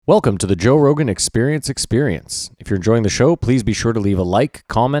Welcome to the Joe Rogan Experience. If you're enjoying the show, please be sure to leave a like,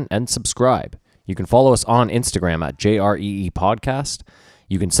 comment, and subscribe. You can follow us on Instagram at JREE Podcast.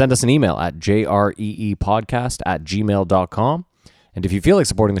 You can send us an email at jreepodcast@gmail.com. And if you feel like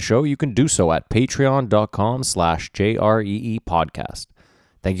supporting the show, you can do so at patreon.com/JREE Podcast.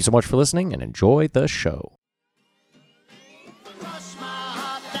 Thank you so much for listening and enjoy the show.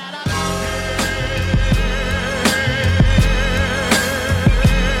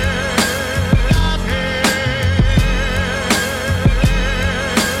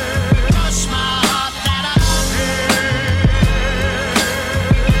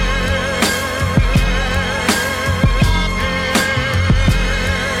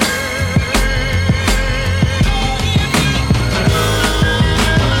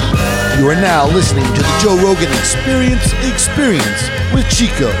 You are now listening to the Joe Rogan Experience with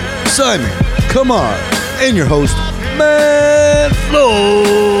Chico, Simon, Kamar, and your host, Matt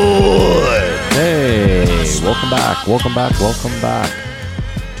Floyd. Hey, welcome back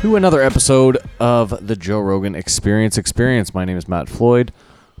to another episode of the Joe Rogan Experience. My name is Matt Floyd,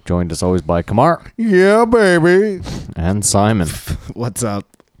 joined as always by Kamar. Yeah, baby. And Simon. What's up?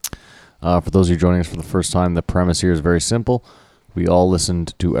 For those of you joining us for the first time, the premise here is very simple. We all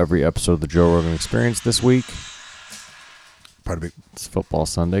listened to every episode of the Joe Rogan Experience this week. Pardon me. It's Football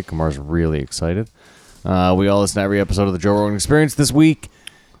Sunday. Kamar's really excited. We all listened to every episode of the Joe Rogan Experience this week.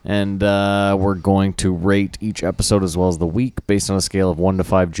 And we're going to rate each episode as well as the week based on a scale of 1 to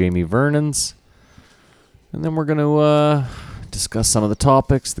 5 Jamie Vernons. And then we're going to discuss some of the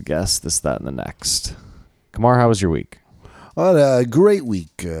topics, the guests, this, that, and the next. Kamar, how was your week? I had a great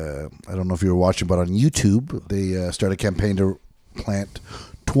week. I don't know if you were watching, but on YouTube, they started a campaign to plant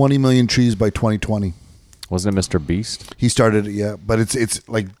 20 million trees by 2020. Wasn't it Mr. Beast? He started it, yeah. But it's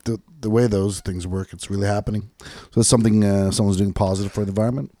like the way those things work, it's really happening. So it's something someone's doing positive for the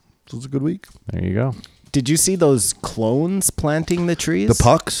environment. So it's a good week. There you go. Did you see those clones planting the trees? The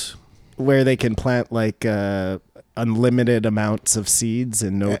pucks? Where they can plant like unlimited amounts of seeds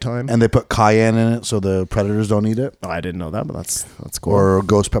in no time. And they put cayenne in it so the predators don't eat it. Oh, I didn't know that, but that's cool. Or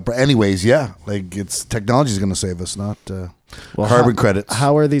ghost pepper. Anyways, yeah. Like it's technology is going to save us, not carbon credits.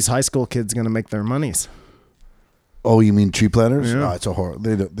 How are these high school kids going to make their monies? Oh, you mean tree planters? Yeah. Oh, it's a horror.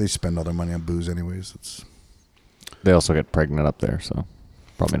 They spend all their money on booze anyways. They also get pregnant up there, so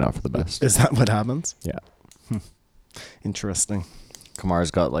probably not for the best. Is that what happens? Yeah. Interesting.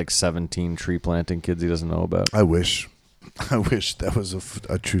 Kamar's got like 17 tree planting kids he doesn't know about. I wish that was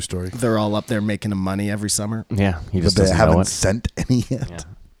a true story. They're all up there making money every summer. Yeah, he But just they doesn't know haven't it. sent any yet. Yeah.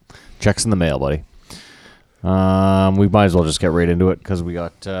 Checks in the mail, buddy. We might as well just get right into it because we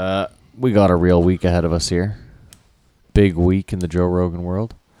got a real week ahead of us here. Big week in the Joe Rogan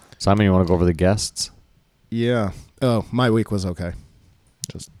world. Simon, you want to go over the guests? Yeah. Oh, my week was okay.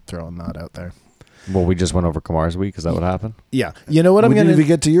 Just throwing that out there. Well, we just went over Kamar's week. Is that what happened? Yeah. You know what I'm We going didn't to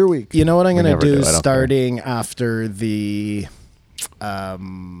even get to your week. You know what I'm We going to never do do. I don't starting after the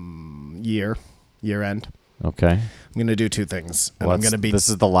year end? Okay. I'm going to do two things. And I'm going to be This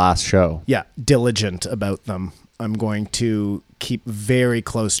is the last show. diligent about them. I'm going to keep very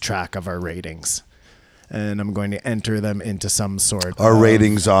close track of our ratings. And I'm going to enter them into some sort Our of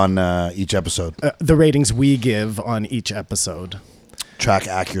ratings on each episode. the ratings we give on each episode. Track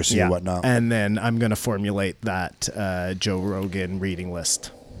accuracy and whatnot. And then I'm going to formulate that Joe Rogan reading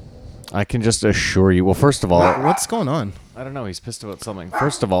list. I can just assure you. Well, first of all, What's going on? I don't know. He's pissed about something.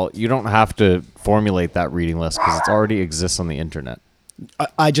 First of all, you don't have to formulate that reading list because it already exists on the internet.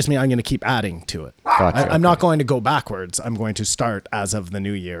 I just mean I'm going to keep adding to it. Gotcha, I'm not going to go backwards. I'm going to start as of the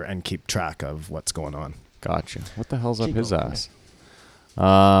new year and keep track of what's going on. Gotcha. What the hell's up Chico, his ass?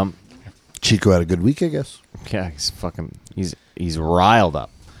 Chico had a good week, I guess. Yeah, he's riled up.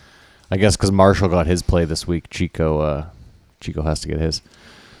 I guess because Marshall got his play this week, Chico has to get his.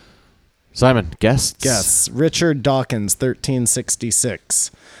 Simon, guests? Yes, Richard Dawkins,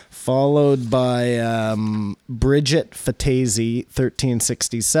 1366, followed by Bridget Fatese,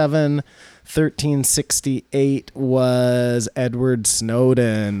 1367. 1368 was Edward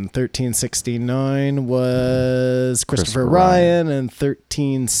Snowden. 1369 was Christopher Ryan, and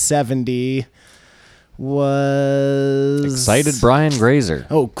 1370 was Excited Brian Grazer.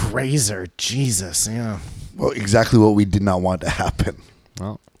 Oh, Grazer, Jesus, yeah. Well, exactly what we did not want to happen.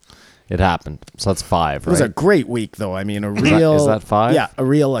 Well, it happened. So that's 5, It was right? a great week, though. I mean, a real Is that 5? Yeah, a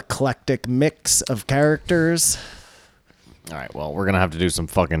real eclectic mix of characters. All right. Well, we're gonna have to do some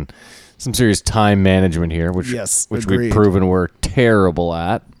serious time management here, which we've agreed. proven we're terrible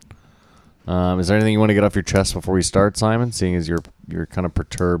at. Is there anything you want to get off your chest before we start, Simon? Seeing as you're kind of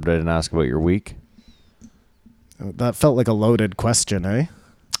perturbed, I didn't ask about your week. That felt like a loaded question, eh?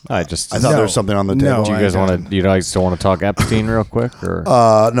 I thought No. there was something on the table. No, Do you I guys want didn't. to? You guys still want to talk Epstein real quick, or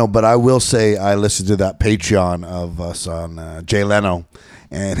No, but I will say I listened to that Patreon of us on Jay Leno,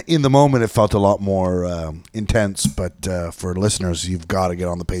 and in the moment it felt a lot more intense. But for listeners, you've got to get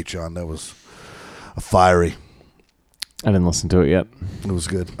on the Patreon. That was fiery. I didn't listen to it yet. It was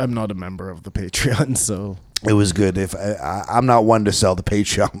good. I'm not a member of the Patreon, so. It was good. If I'm not one to sell the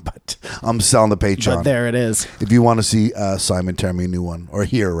Patreon, but I'm selling the Patreon. But there it is. If you want to see Simon tear me a new one, or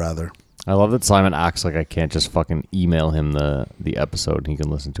hear rather, I love that Simon acts like I can't just fucking email him the episode and he can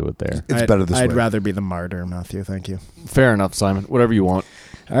listen to it there. it's better this I'd way. rather be the martyr, Matthew. Thank you. Fair enough, Simon. Whatever you want.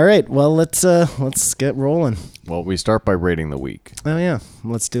 All right. Well, let's get rolling. Well, we start by rating the week. Oh yeah,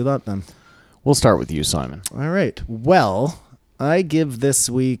 let's do that then. We'll start with you, Simon. All right. Well, I give this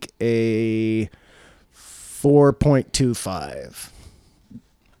week a 4.25.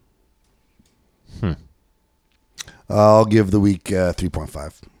 I'll give the week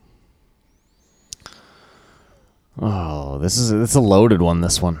 3.5. Oh, it's a loaded one.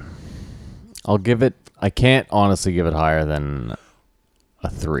 This one, I'll give it. I can't honestly give it higher than a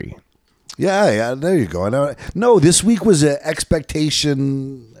 3. Yeah, there you go. I know. No, this week was an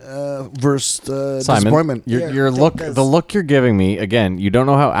expectation versus Simon, disappointment. your look, the look you're giving me again. You don't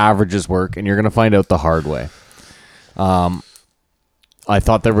know how averages work, and you're going to find out the hard way. I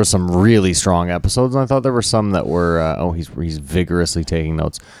thought there were some really strong episodes, and I thought there were some that were. He's vigorously taking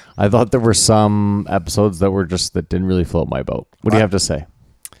notes. I thought there were some episodes that were that didn't really float my boat. What do you have to say?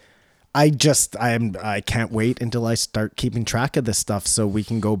 I can't wait until I start keeping track of this stuff so we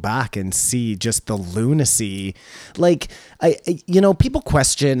can go back and see just the lunacy. Like people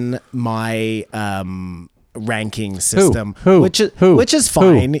question my ranking system, which is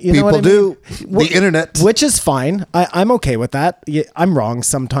fine. You know what I People mean? do. The internet. Which is fine. I'm okay with that. I'm wrong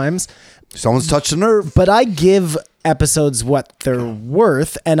sometimes. Someone's touched a nerve. But I give episodes what they're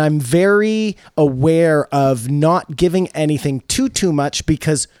worth, and I'm very aware of not giving anything too much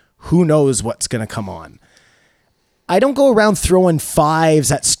because who knows what's going to come on. I don't go around throwing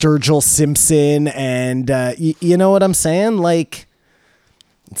 5s at Sturgill Simpson, and you know what I'm saying? Like,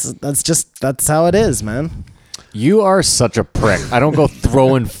 that's how it is, man. You are such a prick. I don't go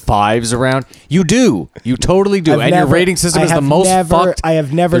throwing 5s around. You do. You totally do. Your rating system is the most fucked. I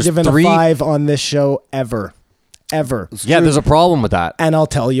have never There's given 3 a 5 on this show ever. Yeah, there's a problem with that. And I'll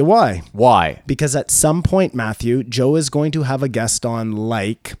tell you why. Why? Because at some point, Matthew, Joe is going to have a guest on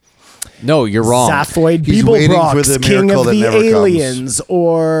like No, you're wrong. Zaphoid He's waiting for Beeblebrox, the King miracle of that the never comes. Aliens,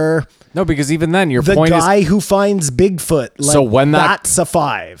 or No, because even then, your the point is guy who finds Bigfoot. Like, So when that's a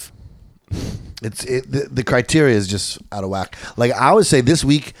 5. The criteria is just out of whack. Like I would say, this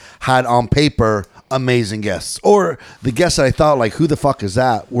week had on paper amazing guests, or the guests that I thought like, who the fuck is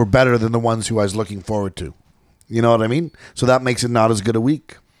that, were better than the ones who I was looking forward to. You know what I mean? So that makes it not as good a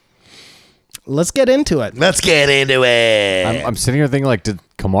week. Let's get into it. Let's get into it. I'm sitting here thinking, like, did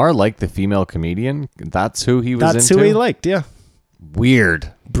Kamar like the female comedian? That's who he was That's into? who he liked, yeah.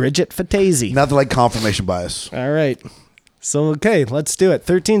 Weird. Bridget Fatese. Nothing like confirmation bias. All right. So, okay, let's do it.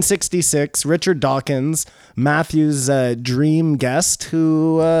 1366, Richard Dawkins, Matthew's dream guest,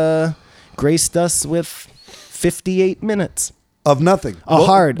 who graced us with 58 minutes. Of nothing.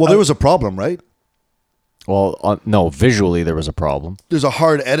 Hard. Well, there was a problem, right? Well, no, visually there was a problem. There's a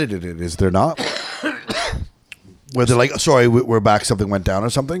hard edit in it, is there not? Where they're like, sorry, we're back, something went down or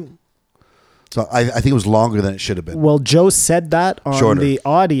something. So I think it was longer than it should have been. Well, Joe said that on Shorter. the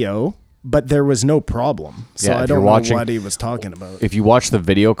audio, but there was no problem. So Yeah, I if don't you're know watching- what he was talking about. If you watch the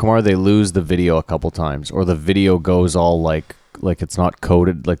video, Kamar, they lose the video a couple times, or the video goes all like it's not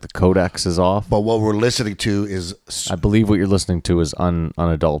coded, like the codex is off. But what we're listening to is... I believe what you're listening to is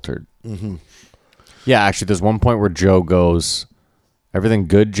unadulterated. Mm-hmm. Yeah, actually, there's one point where Joe goes, "Everything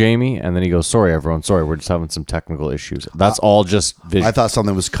good, Jamie?" And then he goes, "Sorry, everyone. Sorry, we're just having some technical issues." That's all just visual. I thought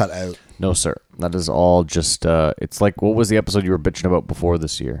something was cut out. No, sir. That is all just... it's like, what was the episode you were bitching about before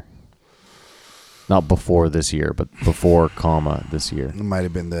this year? Not before this year, but before, comma, this year. It might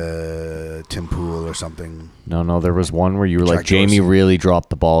have been the Tim Pool or something. No, there was one where you were like, Jack Jamie Dorsey. really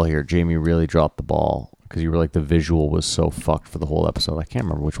dropped the ball here. Jamie really dropped the ball. Because you were like, the visual was so fucked for the whole episode. I can't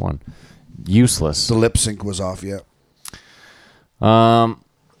remember which one. Useless. The lip sync was off, yeah.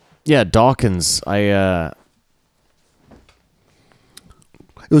 Yeah, Dawkins. It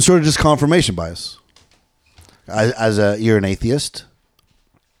was sort of just confirmation bias. You're an atheist.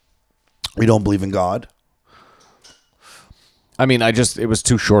 We don't believe in God. I mean, it was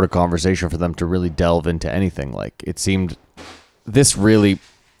too short a conversation for them to really delve into anything. Like, it seemed, this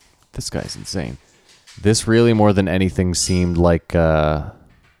guy's insane. This really, more than anything, seemed like,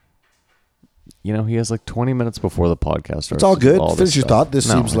 you know, he has like 20 minutes before the podcast starts. It's all good. This Finish your stuff. thought. This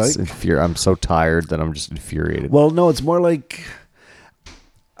No, seems it's like... I'm so tired that I'm just infuriated. Well, no, it's more like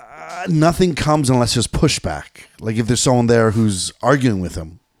nothing comes unless there's pushback. Like if there's someone there who's arguing with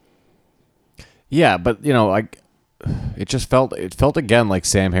him. Yeah, but you know, like it felt again like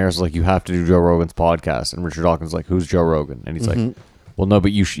Sam Harris was like, you have to do Joe Rogan's podcast, and Richard Dawkins was like, who's Joe Rogan? And he's like, well, no,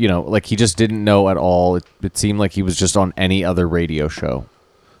 but you know, like he just didn't know at all. It seemed like he was just on any other radio show,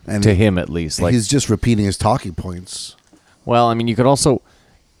 And to him at least. Like he's just repeating his talking points. well, I mean, you could also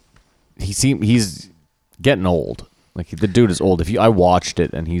he's getting old. Like the dude is old. I watched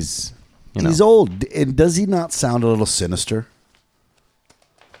it, and he's you know He's old. And does he not sound a little sinister?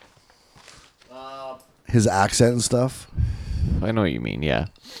 His accent and stuff. I know what you mean. Yeah.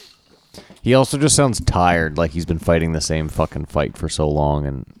 He also just sounds tired, like he's been fighting the same fucking fight for so long,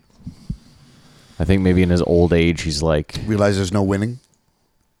 and I think maybe in his old age he's like. Realize there's no winning.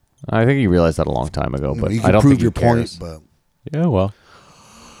 I think he realized that a long time ago, No, but you I can don't prove think he your cares. point, but Yeah, well,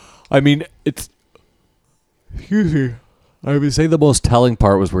 I mean, it's. Excuse me. I would say the most telling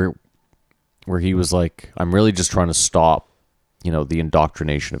part was where he was like, "I'm really just trying to stop, you know, the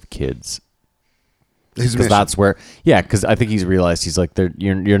indoctrination of kids." his Because mission. that's where, yeah. Because I think he's realized he's like,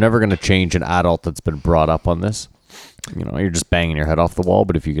 you're never going to change an adult that's been brought up on this. You know, you're just banging your head off the wall.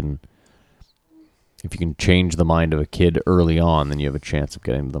 But if you can change the mind of a kid early on, then you have a chance of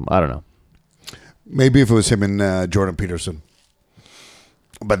getting them. I don't know. Maybe if it was him and Jordan Peterson.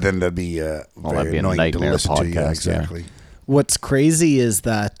 But then that'd be that'd very be a annoying to nightmare listen to. Yeah, podcast, yeah. exactly. What's crazy is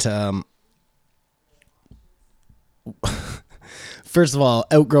that, first of all,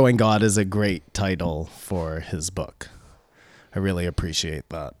 Outgrowing God is a great title for his book. I really appreciate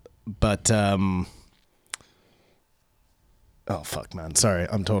that. But, oh, fuck, man. Sorry,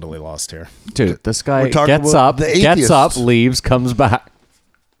 I'm totally lost here. Dude, this guy We're talking gets about up, the gets atheist. up, leaves, comes back.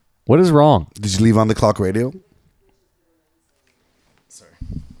 What is wrong? Did you leave on the clock radio?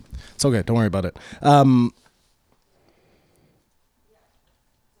 It's okay. Don't worry about it.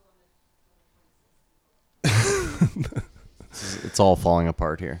 It's all falling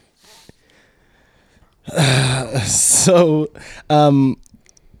apart here. So,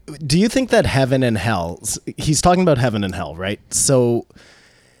 do you think that heaven and hell, he's talking about heaven and hell, right? So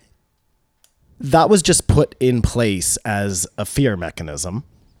that was just put in place as a fear mechanism.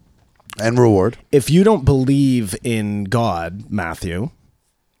 And reward. If you don't believe in God, Matthew,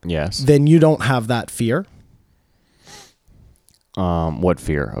 Yes. then you don't have that fear What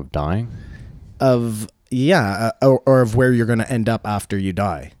fear of dying? of, or of where you're going to end up after you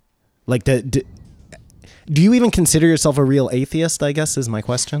die. Like, do you even consider yourself a real atheist, I guess, is my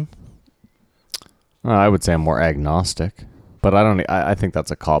question. I would say I'm more agnostic, but I don't. I think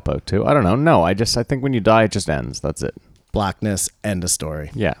that's a cop out too. I don't know. No, I think when you die, it just ends. That's it. Blackness, end of story.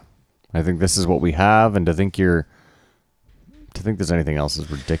 Yeah, I think this is what we have, and to think there's anything else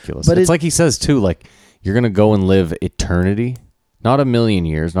is ridiculous. But It's like he says too, like you're gonna go and live eternity, not a million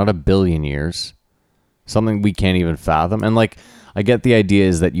years, not a billion years, something we can't even fathom. And like, I get the idea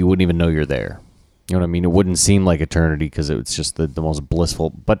is that you wouldn't even know you're there. You know what I mean? It wouldn't seem like eternity because it's just the most blissful.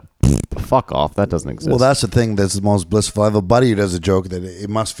 But fuck off, that doesn't exist. Well, that's the thing that's the most blissful. I have a buddy who does a joke that it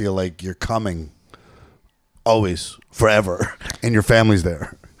must feel like you're coming always, forever, and your family's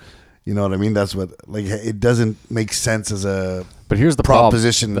there. You know what I mean? That's what, like, it doesn't make sense as a But here's the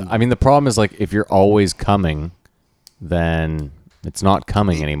proposition. problem. I mean, the problem is like if you're always coming, then it's not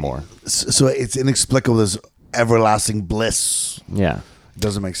coming anymore. So it's inexplicable. This everlasting bliss. Yeah. It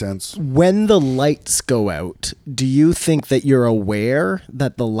doesn't make sense. When the lights go out, do you think that you're aware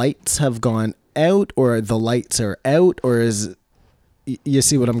that the lights have gone out, or the lights are out, or is, you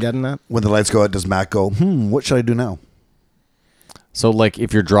see what I'm getting at? When the lights go out, does Matt go, what should I do now? So like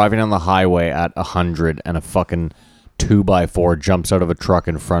if you're driving on the highway at 100 and a fucking 2x4 jumps out of a truck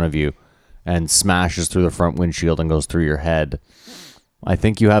in front of you and smashes through the front windshield and goes through your head, I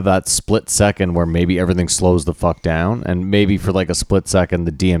think you have that split second where maybe everything slows the fuck down, and maybe for like a split second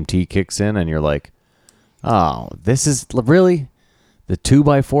the DMT kicks in and you're like, oh, this is really, the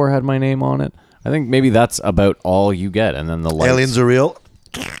 2x4 had my name on it. I think maybe that's about all you get, and then the lights. Aliens are real.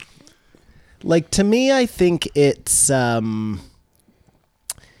 Like, to me, I think it's, I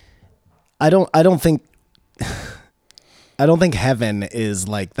don't think heaven is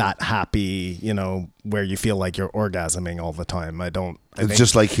like that happy, you know, where you feel like you're orgasming all the time. I think,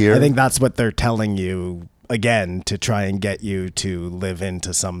 Just like here. I think that's what they're telling you, again, to try and get you to live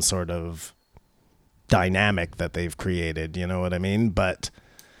into some sort of dynamic that they've created. You know what I mean? But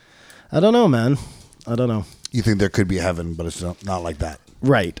I don't know, man. I don't know. You think there could be heaven, but it's not like that.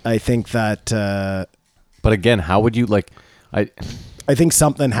 Right. I think that, But again, how would you like? I think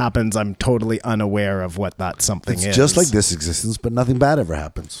something happens. I'm totally unaware of what that something It's is. just like this existence, but nothing bad ever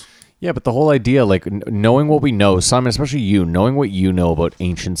happens. Yeah, but the whole idea, like knowing what we know, Simon, especially you, knowing what you know about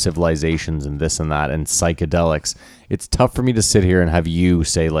ancient civilizations and this and that and psychedelics, it's tough for me to sit here and have you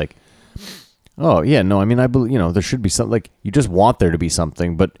say like, oh yeah, no, I mean, I believe, there should be something. Like you just want there to be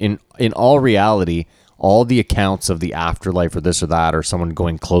something, but in all reality, all the accounts of the afterlife or this or that, or someone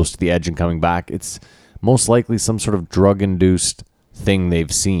going close to the edge and coming back, it's most likely some sort of drug-induced thing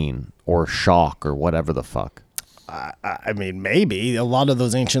they've seen or shock or whatever the fuck. I mean, maybe a lot of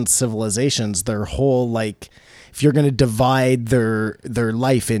those ancient civilizations, their whole, like, if you're going to divide their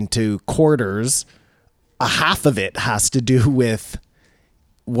life into quarters, a half of it has to do with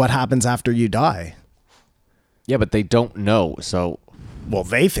what happens after you die. Yeah, but they don't know, so... Well,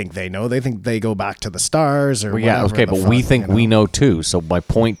 they think they know. They think they go back to the stars or Well, yeah, whatever okay, the but fuck, we think we know too. So my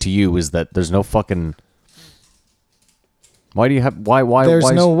point to you is that there's no fucking... Why do you have... Why There's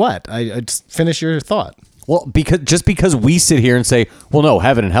why no what? I just finish your thought. Well, because we sit here and say, well, no,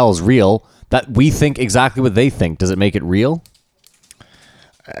 heaven and hell is real, that we think exactly what they think. Does it make it real?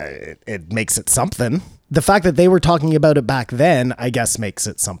 It makes it something. The fact that they were talking about it back then, I guess, makes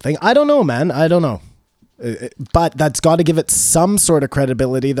it something. I don't know, man. I don't know. But that's got to give it some sort of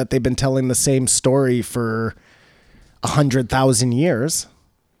credibility that they've been telling the same story for 100,000 years.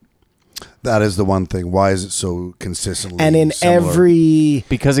 That is the one thing. Why is it so consistently And in similar? every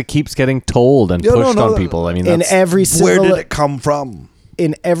Because it keeps getting told and Yeah, no, pushed no, on people. I mean, in that's... every Where civil, did it come from?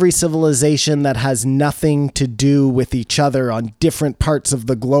 in every civilization that has nothing to do with each other on different parts of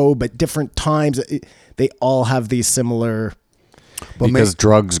the globe at different times, they all have these similar. because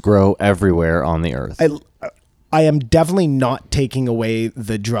drugs grow everywhere on the earth. I am definitely not taking away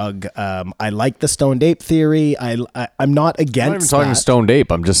the drug. I like the stoned ape theory. I'm not I'm not even against talking that. stoned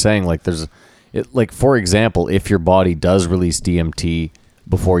ape. I'm just saying, like, like, for example, if your body does release DMT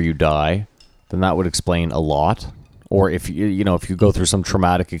before you die, then that would explain a lot. Or if if you go through some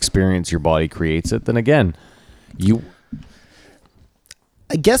traumatic experience, your body creates it, then again,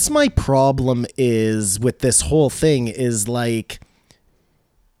 I guess my problem is with this whole thing is like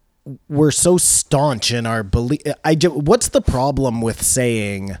we're so staunch in our belief. What's the problem with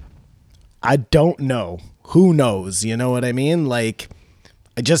saying I don't know? Who knows? You know what I mean? Like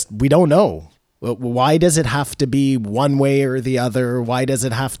we don't know. Why does it have to be one way or the other? Why does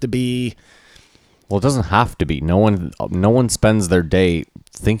it have to be? Well, it doesn't have to be. No one spends their day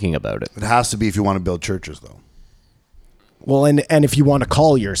thinking about it. It has to be if you want to build churches, though. Well, and if you want to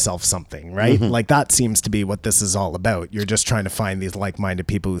call yourself something, right? Like that seems to be what this is all about. You're just trying to find these like-minded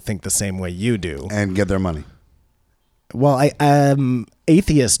people who think the same way you do. And get their money. Well,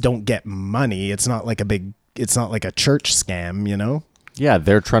 atheists don't get money. It's not like a church scam, you know? Yeah,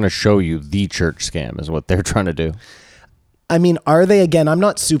 they're trying to show you the church scam is what they're trying to do. I mean, are they? Again, I'm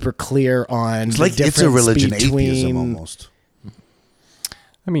not super clear on It's the like difference it's a religion, between atheism almost.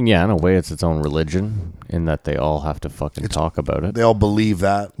 I mean, yeah, in a way, it's its own religion in that they all have to fucking talk about it. They all believe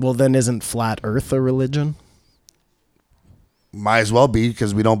that. Well, then isn't flat Earth a religion? Might as well be,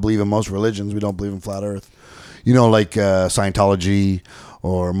 because we don't believe in most religions. We don't believe in flat earth. Like Scientology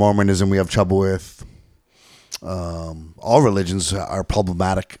or Mormonism we have trouble with. All religions are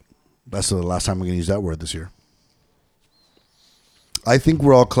problematic. That's the last time we're going to use that word this year. I think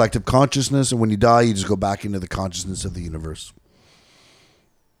we're all collective consciousness, and when you die, you just go back into the consciousness of the universe.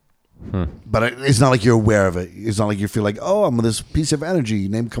 But it's not like you're aware of it. It's not like you feel like, oh, I'm this piece of energy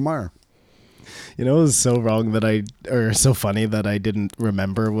named Kamar. You know, it was so wrong or so funny that I didn't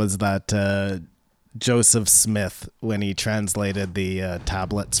remember was that Joseph Smith, when he translated the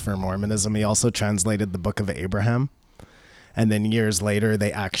tablets for Mormonism, he also translated the Book of Abraham. And then years later,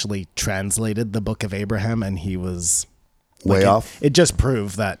 they actually translated the Book of Abraham, and he was Way off. It just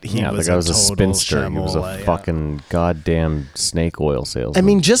proved that he Yeah, was the guy was a total spinster. He was a shemola, yeah. fucking goddamn snake oil salesman. I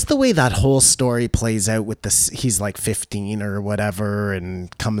mean, just the way that whole story plays out with this, he's like 15 or whatever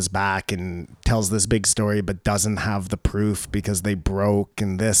and comes back and tells this big story, but doesn't have the proof because they broke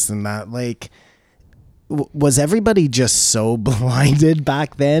and this and that. Like, was everybody just so blinded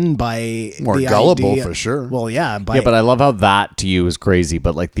back then by More the gullible, idea- for sure. Well, yeah. yeah, but I love how that to you is crazy.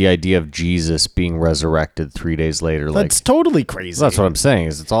 But like the idea of Jesus being resurrected 3 days later, like that's totally crazy. that's what I'm saying.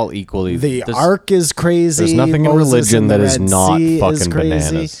 Is it's all equally The there's- ark is crazy. there's nothing in Moses religion and the that is Red not Sea fucking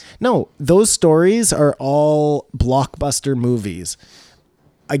bananas. No, those stories are all blockbuster movies.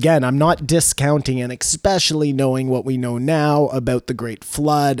 Again, I'm not discounting, and especially knowing what we know now about the Great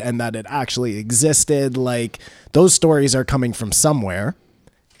Flood and that it actually existed. Like, those stories are coming from somewhere,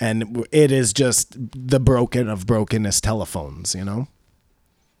 and it is just the broken of brokenest telephones, you know?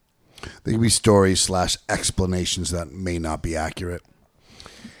 There could be stories / explanations that may not be accurate.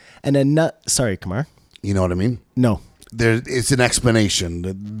 And sorry, Kumar. You know what I mean? No. It's an explanation.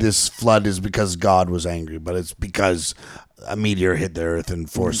 This flood is because God was angry, but it's because a meteor hit the earth and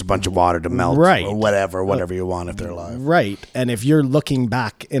forced a bunch of water to melt, Right. or whatever you want if they're alive. Right. And if you're looking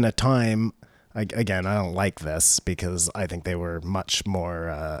back in a time, again, I don't like this because I think they were much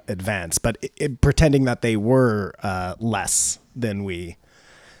more advanced, but pretending that they were less than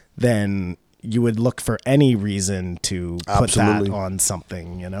then you would look for any reason to put Absolutely. that on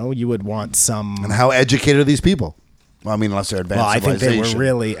something, you would want some. And how educated are these people? Well, I mean, unless they're advanced Well, I think they were civilization.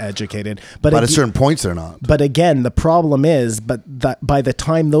 really educated, But at certain points, they're not. But again, the problem is, that by the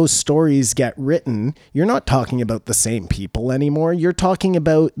time those stories get written, you're not talking about the same people anymore. You're talking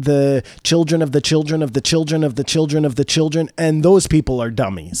about the children of the children of the children of the children of the children, and those people are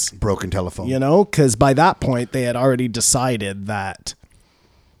dummies. Broken telephone. Because by that point, they had already decided that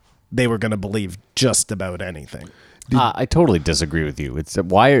they were going to believe just about anything. I totally disagree with you. It's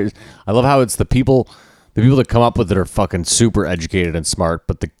I love how it's the people that come up with it are fucking super educated and smart,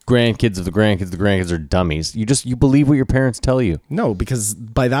 but the grandkids of the grandkids are dummies. You believe what your parents tell you. No, because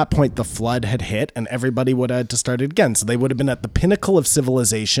by that point, the flood had hit and everybody would have had to start it again. So they would have been at the pinnacle of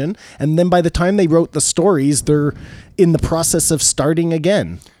civilization. And then by the time they wrote the stories, they're in the process of starting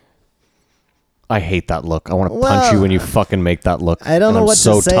again. I hate that look. I want to punch you when you fucking make that look. I don't And know I'm what to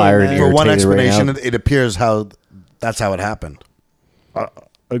so say, tired man. and For one irritated right explanation, now. it appears that's how it happened.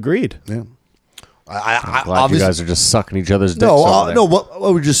 Agreed. Yeah. I'm glad you guys are just sucking each other's dicks. No, over there. no. What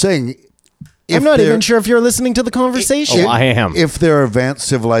we're just saying. I'm not even sure if you're listening to the conversation. Oh, I am. If they're advanced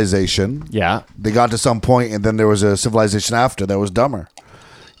civilization, Yeah. they got to some point, and then there was a civilization after that was dumber.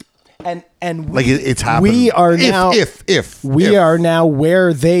 And Like it's happened. we are If now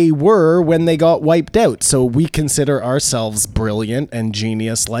where they were when they got wiped out. So we consider ourselves brilliant and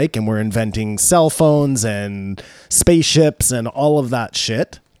genius like, and we're inventing cell phones and spaceships and all of that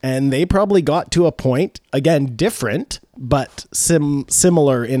shit. And they probably got to a point, again, different, but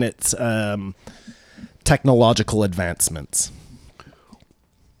similar in its technological advancements.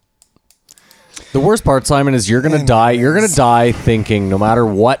 The worst part, Simon, is you're gonna die. You're gonna die thinking, no matter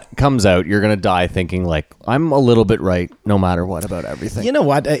what comes out, you're gonna die thinking like I'm a little bit right, no matter what about everything. You know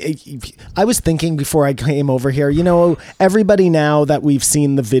what? I was thinking before I came over here, everybody now that we've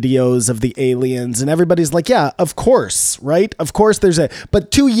seen the videos of the aliens and everybody's like, yeah, of course, right? Of course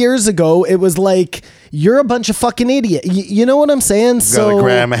but 2 years ago, it was like, you're a bunch of fucking idiot. You know what I'm saying? got a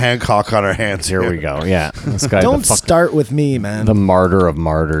Graham Hancock on our hands. Here we go. Yeah, this guy. Don't start with me, man. The martyr of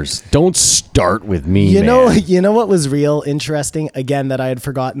martyrs. Don't start with me. You man. know what was real interesting again that I had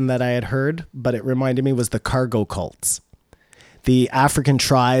forgotten that I had heard, but it reminded me was the cargo cults, the African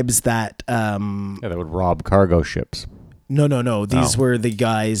tribes that. Yeah, that would rob cargo ships. No. These were the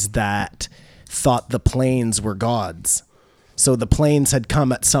guys that thought the planes were gods. So the planes had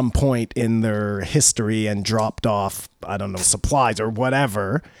come at some point in their history and dropped off, I don't know, supplies or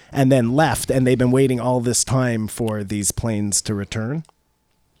whatever, and then left, and they've been waiting all this time for these planes to return.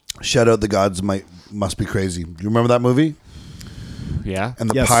 Shout out the gods must be crazy. You remember that movie? Yeah. And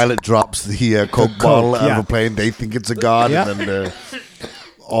the Yes. pilot drops the Coke bottle out of a plane. They think it's a god, Yeah. and then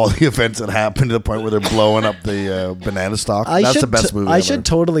all the events that happen to the point where they're blowing up the banana stalk. That's the best movie I ever. should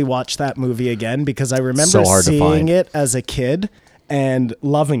totally watch that movie again because I remember So hard to seeing find. it as a kid and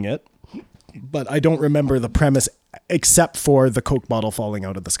loving it, but I don't remember the premise except for the Coke bottle falling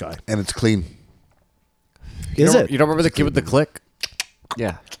out of the sky. And it's clean. Is it? You don't remember the kid with the click?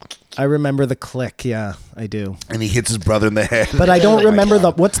 Yeah. I remember the click. Yeah, I do. And he hits his brother in the head. But I don't remember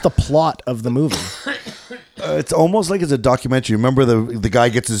what's the plot of the movie. It's almost like it's a documentary. Remember the guy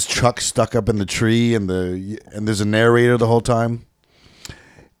gets his truck stuck up in the tree, and there's a narrator the whole time.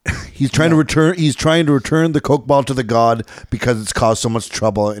 He's trying to return the Coke bottle to the god because it's caused so much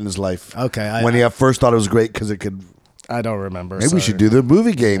trouble in his life. Okay, when he at first thought it was great because it could. I don't remember. Maybe we should do the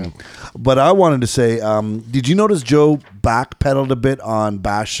movie game. But I wanted to say, did you notice Joe backpedaled a bit on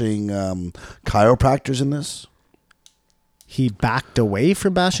bashing chiropractors in this? He backed away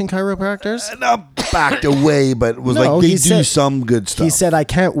from bashing chiropractors? Not backed away, but was No, like, they he do said- some good stuff. He said, I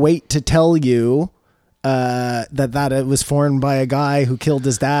can't wait to tell you that it was formed by a guy who killed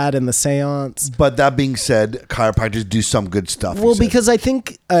his dad in the seance. But that being said, chiropractors do some good stuff. he Well, said. because I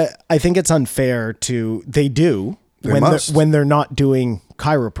think it's unfair to they do They when must. when they're not doing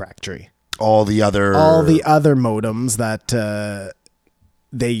chiropractic. all the other modems that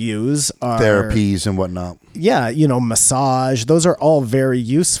they use are therapies and whatnot. Yeah, massage. Those are all very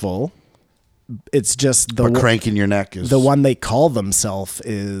useful. It's just But cranking your neck is the one they call themselves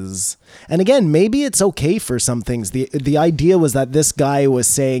is. And again, maybe it's okay for some things. The idea was that this guy was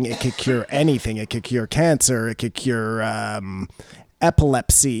saying it could cure anything. It could cure cancer. It could cure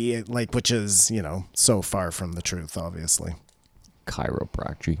epilepsy, like, which is, so far from the truth, obviously.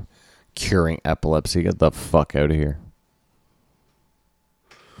 Chiropractic. Curing epilepsy. Get the fuck out of here.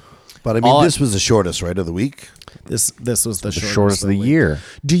 But I mean, this was the shortest, right, of the week? This was the shortest of the week. year.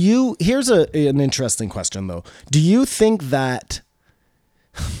 Here's an interesting question, though. Do you think that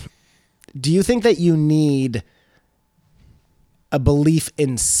you need a belief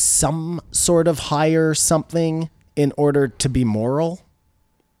in some sort of higher something in order to be moral?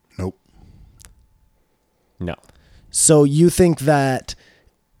 Nope. No. So you think that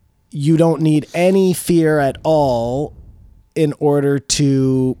you don't need any fear at all in order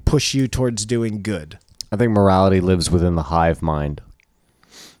to push you towards doing good? I think morality lives within the hive mind.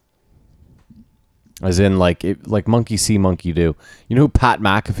 As in, like monkey see, monkey do. You know who Pat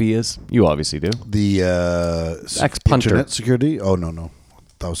McAfee is? You obviously do. The Ex-punter. internet security? Oh, no.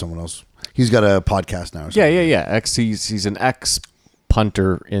 That was someone else. He's got a podcast now. Or Yeah. He's an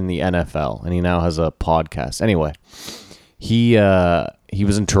ex-punter in the NFL, and he now has a podcast. Anyway, he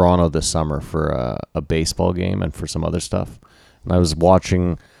was in Toronto this summer for a baseball game and for some other stuff. And I was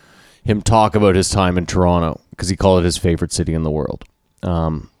watching him talk about his time in Toronto because he called it his favorite city in the world.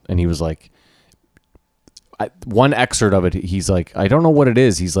 And he was like, one excerpt of it, he's like, I don't know what it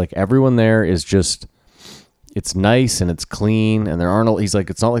is. He's like, everyone there is just, it's nice and it's clean, and there aren't, he's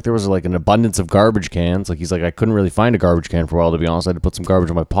like, it's not like there was like an abundance of garbage cans. Like, he's like, I couldn't really find a garbage can for a while, to be honest. I had to put some garbage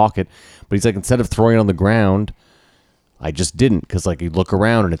in my pocket. But he's like, instead of throwing it on the ground, I just didn't, because like you look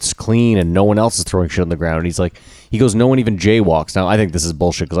around and it's clean and no one else is throwing shit on the ground. And he's like, he goes, no one even jaywalks. Now, I think this is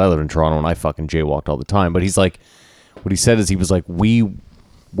bullshit because I live in Toronto and I fucking jaywalked all the time. But he's like, what he said is, he was like, we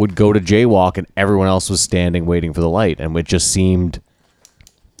would go to jaywalk and everyone else was standing waiting for the light, and it seemed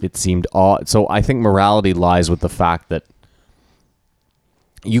odd. So I think morality lies with the fact that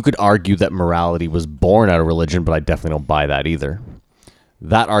you could argue that morality was born out of religion, but I definitely don't buy that either.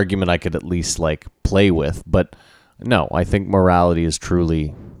 That argument I could at least like play with, but no, I think morality is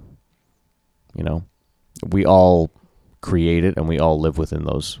truly, we all create it and we all live within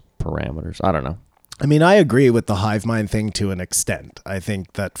those parameters. I don't know. I mean, I agree with the hive mind thing to an extent. I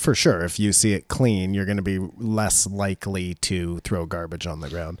think that for sure, if you see it clean, you're going to be less likely to throw garbage on the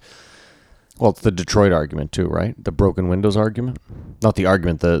ground. Well, it's the Detroit argument too, right? The broken windows argument. Not the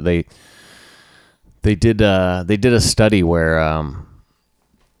argument. They did a study where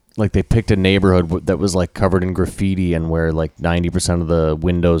like they picked a neighborhood that was like covered in graffiti and where like 90% of the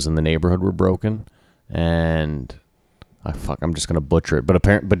windows in the neighborhood were broken, and I'm just gonna butcher it,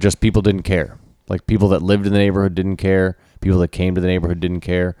 but just people didn't care. Like, people that lived in the neighborhood didn't care. People that came to the neighborhood didn't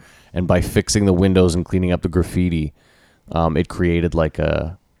care. And by fixing the windows and cleaning up the graffiti, it created like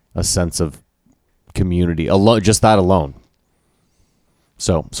a sense of community. Just that alone.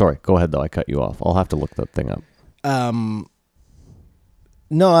 So, sorry. Go ahead, though. I cut you off. I'll have to look that thing up.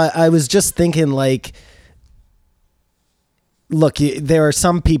 No, I was just thinking, like, look, there are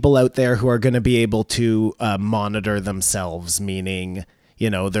some people out there who are going to be able to monitor themselves, meaning,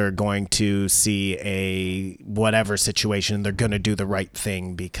 they're going to see a whatever situation, they're going to do the right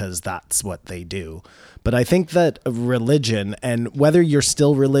thing because that's what they do. But I think that religion, and whether you're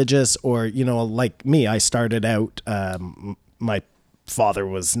still religious or, like me, I started out, my father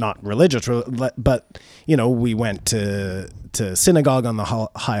was not religious, but, we went to synagogue on the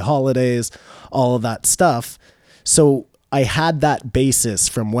high holidays, all of that stuff. So I had that basis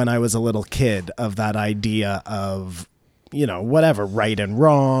from when I was a little kid of that idea of, whatever, right and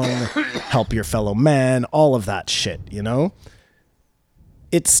wrong, help your fellow man, all of that shit,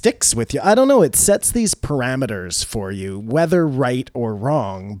 It sticks with you. I don't know. It sets these parameters for you, whether right or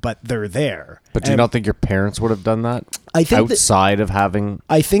wrong, but they're there. But do you not think your parents would have done that? I think outside of having...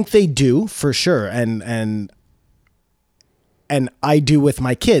 I think they do, for sure. And I do with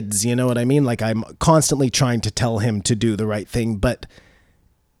my kids, you know what I mean? Like, I'm constantly trying to tell him to do the right thing, but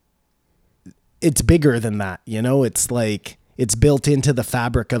it's bigger than that, It's like, it's built into the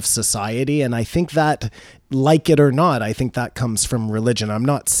fabric of society. And I think that, like it or not, I think that comes from religion. I'm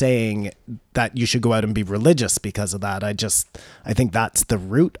not saying that you should go out and be religious because of that. I think that's the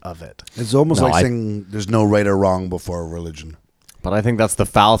root of it. It's almost saying there's no right or wrong before religion. But I think that's the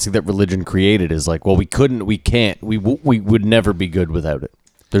fallacy that religion created, is like, well, we can't, we would never be good without it.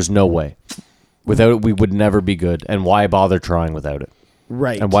 There's no way. Without it, we would never be good. And why bother trying without it?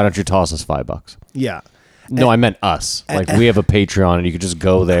 Right. And why don't you toss us $5? Yeah. No, I meant us. Like, we have a Patreon, and you could just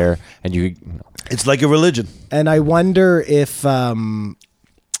go there, and you... It's like a religion. And I wonder if, I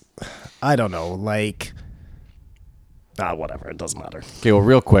don't know, like... whatever, it doesn't matter. Okay, well,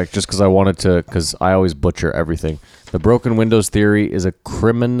 real quick, just because I always butcher everything. The broken windows theory is a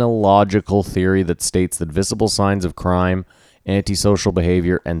criminological theory that states that visible signs of crime antisocial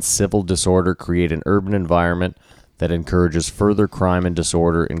behavior, and civil disorder create an urban environment that encourages further crime and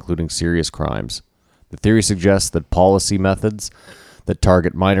disorder, including serious crimes. The theory suggests that policy methods that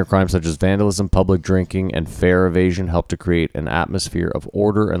target minor crimes such as vandalism, public drinking, and fare evasion help to create an atmosphere of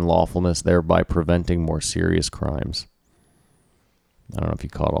order and lawfulness, thereby preventing more serious crimes. I don't know if you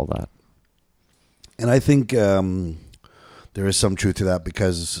caught all that. And I think there is some truth to that,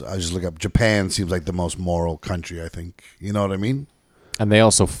 because I just look up, Japan seems like the most moral country, I think. You know what I mean? And they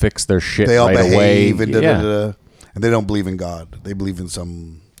also fix their shit They all right behave away. and da-da-da-da. And they don't believe in God. They believe in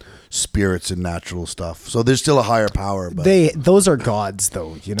some spirits and natural stuff. So there's still a higher power. But Those are gods,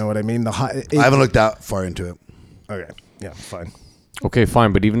 though. You know what I mean? I haven't looked that far into it. Okay. Yeah, fine. Okay,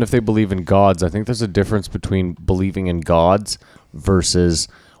 fine. But even if they believe in gods, I think there's a difference between believing in gods versus,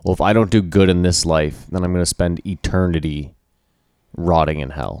 well, if I don't do good in this life, then I'm going to spend eternity rotting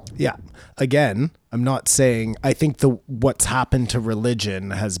in hell. Yeah. Again, I'm not saying, I think what's happened to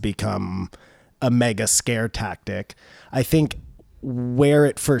religion has become a mega scare tactic. I think where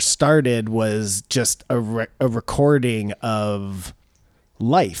it first started was just a recording of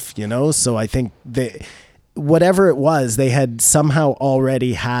life, you know? So I think whatever it was, they had somehow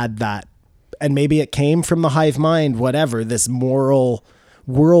already had that, and maybe it came from the hive mind, whatever, this universe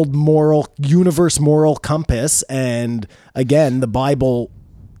moral compass. And again, the Bible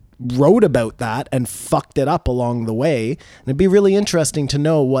wrote about that and fucked it up along the way. And it'd be really interesting to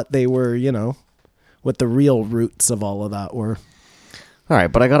know what they were, you know, what the real roots of all of that were. All right,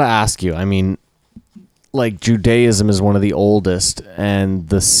 but I got to ask you, I mean, like, Judaism is one of the oldest, and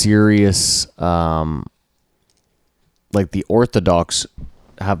the serious, like, the Orthodox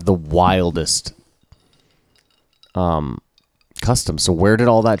have the wildest customs. So where did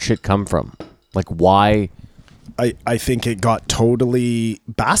all that shit come from? Like, why? I think it got totally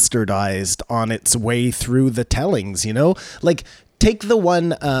bastardized on its way through the tellings, you know? Like, take the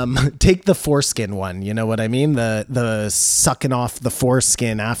one, take the foreskin one, you know what I mean? The sucking off the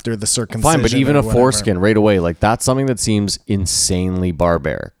foreskin after the circumcision. Fine, but even a whatever. foreskin right away, like, that's something that seems insanely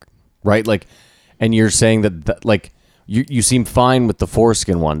barbaric, right? Like, and you're saying that like, you seem fine with the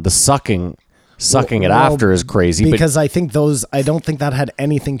foreskin one. The sucking it after is crazy. Because I think I don't think that had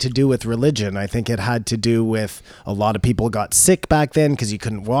anything to do with religion. I think it had to do with a lot of people got sick back then because you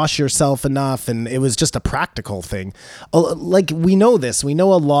couldn't wash yourself enough. And it was just a practical thing. Like, we know this. We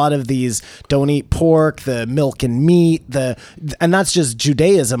know a lot of these don't eat pork, the milk and meat, and that's just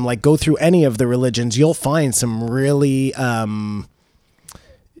Judaism. Like, go through any of the religions, you'll find some really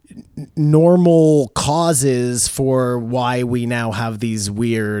normal causes for why we now have these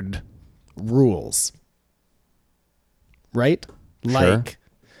weird rules, right? Like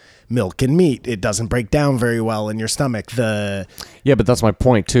milk and meat, it doesn't break down very well in your stomach. Yeah, but that's my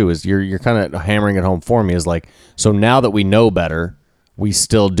point too, is you're kind of hammering it home for me, is like, so now that we know better, we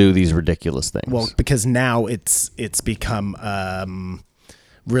still do these ridiculous things. Well, because now it's become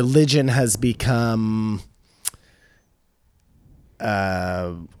religion has become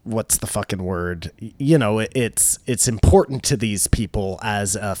what's the fucking word? You know, it's important to these people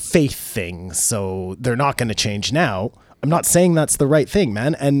as a faith thing, so they're not going to change now. I'm not saying that's the right thing,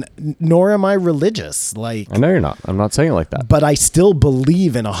 man, and nor am I religious. Like, I know you're not. I'm not saying it like that. But I still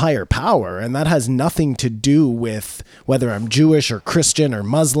believe in a higher power, and that has nothing to do with whether I'm Jewish or Christian or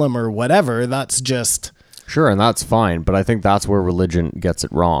Muslim or whatever. That's just... Sure, and that's fine, but I think that's where religion gets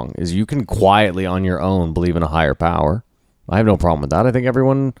it wrong, is you can quietly on your own believe in a higher power. I have no problem with that. I think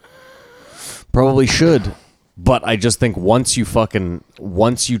everyone probably should. But I just think once you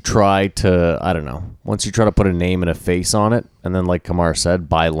try to put a name and a face on it, and then, like Kamar said,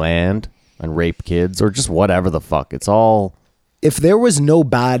 buy land and rape kids or just whatever the fuck, it's all... If there was no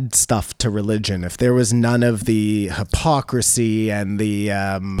bad stuff to religion, if there was none of the hypocrisy and the...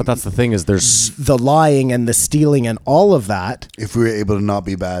 but that's the thing, is there's... the lying and the stealing and all of that... If we were able to not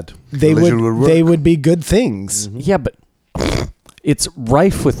be bad, they would be good things. Mm-hmm. Yeah, but... It's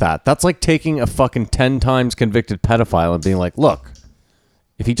rife with that. That's like taking a fucking 10 times convicted pedophile and being like, look,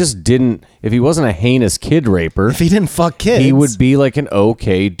 if he wasn't a heinous kid raper, if he didn't fuck kids, he would be like an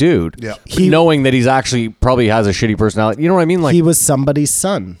okay dude. Yeah. Knowing that he's actually probably has a shitty personality. You know what I mean? Like, he was somebody's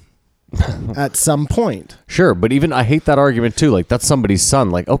son at some point. Sure, but even I hate that argument too. Like, that's somebody's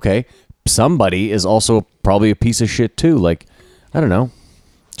son. Like, okay, somebody is also probably a piece of shit too. Like, I don't know.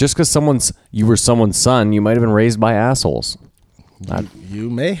 Just because you were someone's son, you might have been raised by assholes.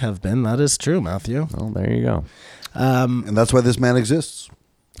 You may have been. That is true, Matthew. Well, there you go. And that's why this man exists.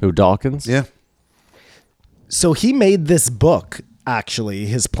 Who, Dawkins? Yeah. So he made this book, actually.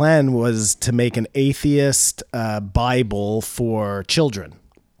 His plan was to make an atheist Bible for children.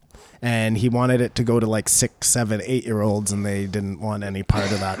 and he wanted it to go to like 6, 7, 8-year-olds, and they didn't want any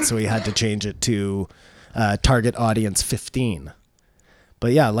part of that, so he had to change it to target audience 15.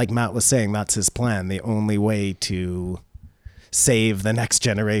 But yeah, like Matt was saying, that's his plan. The only way to save the next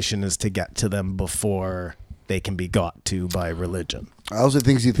generation is to get to them before they can be got to by religion. I also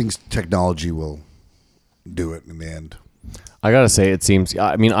think he thinks technology will do it in the end. I gotta say, it seems.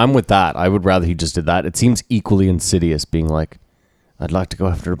 I mean, I'm with that. I would rather he just did that. It seems equally insidious, being like, "I'd like to go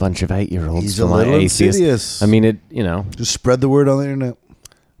after a bunch of 8-year-olds." He's for a my little atheist. insidious. I mean, it. You know, Just spread the word on the internet.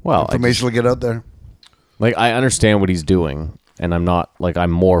 well, Information will get out there. like I understand what he's doing, and I'm not like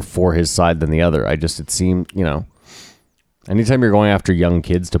I'm more for his side than the other. I just it seemed, you know, anytime you're going after young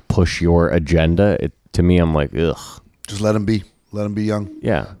kids to push your agenda, it to me, I'm like, ugh. Just let them be. Let them be young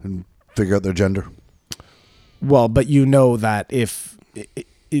Yeah. and figure out their gender. Well, but you know that if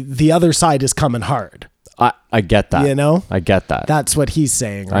the other side is coming hard, I get that. You know? I get that. that's what he's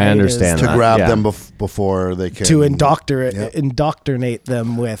saying. Right? I understand Is To that, grab yeah. them before they can. to Yep. indoctrinate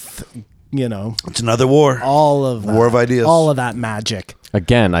them with, you know, It's another war. all of that, War of ideas. all of that magic.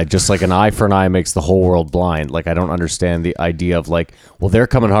 Again, I just like an eye for an eye makes the whole world blind. Like I don't understand the idea of like, well, they're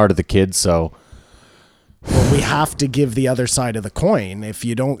coming hard at the kids, so Well, we have to give the other side of the coin. If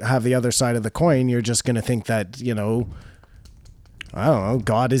you don't have the other side of the coin, you're just going to think that, you know, I don't know,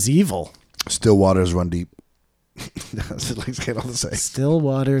 God is evil. Still waters run deep. That's what Link's getting all to say. Still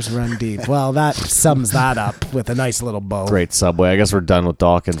waters run deep. Well, that sums that up with a nice little bow. great Subway. I guess we're done with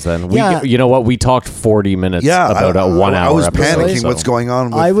Dawkins then. Yeah. You know what? We talked 40 minutes about a 1 hour I was episode. panicking. so- What's going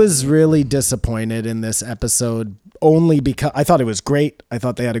on? With, I was really disappointed in this episode only because I thought it was great. I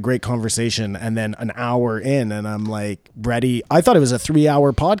thought they had a great conversation, and then an hour in and I'm like ready. I thought it was a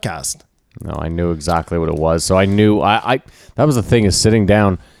 3-hour podcast. No, I knew exactly what it was. So I knew I that was the thing is sitting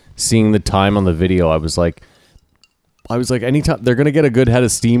down, seeing the time on the video. I was like anytime they're going to get a good head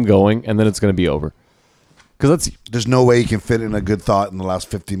of steam going and then it's going to be over. Cuz that's There's no way you can fit in a good thought in the last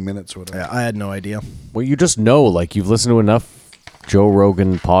 15 minutes or whatever. Yeah, I had no idea. well you just know like you've listened to enough Joe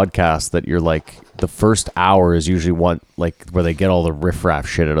Rogan podcasts that you're like the first hour is usually one like where they get all the riffraff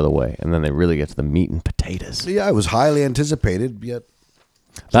shit out of the way and then they really get to the meat and potatoes. Yeah, it was highly anticipated, yet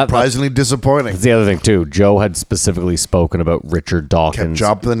That's surprisingly disappointing. the other thing too. Joe had specifically spoken about Richard Kept Dawkins.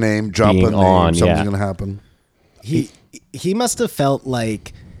 drop the name, drop being the name. on, Something's yeah. going to happen. He must have felt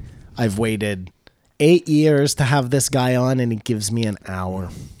like I've waited 8 years to have this guy on, and he gives me an hour.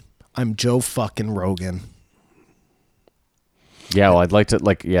 I'm Joe fucking Rogan. Yeah, well, I'd like to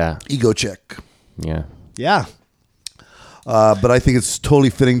like yeah. Ego check. Yeah. Yeah, But I think it's totally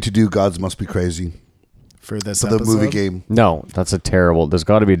fitting to do Gods Must Be Crazy for this for the episode. movie game. No, that's a terrible. There's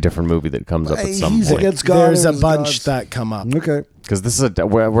got to be a different movie that comes up at some He's point against God. There's a There's bunch gods. that come up. Okay. because this is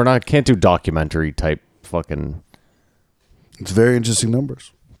we're not can't do documentary type fucking It's very interesting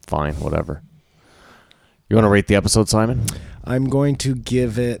numbers. fine whatever. You want to rate the episode, Simon? I'm going to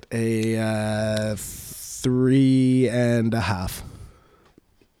give it a 3.5.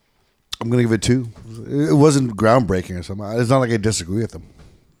 I'm going to give it 2. It wasn't groundbreaking or something. It's not like I disagree with them.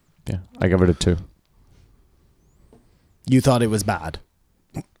 Yeah, I give it a 2. You thought it was bad.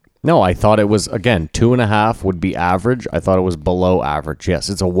 No, I thought it was again 2.5 would be average. I thought it was below average. Yes,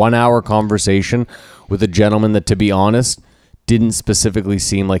 it's a 1 hour conversation with a gentleman that, to be honest, didn't specifically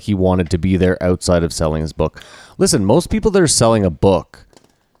seem like he wanted to be there outside of selling his book. Listen, most people that are selling a book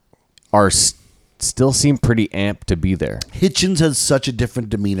are still seem pretty amped to be there. Hitchens has such a different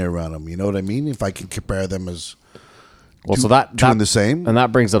demeanor around him. You know what I mean? If I can compare them as Well, two- so that two in the same. and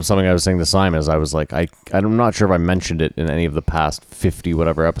that brings up something I was saying to Simon. Is I was like, I'm not sure if I mentioned it in any of the past 50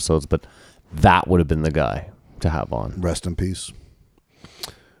 whatever episodes, but that would have been the guy to have on. Rest in peace.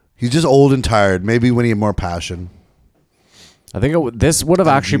 He's just old and tired. Maybe when he had more passion. I think this would have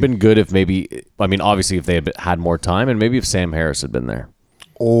actually been good if maybe, I mean, obviously if they had more time, and maybe if Sam Harris had been there,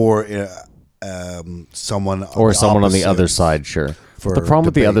 Or someone or the someone on the opposite other side. Sure. for The problem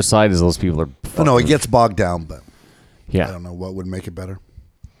with the debate. other side is those people are. Oh, no, it gets bogged down, but I Yeah. don't know what would make it better.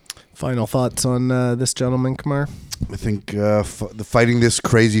 Final thoughts on this gentleman, Kamar? I think the fighting this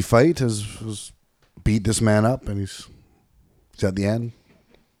crazy fight has beat this man up, and he's at the end.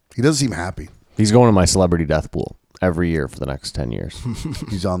 He doesn't seem happy. He's going to my celebrity death pool every year for the next 10 years.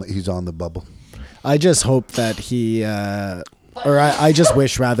 He's on the bubble. I just hope that he, I just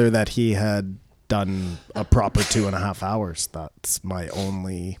wish rather that he had done a proper 2.5 hours. That's my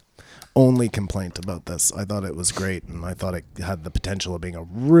only complaint about this. I thought it was great, and I thought it had the potential of being a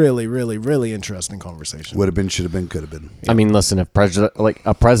really, really, really interesting conversation. Would have been, should have been, could have been. I mean, listen, if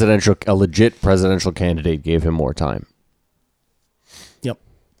a legit presidential candidate gave him more time. Yep.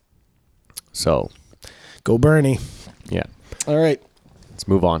 So, Go Bernie. yeah. All right. Let's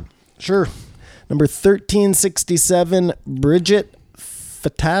move on. Sure. Number 1367, Bridget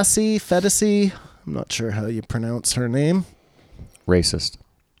Fetasi. I'm not sure how you pronounce her name. Racist.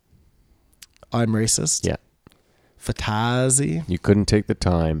 I'm racist. Yeah. Fetasi. You couldn't take the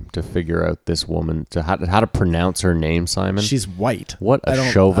time to figure out this woman, to how to pronounce her name, Simon. She's white. What a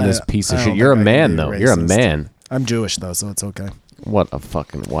chauvinist piece of I shit. don't You're a think I can man, be though. You're a racist. man. I'm Jewish, though, so it's okay. What a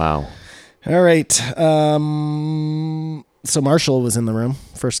fucking wow. All right. So Marshall was in the room.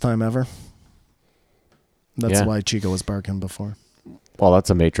 First time ever. That's Yeah. why Chico was barking before. Well,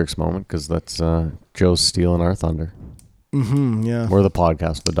 that's a Matrix moment because that's Joe stealing our thunder. Mm-hmm, yeah. We're the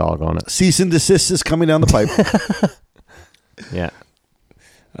podcast with the dog on it. Cease and desist is coming down the pipe. Yeah.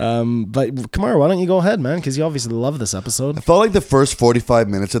 But Kamar, why don't you go ahead, man? Because you obviously love this episode. I felt like the first 45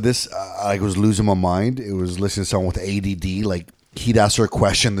 minutes of this, I was losing my mind. It was listening to someone with ADD. Like, he'd ask her a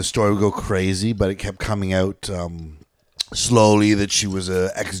question, the story would go crazy, but it kept coming out slowly that she was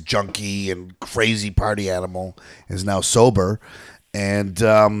a ex-junkie and crazy party animal, is now sober. And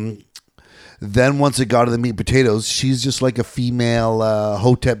then once it got to the meat and potatoes, she's just like a female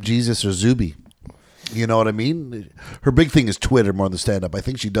Hotep Jesus or Zuby. You know what I mean? Her big thing is Twitter more than stand-up. I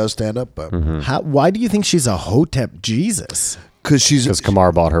think she does stand-up, but Why do you think she's a Hotep Jesus? Because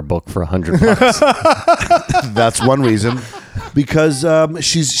Kamar bought her book for $100. That's one reason. Because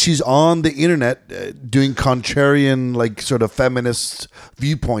she's on the internet doing contrarian, like, sort of feminist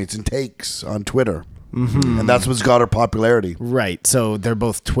viewpoints and takes on Twitter. Mm-hmm. And that's what's got her popularity. Right. So they're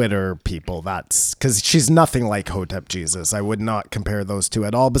both Twitter people. That's because she's nothing like Hotep Jesus. I would not compare those two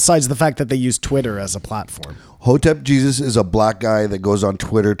at all, besides the fact that they use Twitter as a platform. Hotep Jesus is a black guy that goes on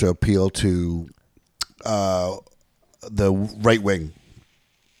Twitter to appeal to the right wing.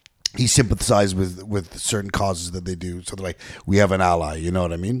 He sympathizes with certain causes that they do. So they're like, we have an ally. You know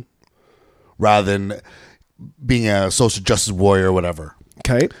what I mean? Rather than being a social justice warrior or whatever.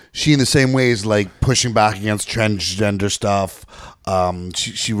 Okay. She, in the same way, is like pushing back against transgender stuff.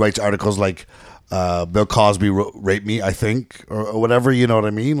 She writes articles like Bill Cosby raped me, I think, or whatever. You know what I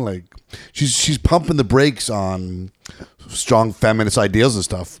mean? Like she's pumping the brakes on strong feminist ideals and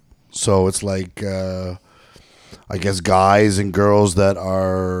stuff. So it's like I guess guys and girls that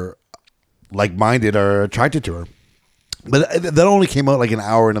are like-minded are attracted to her. But that only came out like an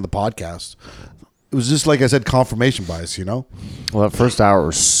hour into the podcast. It was just, like I said, confirmation bias, you know? Well, that first hour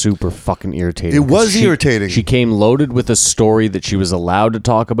was super fucking irritating. It was irritating. She came loaded with a story that she was allowed to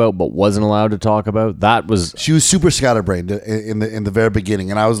talk about but wasn't allowed to talk about. She was super scatterbrained in the very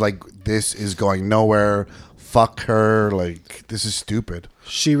beginning, and I was like, this is going nowhere. Fuck her. Like, this is stupid.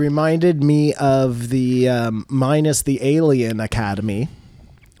 She reminded me of the minus the Alien Academy,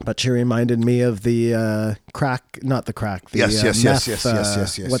 but she reminded me of the crack, not the crack. The, yes.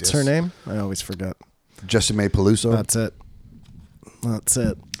 What's her name? I always forget. Jessimae Peluso. That's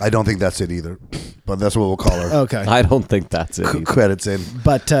it. I don't think that's it either, but that's what we'll call her. Okay. I don't think that's it either. Credits in.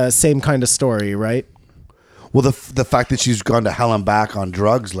 But same kind of story, right? Well, the fact that she's gone to hell and back on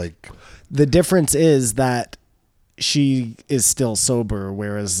drugs, like... The difference is that she is still sober,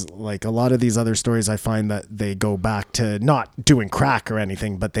 whereas like a lot of these other stories, I find that they go back to not doing crack or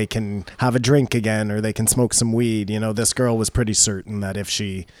anything, but they can have a drink again or they can smoke some weed. You know, this girl was pretty certain that if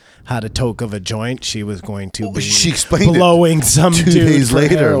she had a toke of a joint, she was going to be she explained blowing some 2 dude days for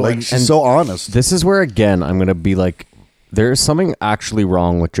later. heroin. Like, she's so honest. This is where, again, I'm going to be like, there's something actually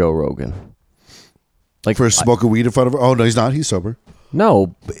wrong with Joe Rogan. Like, For smoking weed in front of her? Oh, no, he's not. He's sober.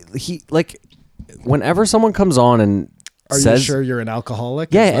 No, but he, like, whenever someone comes on and Are says, you sure you're an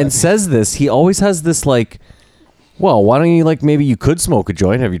alcoholic? yeah, Is that- and says this, he always has this like, well, why don't you, like, maybe you could smoke a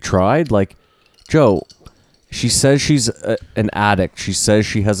joint? Have you tried? Like, Joe, she says she's an addict. She says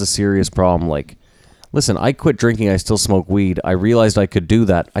she has a serious problem. Like, listen, I quit drinking. I still smoke weed. I realized I could do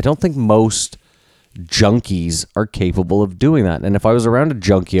that. I don't think most junkies are capable of doing that. And if I was around a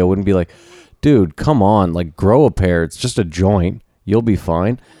junkie, I wouldn't be like, dude, come on, like, grow a pair. It's just a joint. You'll be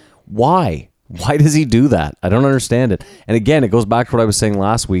fine. Why? Why does he do that? I don't understand it. And again, it goes back to what I was saying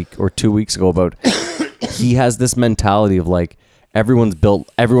last week or 2 weeks ago about he has this mentality of like, everyone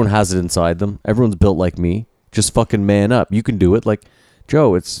has it inside them. Everyone's built like me. Just fucking man up. You can do it. Like,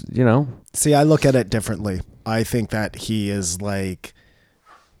 Joe, it's, you know. See, I look at it differently. I think that he is like,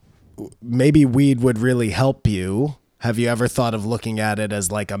 maybe weed would really help you. Have you ever thought of looking at it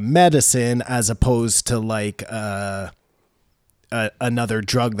as like a medicine as opposed to like another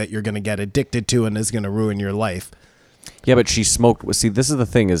drug that you're going to get addicted to and is going to ruin your life? Yeah, but she smoked. See, this is the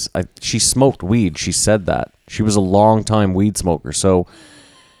thing is she smoked weed. She said that. She was a long time weed smoker. So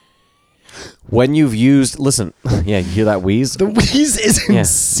when you've used, listen, yeah, you hear that wheeze? The wheeze is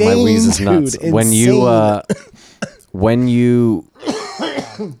insane, my wheeze is nuts. dude. When you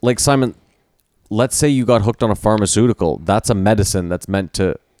like Simon, let's say you got hooked on a pharmaceutical. That's a medicine that's meant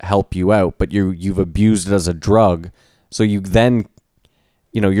to help you out, but you've abused it as a drug. So you then,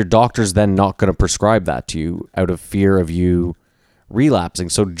 your doctor's then not going to prescribe that to you out of fear of you relapsing.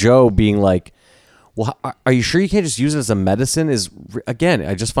 So Joe being like, well, are you sure you can't just use it as a medicine? Again,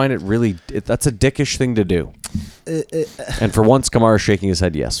 I just find it really, that's a dickish thing to do. And for once, Kamara is shaking his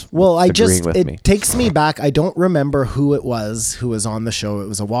head yes. Well, agreeing with me. Takes me back. I don't remember who it was on the show. It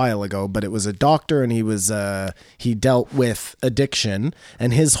was a while ago, but it was a doctor, and he dealt with addiction,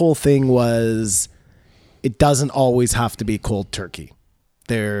 and his whole thing was it doesn't always have to be cold turkey.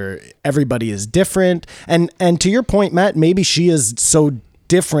 Everybody is different, and to your point, Matt, maybe she is so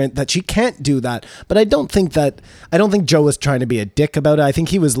different that she can't do that. But I don't think Joe was trying to be a dick about it. I think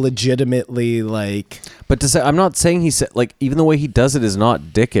he was legitimately like. But to say, I'm not saying he said, like, even the way he does it is not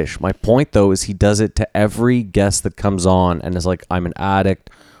dickish. My point though is he does it to every guest that comes on and is like, I'm an addict,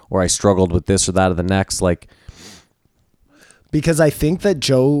 or I struggled with this or that or the next, like. Because I think that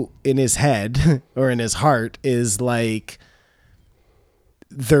Joe in his head or in his heart is like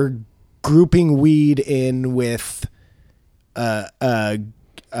they're grouping weed in with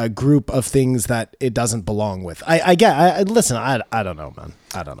a group of things that it doesn't belong with. Listen, I don't know, man.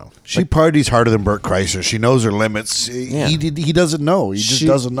 I don't know. She parties harder than Bert Kreischer. She knows her limits. Yeah. He doesn't know. He just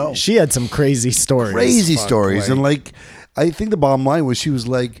doesn't know. She had some crazy stories. And like, I think the bottom line was she was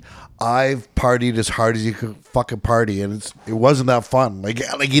like, I've partied as hard as you could fucking party, and it wasn't that fun. Like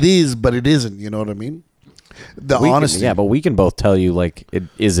it is, but it isn't. You know what I mean? Honesty. But we can both tell you like it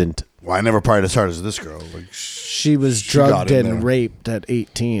isn't. Well, I never partied as hard as this girl. Like she was drugged and raped at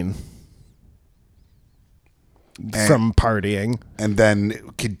 18 from partying, and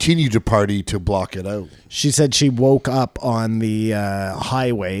then continued to party to block it out. She said she woke up on the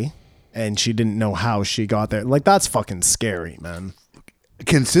highway and she didn't know how she got there. Like, that's fucking scary, man.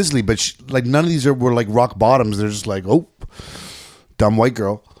 Consistently, but like none of these were like rock bottoms. They're just like, oh, dumb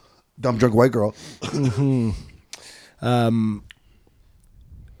drunk white girl. Mm-hmm.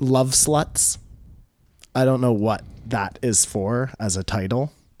 Love sluts. I don't know what that is for as a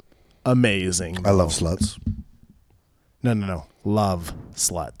title. Amazing. I love sluts. No. Love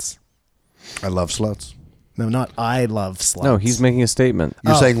sluts. I love sluts. No, not I love sluts. No, he's making a statement.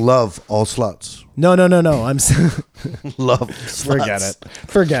 You're saying love all sluts. No. I'm love sluts.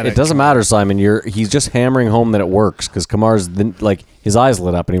 Forget it. It doesn't matter, Simon. He's just hammering home that it works because Kamar's like his eyes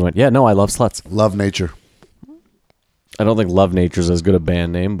lit up and he went, "Yeah, no, I love sluts. Love nature." I don't think Love Nature's as good a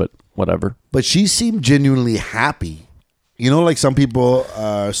band name, but whatever. But she seemed genuinely happy. You know, like some people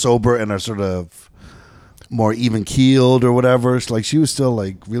are sober and are sort of more even keeled or whatever. It's like she was still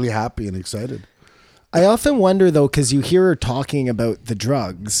like really happy and excited. I often wonder though, because you hear her talking about the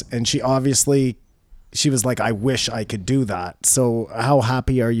drugs, and she was like, I wish I could do that. So how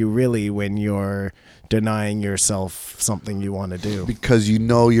happy are you really when you're denying yourself something you want to do? Because you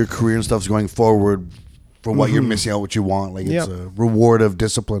know your career and stuff's going forward for what you're missing out, what you want. Like it's a reward of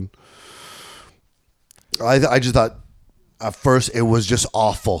discipline. I just thought at first it was just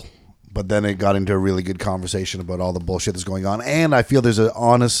awful, but then it got into a really good conversation about all the bullshit that's going on. And I feel there's an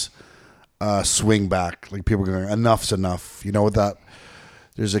honest swing back. Like people are going, enough's enough. You know what that?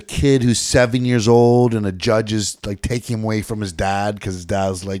 There's a kid who's 7 years old and a judge is like taking him away from his dad because his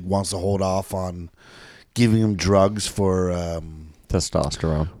dad's like wants to hold off on giving him drugs for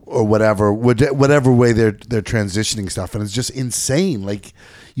testosterone or whatever way they're transitioning stuff, and it's just insane. Like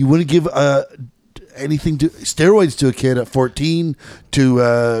you wouldn't give anything to steroids to a kid at 14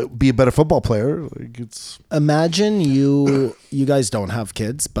 to be a better football player. Like it's imagine you guys don't have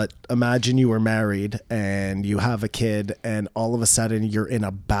kids, but imagine you were married and you have a kid, and all of a sudden you're in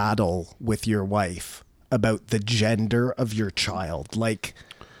a battle with your wife about the gender of your child. Like,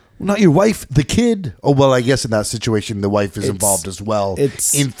 not your wife, the kid. Oh, well, I guess in that situation, the wife is involved as well.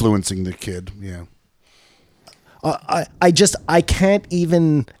 It's influencing the kid. Yeah. I can't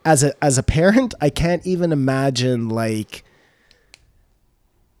even, as a parent, I can't even imagine, like,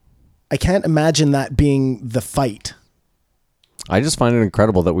 I can't imagine that being the fight. I just find it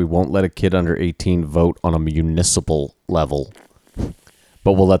incredible that we won't let a kid under 18 vote on a municipal level,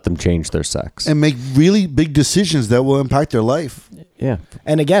 but we'll let them change their sex and make really big decisions that will impact their life. Yeah.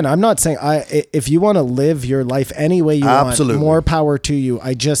 And again, I'm not saying if you want to live your life any way you want, more power to you.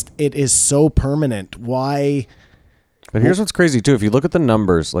 It is so permanent. Why? But here's what's crazy too. If you look at the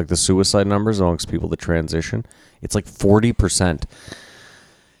numbers, like the suicide numbers amongst people that transition, it's like 40%.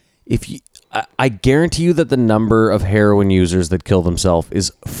 I guarantee you that the number of heroin users that kill themselves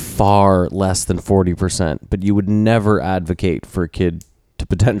is far less than 40%, but you would never advocate for a kid to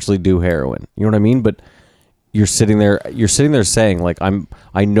potentially do heroin. You know what I mean? But you're sitting there saying like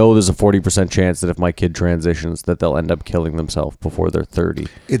I know there's a 40% chance that if my kid transitions that they'll end up killing themselves before they're 30.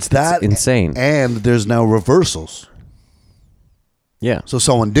 It's insane. And there's now reversals. Yeah. So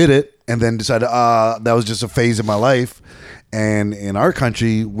someone did it and then decided, that was just a phase of my life. And in our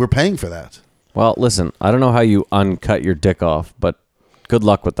country, we're paying for that. Well, listen, I don't know how you uncut your dick off, but good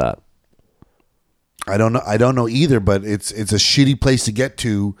luck with that. I don't know either, but it's a shitty place to get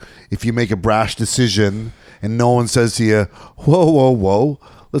to if you make a brash decision and no one says to you, whoa,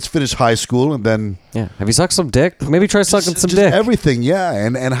 let's finish high school and then... Yeah. Have you sucked some dick? Maybe try sucking some dick. Everything, yeah.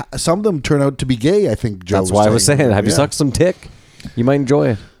 And some of them turn out to be gay, I think Joe That's why I was saying, have you sucked some dick? You might enjoy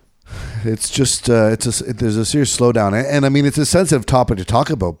it. It's just, there's a serious slowdown. And I mean, it's a sensitive topic to talk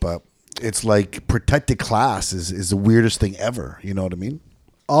about, but it's like protected class is the weirdest thing ever. You know what I mean?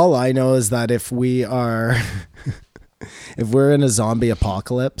 All I know is that if we're in a zombie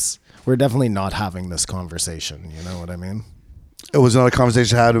apocalypse, we're definitely not having this conversation. You know what I mean? It was not a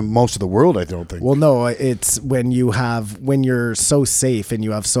conversation had in most of the world, I don't think. Well, no, it's when you're so safe and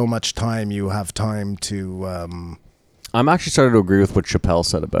you have so much time, you have time to... I'm actually starting to agree with what Chappelle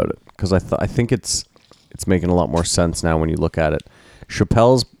said about it because I think it's making a lot more sense now when you look at it.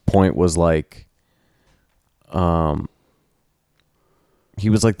 Chappelle's point was like, he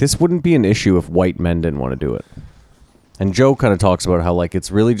was like, this wouldn't be an issue if white men didn't want to do it. And Joe kind of talks about how like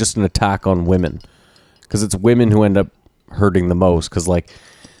it's really just an attack on women because it's women who end up hurting the most because like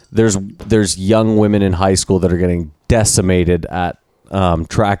there's young women in high school that are getting decimated at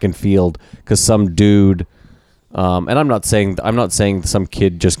track and field because some dude. And I'm not saying some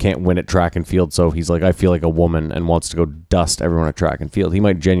kid just can't win at track and field. So he's like, I feel like a woman and wants to go dust everyone at track and field. He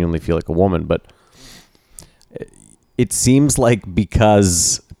might genuinely feel like a woman, but it seems like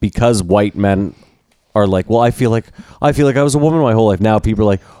because white men are like, well, I feel like I was a woman my whole life. Now people are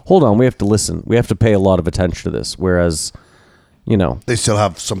like, hold on, we have to listen. We have to pay a lot of attention to this. Whereas, you know, they still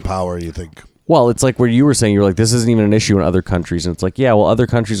have some power, you think? Well, it's like where you were saying, you're like, this isn't even an issue in other countries. And it's like, yeah, well, other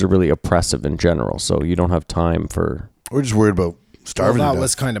countries are really oppressive in general. So you don't have time for... We're just worried about starving to Well, that death.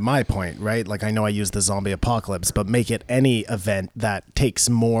 was kind of my point, right? Like, I know I use the zombie apocalypse, but make it any event that takes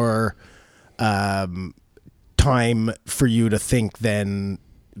more time for you to think than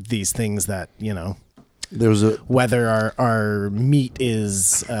these things that, you know... There was a... Whether our meat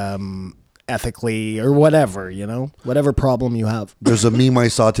is... ethically or whatever, you know, whatever problem you have. There's a meme I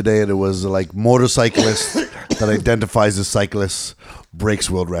saw today and it was like motorcyclist that identifies as cyclist breaks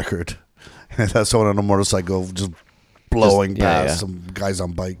world record. And that's someone on a motorcycle just blowing past some guys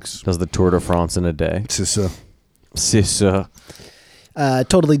on bikes. Does the Tour de France in a day. C'est ça.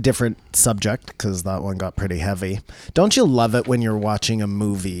 Totally different subject because that one got pretty heavy. Don't you love it when you're watching a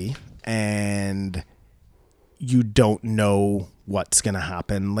movie and you don't know what's going to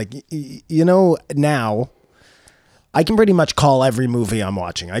happen? Like, you know, now I can pretty much call every movie I'm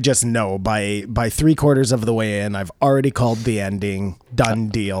watching. I just know by 3/4 of the way in, I've already called the ending, done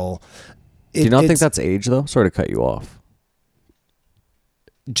deal. Do you not think that's age though? Sorry to cut you off.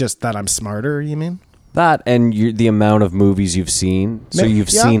 Just that I'm smarter, you mean? That and the amount of movies you've seen. So you've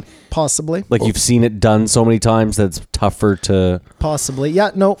seen... Possibly. Like you've seen it done so many times that it's tougher to... Possibly.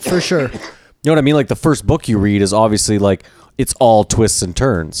 Yeah, no, for sure. You know what I mean? Like the first book you read is obviously like... It's all twists and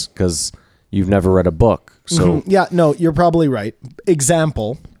turns because you've never read a book. So Yeah, no, you're probably right.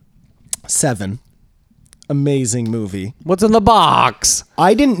 Example, Seven. Amazing movie. What's in the box?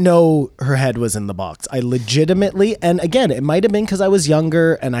 I didn't know her head was in the box. I legitimately, and again, it might have been because I was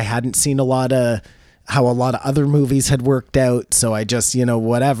younger and I hadn't seen a lot of how a lot of other movies had worked out. So I just, you know,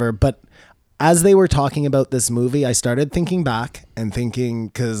 whatever. But as they were talking about this movie, I started thinking back and thinking,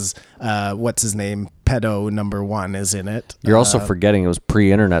 because what's his name? Pedo #1 is in it. You're also forgetting it was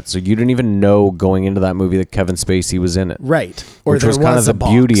pre-internet, so you didn't even know going into that movie that Kevin Spacey was in it. Right. Or which was kind of the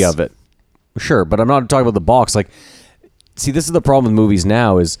beauty of it. Sure, but I'm not talking about the box. Like, see, this is the problem with movies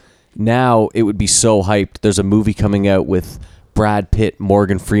now is now it would be so hyped. There's a movie coming out with Brad Pitt,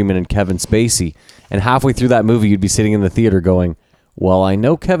 Morgan Freeman, and Kevin Spacey. And halfway through that movie, you'd be sitting in the theater going, well, I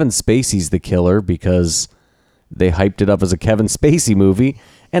know Kevin Spacey's the killer because they hyped it up as a Kevin Spacey movie,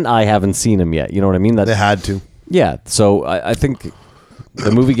 and I haven't seen him yet. You know what I mean? They had to. Yeah, so I think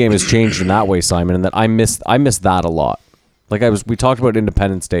the movie game has changed in that way, Simon, and that I miss that a lot. Like we talked about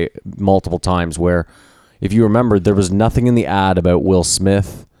Independence Day multiple times, where if you remember, there was nothing in the ad about Will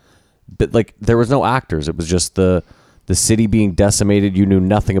Smith, but like there was no actors. It was just the city being decimated. You knew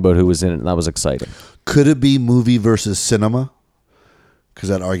nothing about who was in it, and that was exciting. Could it be movie versus cinema? Because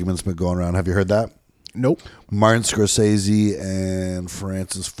that argument's been going around. Have you heard that? Nope. Martin Scorsese and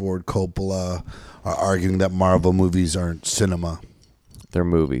Francis Ford Coppola are arguing that Marvel movies aren't cinema. They're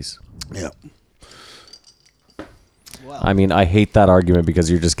movies. Yeah. I mean, I hate that argument because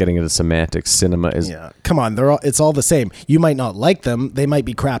you're just getting into semantics. Cinema is Yeah, come on, it's all the same. You might not like them; they might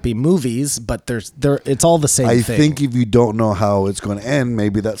be crappy movies, but it's all the same I thing. think if you don't know how it's going to end,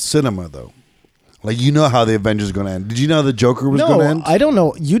 maybe that's cinema, though. Like, you know how the Avengers is going to end. Did you know the Joker was going to end? I don't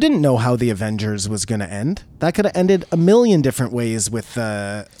know. You didn't know how the Avengers was going to end. That could have ended a million different ways with.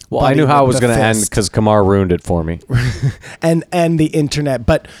 Well, I knew how it was going to end because Kamar ruined it for me. and the internet,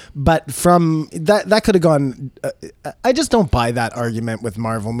 but from that could have gone. I just don't buy that argument with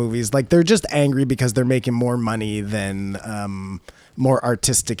Marvel movies. Like, they're just angry because they're making more money than more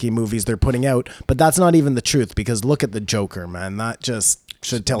artistic-y movies they're putting out. But that's not even the truth, because look at the Joker, man. That just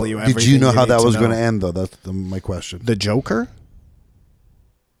should tell you everything. Did you know how need that to was know. going to end, though? That's my question. The Joker?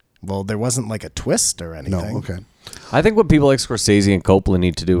 Well, there wasn't like a twist or anything. No, okay. I think what people like Scorsese and Coppola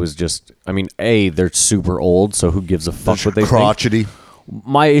need to do is just, I mean, A, they're super old, so who gives a fuck what they think? Crotchety.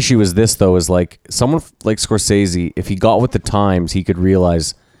 My issue is this, though, is like someone like Scorsese, if he got with the times, he could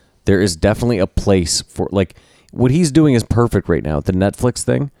realize there is definitely a place for, like, what he's doing is perfect right now. The Netflix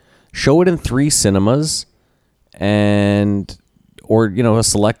thing, show it in 3 cinemas or, you know, a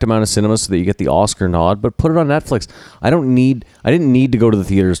select amount of cinemas so that you get the Oscar nod, but put it on Netflix. I didn't need to go to the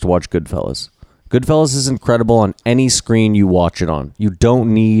theaters to watch Goodfellas. Goodfellas is incredible on any screen you watch it on. You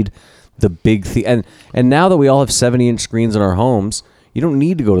don't need the big and now that we all have 70-inch screens in our homes, you don't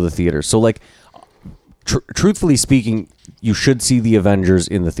need to go to the theater. So, like, truthfully speaking, you should see the Avengers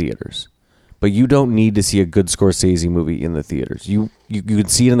in the theaters, but you don't need to see a good Scorsese movie in the theaters. You can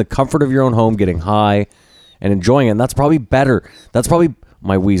see it in the comfort of your own home, getting high and enjoying it. And that's probably better. That's probably,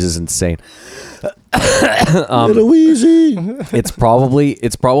 my wheeze is insane. Little Wheezy. It's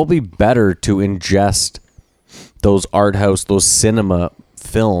probably better to ingest those art house, those cinema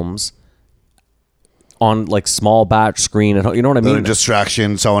films on, like, small batch screen at home. You know what I mean? Little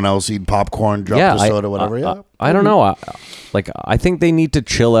distraction, someone else eating popcorn, drop the soda, whatever. I don't know. I think they need to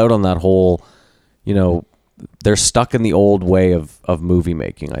chill out on that whole, you know, they're stuck in the old way of movie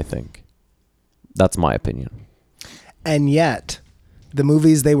making, I think. That's my opinion. And yet, the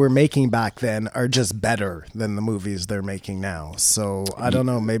movies they were making back then are just better than the movies they're making now. So I don't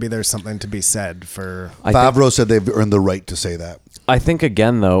know. Maybe there's something to be said for. Favreau said they've earned the right to say that. I think,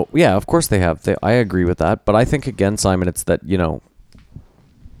 again, though, yeah, of course they have. I agree with that. But I think, again, Simon, it's that, you know,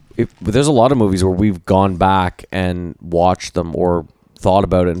 there's a lot of movies where we've gone back and watched them or thought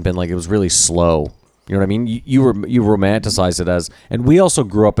about it and been like, it was really slow. You know what I mean? You romanticize it as, and we also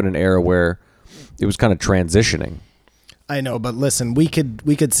grew up in an era where it was kind of transitioning. I know, but listen, we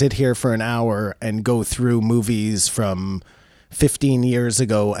could sit here for an hour and go through movies from 15 years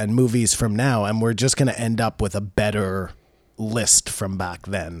ago and movies from now, and we're just going to end up with a better list from back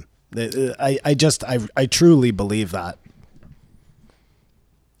then. I truly believe that.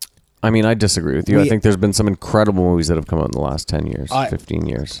 I mean, I disagree with you. I think there's been some incredible movies that have come out in the last 10 years, 15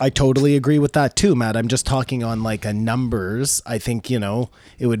 years. I totally agree with that too, Matt. I'm just talking on like a numbers. I think, you know,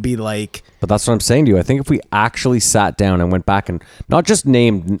 it would be like... But that's what I'm saying to you. I think if we actually sat down and went back and not just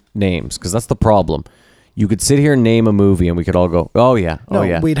named names, because that's the problem. You could sit here and name a movie and we could all go, oh yeah, oh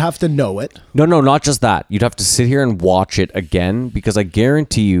yeah. We'd have to know it. No, not just that. You'd have to sit here and watch it again, because I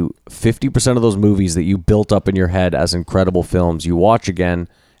guarantee you 50% of those movies that you built up in your head as incredible films, you watch again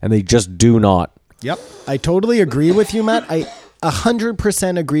and they just do not. Yep. I totally agree with you, Matt. I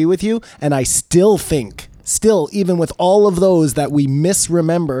 100% agree with you. And I still think, even with all of those that we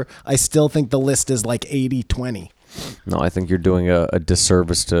misremember, I still think the list is like 80-20. No, I think you're doing a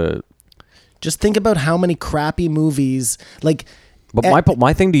disservice to... Just think about how many crappy movies, like... But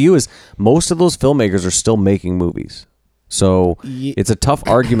my thing to you is, most of those filmmakers are still making movies. So it's a tough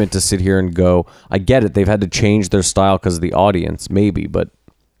argument to sit here and go, I get it, they've had to change their style because of the audience, maybe, but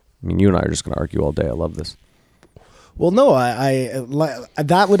I mean, you and I are just going to argue all day. I love this. Well, no,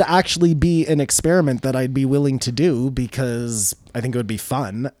 that would actually be an experiment that I'd be willing to do, because I think it would be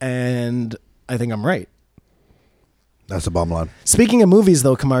fun, and I think I'm right. That's the bottom line. Speaking of movies,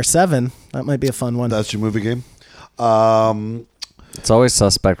 though, Kamar 7, that might be a fun one. That's your movie game. It's always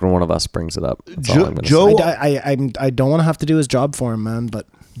suspect when one of us brings it up. That's all I'm gonna Joe, say. I don't want to have to do his job for him, man, but...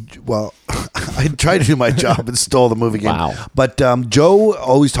 Well, I tried to do my job and stole the movie game. Wow. But Joe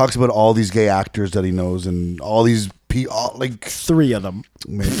always talks about all these gay actors that he knows and all these like 3 of them.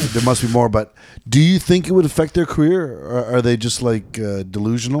 There must be more, but do you think it would affect their career, or are they just like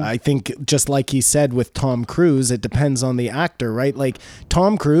delusional? I think, just like he said with Tom Cruise, it depends on the actor, right? Like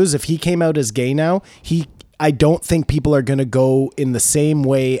Tom Cruise, if he came out as gay now, I don't think people are going to go in the same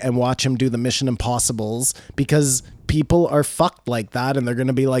way and watch him do the Mission Impossibles, because people are fucked like that, and they're going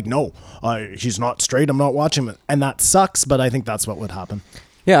to be like, no, he's not straight, I'm not watching it. And that sucks, but I think that's what would happen.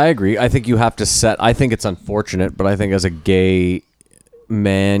 Yeah, I agree. I think you have to set. I think it's unfortunate, but I think as a gay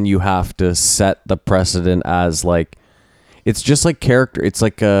man, you have to set the precedent as like. It's just like character. It's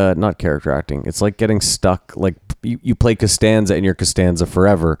like not character acting. It's like getting stuck. Like you play Costanza and you're Costanza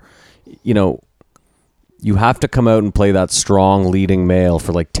forever. You know, you have to come out and play that strong leading male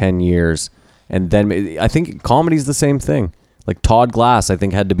for like 10 years. And then I think comedy's the same thing. Like Todd Glass, I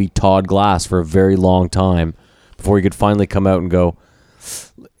think, had to be Todd Glass for a very long time before he could finally come out and go,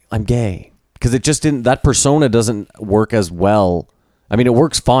 I'm gay. Because it just didn't, that persona doesn't work as well. I mean, it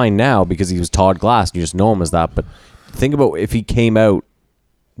works fine now because he was Todd Glass and you just know him as that. But think about if he came out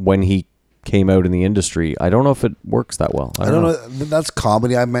when he came out in the industry. I don't know if it works that well. I don't know. That's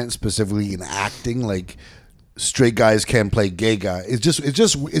comedy. I meant specifically in acting. Like straight guys can't play gay guy. It's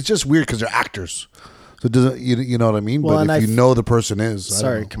just weird because they're actors. So it doesn't you know what I mean? Well, but if you know the person is,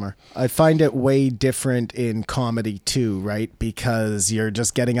 sorry, Kumar. I find it way different in comedy too, right? Because you're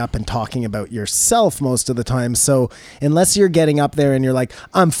just getting up and talking about yourself most of the time. So unless you're getting up there and you're like,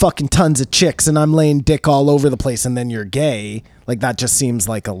 I'm fucking tons of chicks and I'm laying dick all over the place, and then you're gay, like that just seems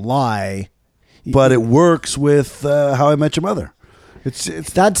like a lie. But it works with How I Met Your Mother. It's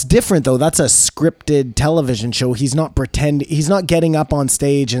That's different though. That's a scripted television show. He's not He's not getting up on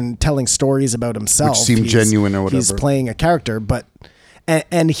stage and telling stories about himself. Which seem genuine or whatever. He's playing a character, but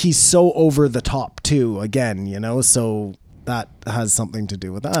and he's so over the top too. Again, you know, so that has something to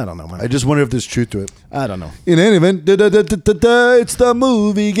do with that. I don't know, man. I just wonder if there's truth to it. I don't know. In any event, it's the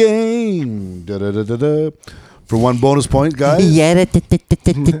movie game. For one bonus point, guys.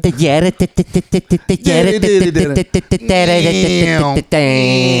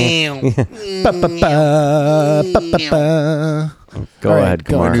 Go ahead,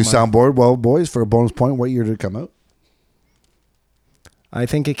 go Kumar. Our new soundboard. Well, boys, for a bonus point, what year did it come out? I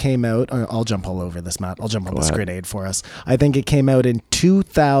think it came out. I'll jump all over this, Matt. I'll jump on this ahead. grenade for us. I think it came out in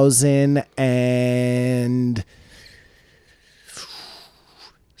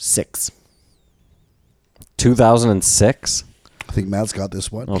 2006. 2006? I think Matt's got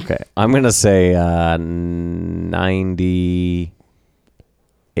this one. Okay. I'm going to say 98.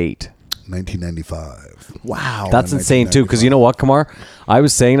 1995. Wow. That's insane, too, because you know what, Kumar? I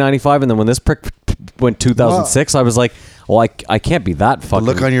was saying 95, and then when this prick went 2006, I was like, well, I can't be that The fucking...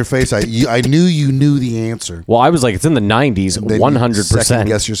 look on your face, I knew you knew the answer. Well, I was like, it's in the 90s, And then you 100%.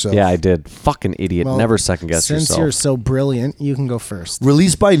 second-guess yourself. Yeah, I did. Fucking idiot. Well, Never second-guess Since yourself. you're so brilliant, you can go first.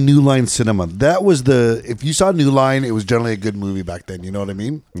 Released by New Line Cinema. That was if you saw New Line, it was generally a good movie back then. You know what I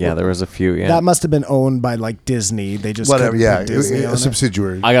mean? Yeah, there was a few, yeah. That must have been owned by like Disney. They just Whatever, couldn't yeah. put Disney on A it.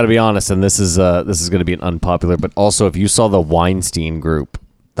 subsidiary. I got to be honest, and this is going to be an unpopular, but also if you saw the Weinstein Group,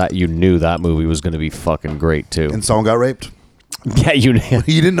 that you knew that movie was going to be fucking great, too. And someone got raped. Yeah, you You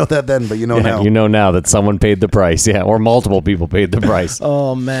didn't know that then, but you know yeah, now. you know now that someone paid the price, yeah, or multiple people paid the price.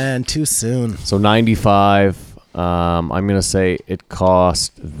 Oh man, too soon. So 95, I'm going to say it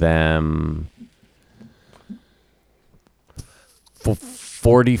cost them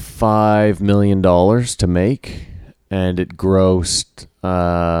 $45 million to make, and it grossed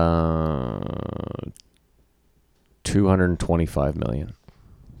 $225 million.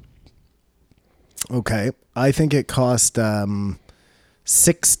 Okay, I think it cost 55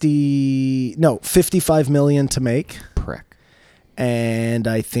 million to make, Prick. and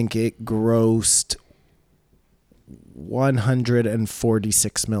I think it grossed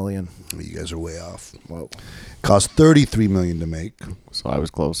 146 million. You guys are way off. Whoa. Cost $33 million to make, So I was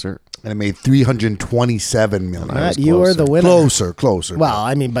closer. and it made $327 million. Matt, you are the winner. Closer. Well,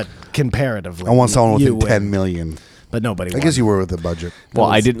 I mean, but comparatively, I want someone you within win. $10 million. But nobody. I guess you were with the budget. Well,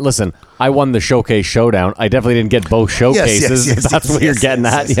 I didn't listen. I won the Showcase Showdown. I definitely didn't get both showcases. yes, That's yes, what you're yes, getting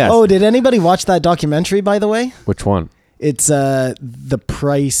yes, at. yes. Yes. Oh, did anybody watch that documentary? By the way, Which one? it's The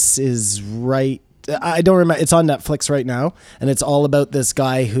Price is Right. I don't remember. It's on Netflix right now, and it's all about this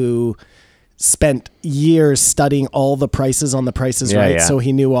guy who spent years studying all the prices on The Price is Yeah, Right, yeah. so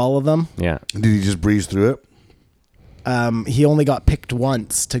he knew all of them. Yeah. Did he just breeze through it? He only got picked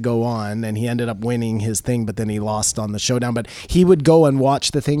once to go on, and he ended up winning his thing, but then he lost on the showdown. But he would go and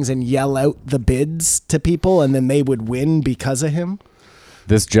watch the things and yell out the bids to people, and then they would win because of him.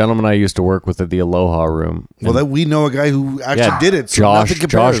 This gentleman I used to work with at the Aloha Room. Well, that we know a guy who actually did it. So nothing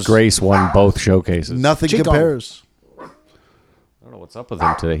compares. Josh Grace won both showcases. Nothing Chico. compares. I don't know what's up with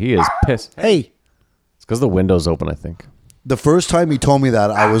him today. He is pissed. Hey, It's because the window's open, I think. The first time he told me that,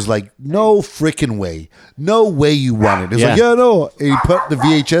 I was like, no freaking way. No way you won it. It's like, Yeah. yeah, no. And he put the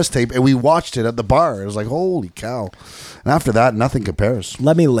VHS tape, and we watched it at the bar. It was like, holy cow. And after that, nothing compares.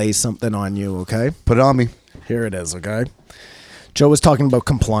 let me lay something on you, okay? Put it on me. Here it is, okay? Joe was talking about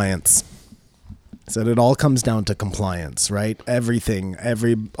compliance. Said it all comes down to compliance, right? Everything,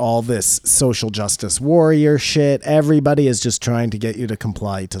 all this social justice warrior shit, everybody is just trying to get you to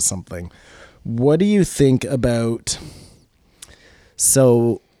comply to something. What do you think about...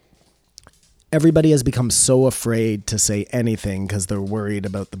 So everybody has become so afraid to say anything because they're worried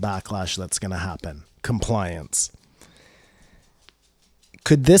about the backlash that's going to happen. Compliance.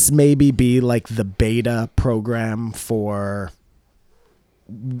 Could this maybe be like the beta program for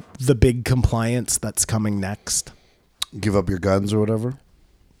the big compliance that's coming next? Give up your guns or whatever.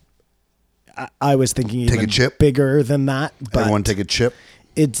 I was thinking Take even a chip. bigger than that. But Everyone take a chip.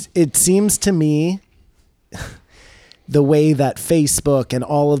 it seems to me the way that Facebook and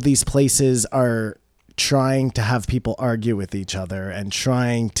all of these places are trying to have people argue with each other and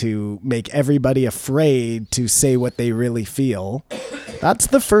trying to make everybody afraid to say what they really feel. That's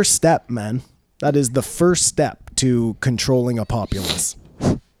the first step, man. That is the first step to controlling a populace.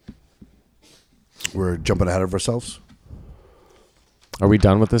 We're jumping ahead of ourselves. Are we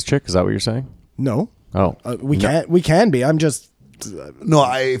done with this chick? Is that what you're saying? No, Oh, we can be. I'm just. No,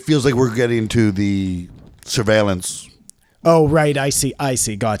 it feels like we're getting to the surveillance. Oh, right. I see.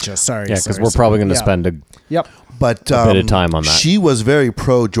 Gotcha. Sorry. yeah, because we're probably going to spend a. Yep. But bit of time on that. She was very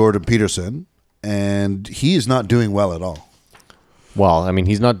pro Jordan Peterson, and he is not doing well at all. Well, I mean,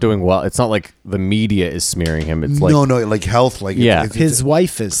 he's not doing well. It's not like the media is smearing him. It's like no, like health. Like Yeah. His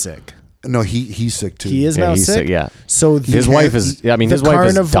wife is sick. no, he's sick too. He is Yeah, now he's sick. sick, yeah. So his wife is. Yeah, I mean, his wife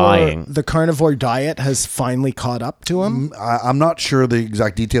is dying. The carnivore diet has finally caught up to him. I'm not sure the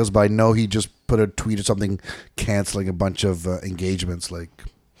exact details, but I know he just put a tweet or something canceling a bunch of engagements. Like,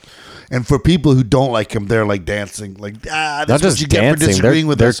 and for people who don't like him, they're like dancing. Like, that's Not what just you get for dancing. disagreeing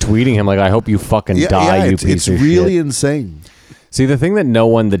with They're us. tweeting him like, "I hope you fucking die, you it's piece of really shit." insane. See, the thing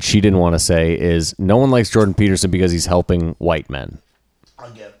that she didn't want to say is no one likes Jordan Peterson because he's helping white men.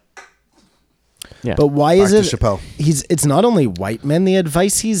 Yeah. But why Back is to it? Chappelle. It's not only white men. The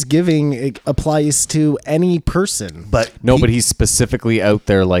advice he's giving applies to any person. But No, but he's specifically out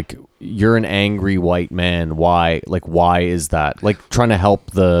there like, you're an angry white man. Why? Like, why is that? Like, trying to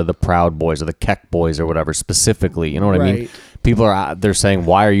help the Proud Boys or the Keck Boys or whatever specifically. You know what I mean? Right. People are they're saying,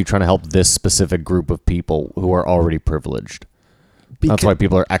 why are you trying to help this specific group of people who are already privileged? That's why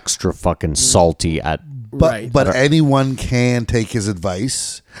people are extra fucking salty at. Right. But anyone can take his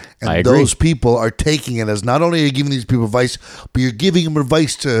advice, and I agree. those people are taking it as not only are you giving these people advice, but you're giving them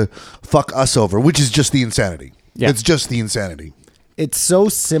advice to fuck us over, which is just the insanity. Yeah. It's just the insanity. It's so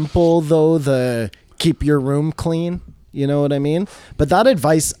simple, though, the keep your room clean. You know what I mean? But that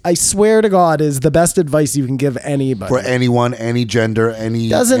advice, I swear to God, is the best advice you can give anybody. For anyone, any gender, any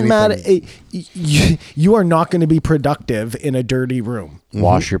Doesn't anything. matter. You are not going to be productive in a dirty room.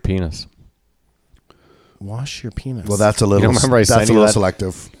 Wash your penis. Wash your penis. Well, that's a little. remember I that's sent a you little that?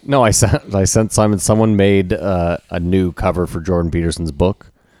 selective. No, I sent Simon. Someone made a new cover for Jordan Peterson's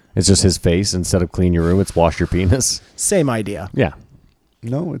book. It's just his face instead of clean your room. It's wash your penis. Same idea. Yeah.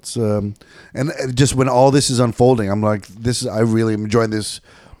 No, it's and just when all this is unfolding, I'm like, this is. I really am enjoying this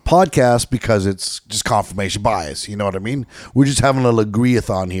podcast because it's just confirmation bias. You know what I mean? We're just having a little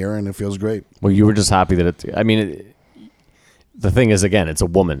agree-a-thon here, and it feels great. Well, you were just happy that it. I mean, the thing is, again, it's a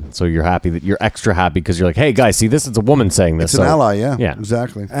woman, so you're happy that you're extra happy because you're like, hey guys, see this? It's a woman saying this. It's an so- ally, yeah, Yeah.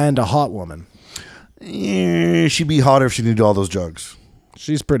 exactly. And a hot woman. She'd be hotter if she didn't do all those drugs.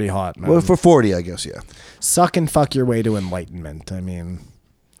 She's pretty hot, man. Well, for 40, I guess, yeah. Suck and fuck your way to enlightenment. I mean,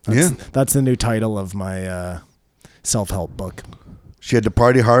 that's the new title of my self-help book. She had to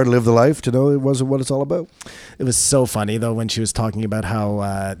party hard, live the life to know it wasn't what it's all about. It was so funny, though, when she was talking about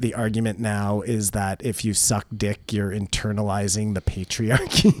how the argument now is that if you suck dick, you're internalizing the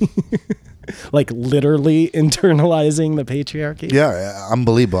patriarchy. Like literally internalizing the patriarchy. Yeah,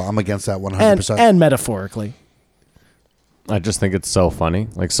 unbelievable. I'm against that 100%. And metaphorically. I just think it's so funny.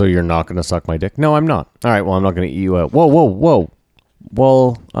 Like, so you're not going to suck my dick? No, I'm not. All right, well, I'm not going to eat you out. Whoa.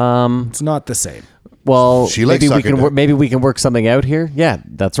 Well, It's not the same. well, She likes maybe we sucking can dick. maybe we can work something out here. Yeah,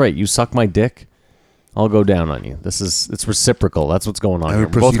 that's right. You suck my dick, I'll go down on you. It's reciprocal. That's what's going on. I Here.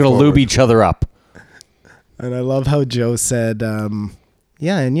 would We're both proceed going to lube forward. each other up. And I love how Joe said,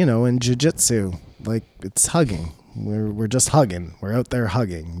 yeah, and in jiu-jitsu, like it's hugging. We're just hugging. We're out there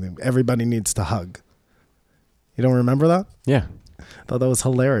hugging. Everybody needs to hug. You don't remember that? Yeah, I thought that was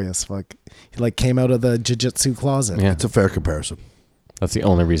hilarious. Like he came out of the jiu-jitsu closet. yeah. It's a fair comparison. That's the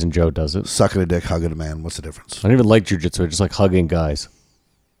only reason Joe does it. Sucking a dick, hugging a man. What's the difference? I don't even like jujitsu. I just like hugging guys.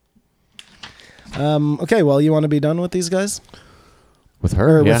 Okay, well, you want to be done with these guys? With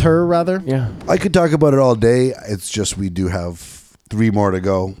her? Or yeah. with her, rather? Yeah. I could talk about it all day. It's just we do have 3 more to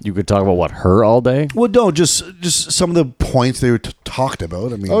go. You could talk about what, her all day? Well, no, just some of the points they were talked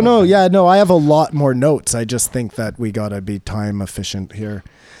about. I mean, Oh, no. Yeah, no, I have a lot more notes. I just think that we got to be time efficient here.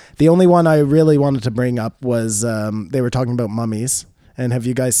 The only one I really wanted to bring up was they were talking about mummies. And have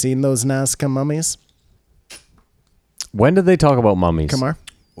you guys seen those Nazca mummies? When did they talk about mummies? Kamar?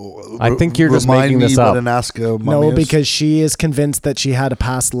 I think you're just Remind making me this what up. a Nazca mummy No, is. because she is convinced that she had a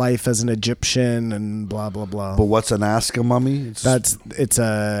past life as an Egyptian and blah, blah, blah. But what's a Nazca mummy? It's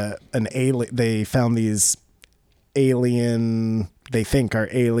an alien. They found these alien, they think are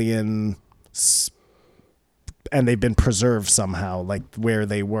alien, and they've been preserved somehow, like where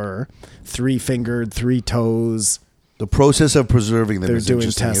they were. 3-fingered, 3 toes. the process of preserving them They're is doing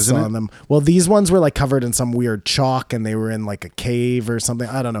interesting, tests isn't on it? them. Well, these ones were like covered in some weird chalk, and they were in like a cave or something.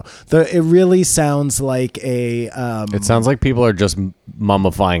 I don't know. It really sounds like a. It sounds like people are just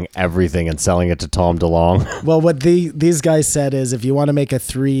mummifying everything and selling it to Tom DeLonge. Well, what these guys said is, if you want to make a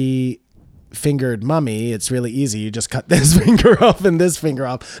 3-fingered mummy, it's really easy. You just cut this finger off and this finger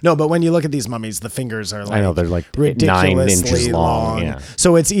off. No, but when you look at these mummies, the fingers are like, I know, they're like 9 ridiculously inches long. Yeah.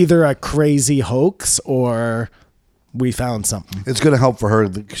 So it's either a crazy hoax or we found something. It's going to help for her.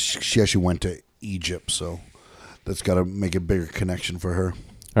 She actually went to Egypt, so that's got to make a bigger connection for her.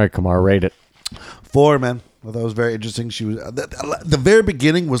 All right, Kamar, rate it. 4, man. Well, that was very interesting. She was the very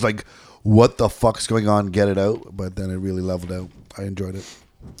beginning was like, what the fuck's going on? Get it out. But then it really leveled out. I enjoyed it.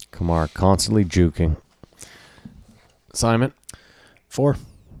 Kamar, constantly juking. Simon? 4.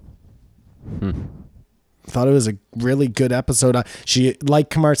 Thought it was a really good episode. She, like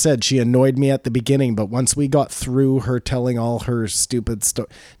Kamar said, she annoyed me at the beginning, but once we got through her telling all her stupid story,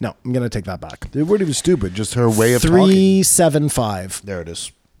 no, I'm gonna take that back. They weren't even stupid. Just her way of talking. 3.75. There it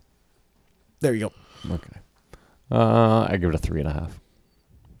is. There you go. Okay. I give it a 3.5.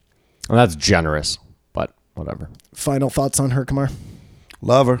 And that's generous, but whatever. Final thoughts on her, Kamar?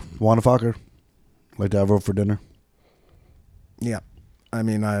 Love her. Want to fuck her. Like to have her for dinner. Yeah. I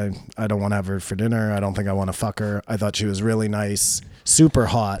mean, I don't want to have her for dinner. I don't think I want to fuck her. I thought she was really nice, super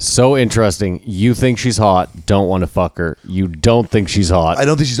hot. So interesting. You think she's hot, don't want to fuck her. You don't think she's hot. I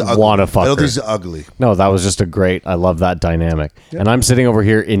don't think she's ugly. Want to fuck I don't her. think she's ugly. No, that was just I love that dynamic. And I'm sitting over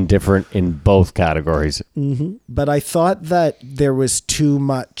here indifferent in both categories. But I thought that there was too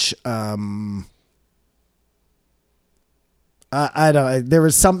much. I don't. There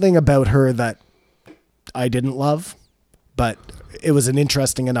was something about her that I didn't love, but it was an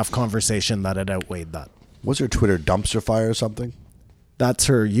interesting enough conversation that it outweighed that. What's her Twitter? Dumpster fire or something? That's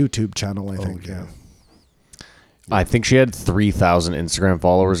her YouTube channel, I think. Okay. Yeah. I think she had 3,000 Instagram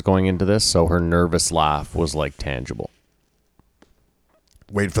followers going into this, so her nervous laugh was like tangible.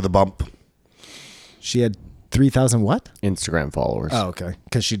 Wait for the bump. She had 3,000 what? Instagram followers. Oh, okay.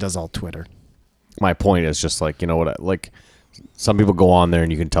 Because she does all Twitter. My point is just like, you know what, like some people go on there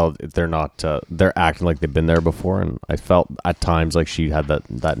and you can tell they're not, they're acting like they've been there before. And I felt at times like she had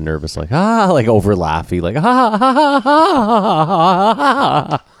that nervous, like, like over laughy, like,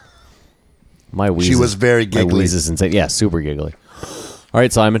 My wheeze. She was very My giggly. wheeze is insane. Yeah, super giggly. All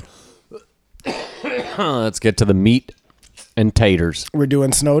right, Simon. Let's get to the meat and taters. We're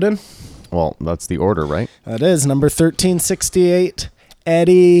doing Snowden. Well, that's the order, right? That is number 1368.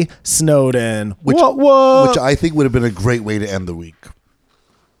 Eddie Snowden. Which what? I think would have been a great way to end the week.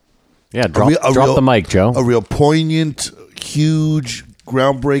 Yeah, drop the mic, Joe. A real poignant, huge,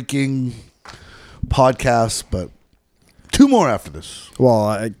 groundbreaking podcast, but 2 more after this.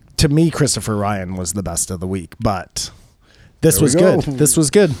 Well, to me, Christopher Ryan was the best of the week, but this There we was go. good. This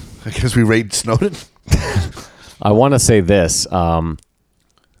was good. I guess we rate Snowden. I want to say this.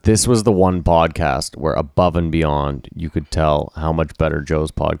 This was the one podcast where above and beyond, you could tell how much better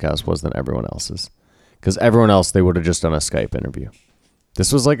Joe's podcast was than everyone else's. Because everyone else, they would have just done a Skype interview.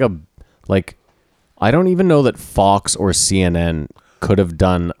 This was like I don't even know that Fox or CNN could have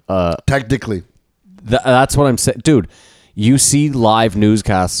done Technically. that's what I'm saying. Dude, you see live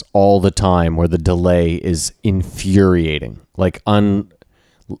newscasts all the time where the delay is infuriating. Like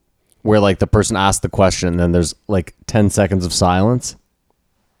where like the person asks the question and then there's like 10 seconds of silence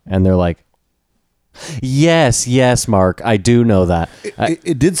and they're like, yes, Mark, I do know that.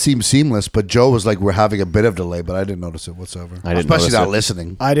 It did seem seamless, but Joe was like, we're having a bit of delay, but I didn't notice it whatsoever. I didn't Especially notice not it.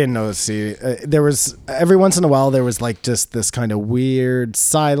 listening. I didn't know. See, there was every once in a while there was like just this kind of weird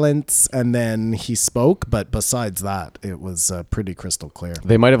silence, and then he spoke. But besides that, it was pretty crystal clear.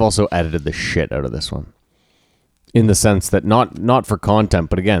 They might have also edited the shit out of this one. In the sense that not for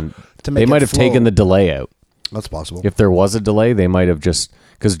content, but again, To make they might it have taken flow. the delay out. That's possible. If there was a delay, they might have just,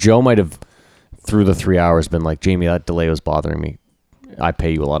 because Joe might have through the 3 hours been like, Jamie, that delay was bothering me. I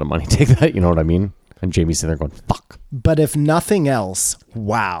pay you a lot of money. Take that. You know what I mean? And Jamie's sitting there going, fuck. But if nothing else,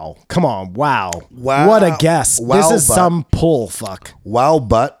 wow. Come on, wow. Wow. What a guess. Wow, this is but- some pull, fuck. Wow,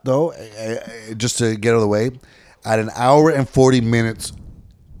 but though, just to get out of the way, at an hour and 40 minutes,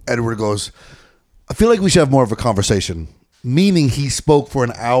 Edward goes, I feel like we should have more of a conversation. Meaning he spoke for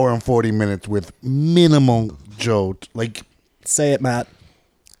an hour and 40 minutes with minimal Joe. Like, Say it, Matt.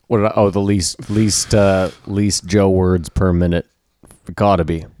 What did I, oh, the least Joe words per minute. Gotta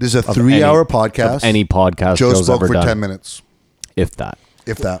be. this is a Of 3-hour any- podcast. of any podcast Joe Joe's spoke ever for done. 10 minutes, If that.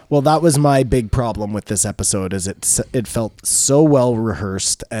 if that. Well, that was my big problem with this episode is it felt so well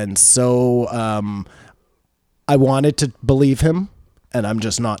rehearsed and so I wanted to believe him, and I'm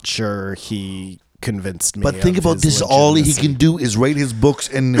just not sure he convinced me. But think of about his this. All he legitimacy. can do is write his books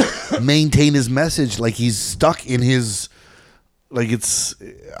and maintain his message. Like he's stuck in his, like it's,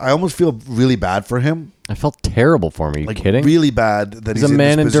 I almost feel really bad for him. I felt terrible for him. Are you Like kidding? really bad that He's he's a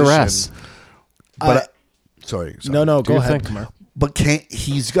man in this position. duress. But sorry. No, go your ahead, thing. Kumar. But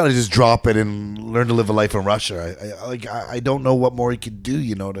he's got to just drop it and learn to live a life in Russia. I don't know what more he could do.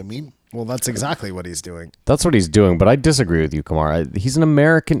 You know what I mean? Well, that's exactly what he's doing. That's what he's doing, but I disagree with you, Kumar. He's an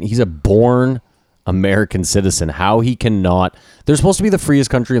American. He's a born American citizen. How he cannot... They're supposed to be the freest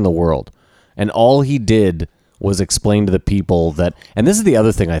country in the world. And all he did was explain to the people that... And this is the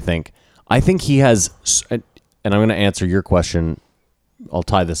other thing I think. I think he has... And I'm going to answer your question. I'll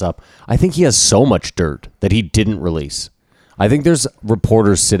tie this up. I think he has so much dirt that he didn't release. I think there's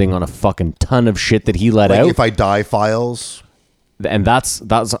reporters sitting on a fucking ton of shit that he let Like out. if I die files. And that's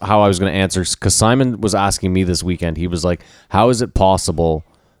how I was going to answer, because Simon was asking me this weekend. He was like, how is it possible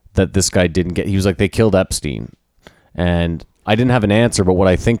that this guy didn't get... He was like, they killed Epstein. And I didn't have an answer, but what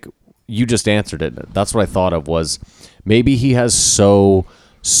I think... You just answered it. That's what I thought of was maybe he has so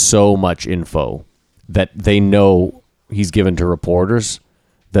much info that they know he's given to reporters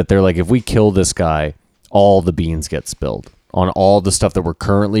that they're like, if we kill this guy, all the beans get spilled on all the stuff that we're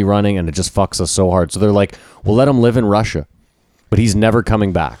currently running, and it just fucks us so hard. So they're like, we'll let him live in Russia. But he's never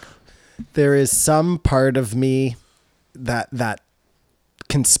coming back. There is some part of me that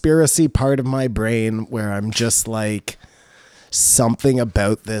conspiracy part of my brain where I'm just like, something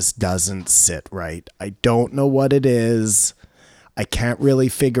about this doesn't sit right. I don't know what it is. I can't really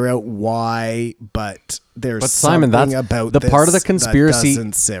figure out why, but there's But Simon, something that's about the this part of the conspiracy- that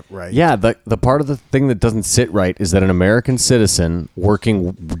doesn't sit right. Yeah, the part of the thing that doesn't sit right is that an American citizen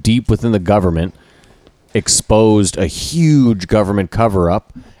working deep within the government exposed a huge government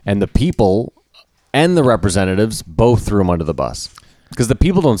cover-up, and the people and the representatives both threw him under the bus because the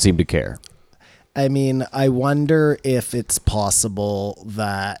people don't seem to care. I mean, I wonder if it's possible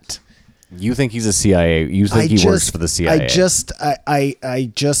that You think he's a CIA? You think he works for the CIA?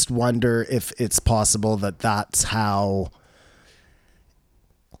 I just wonder if it's possible that that's how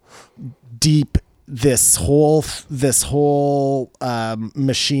deep this whole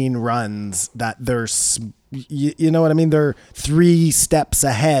machine runs. That there's, you know what I mean? They're 3 steps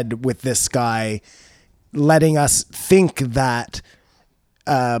ahead with this guy, letting us think that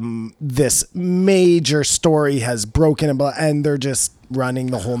this major story has broken about, and they're just running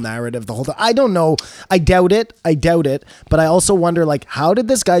the whole narrative the whole time. I don't know. I doubt it. But I also wonder, like, how did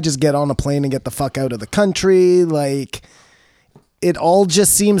this guy just get on a plane and get the fuck out of the country? Like, it all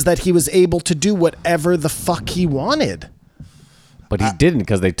just seems that he was able to do whatever the fuck he wanted. But he didn't,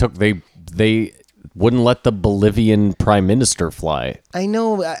 because they wouldn't let the Bolivian prime minister fly. I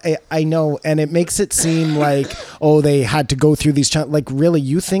know, I know, and it makes it seem like, oh, they had to go through these. Like, really,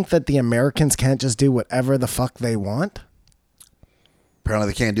 you think that the Americans can't just do whatever the fuck they want?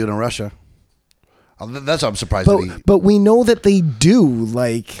 Apparently, they can't do it in Russia. That's what I'm surprised. But we know that they do.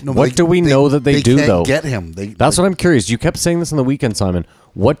 Like, No, What do we know that they do, can't though? Get him. That's what I'm curious. You kept saying this on the weekend, Simon.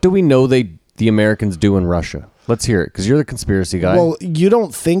 What do we know the Americans do in Russia? Let's hear it, because you're the conspiracy guy. well, you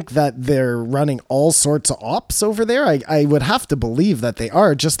don't think that they're running all sorts of ops over there? I would have to believe that they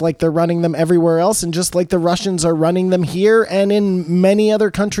are, just like they're running them everywhere else, and just like the Russians are running them here and in many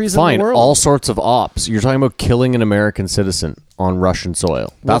other countries Fine, in the world. all sorts of ops. You're talking about killing an American citizen on Russian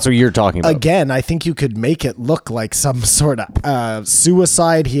soil. That's what you're talking about. Again, I think you could make it look like some sort of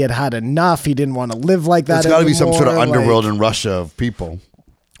suicide. He had enough. He didn't want to live like that. There's got to be some sort of anymore. underworld Like, in Russia of people.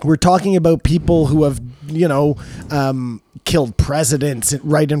 we're talking about people who have, killed presidents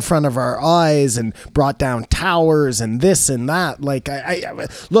right in front of our eyes and brought down towers and this and that. Like,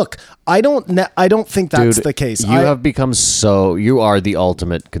 look, I don't think that's Dude, the case. You have become you are the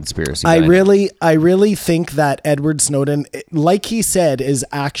ultimate conspiracy guy. I really think that Edward Snowden, like he said, is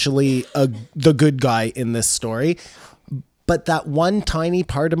actually the good guy in this story. But that one tiny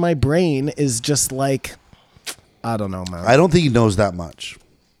part of my brain is just like, I don't know, man. I don't think he knows that much.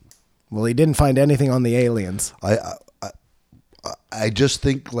 Well, he didn't find anything on the aliens. I just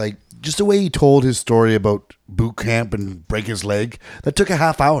think like just the way he told his story about boot camp and break his leg, that took a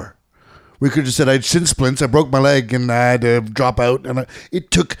half hour. We could have just said I had shin splints, I broke my leg, and I had to drop out. And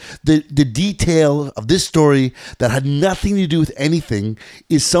it took the detail of this story that had nothing to do with anything.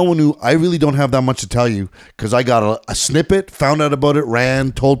 Is someone who I really don't have that much to tell you because I got a snippet, found out about it,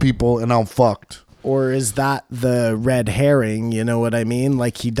 ran, told people, and now I'm fucked. Or is that the red herring? You know what I mean?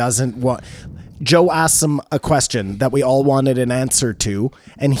 Like he doesn't want... Joe asked him a question that we all wanted an answer to,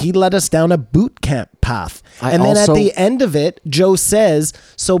 and he led us down a boot camp path. And then at the end of it, Joe says,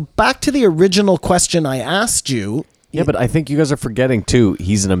 so back to the original question I asked you. Yeah, but I think you guys are forgetting, too,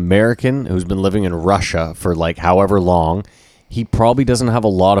 he's an American who's been living in Russia for, like, however long. He probably doesn't have a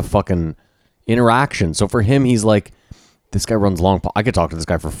lot of fucking interaction. So for him, he's like, this guy runs long... I could talk to this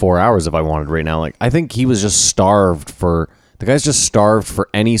guy for 4 hours if I wanted right now. Like, I think he was just starved for... The guy's just starved for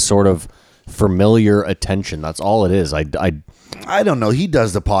any sort of familiar attention. That's all it is. I don't know. He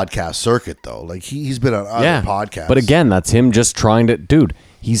does the podcast circuit, though. Like, he's been on other podcasts. But again, that's him just trying to... Dude,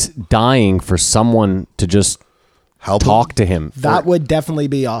 he's dying for someone to just... talk to him. That would definitely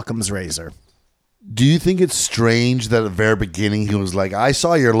be Occam's razor. Do you think it's strange that at the very beginning he was like, I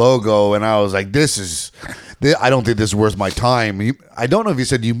saw your logo and I was like, I don't think this is worth my time. I don't know if he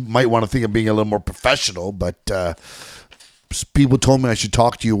said you might want to think of being a little more professional, but people told me I should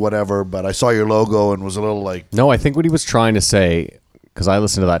talk to you, whatever, but I saw your logo and was a little like... No, I think what he was trying to say, because I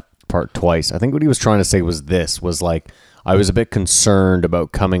listened to that part twice, I think what he was trying to say was like, I was a bit concerned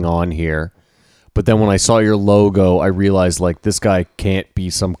about coming on here. But then when I saw your logo, I realized, like, this guy can't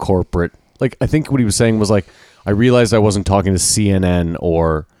be some corporate... Like, I think what he was saying was, like, I realized I wasn't talking to CNN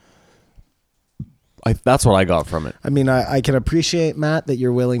or... that's what I got from it. I mean, I can appreciate, Matt, that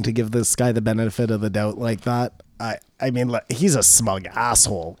you're willing to give this guy the benefit of the doubt like that. I mean, he's a smug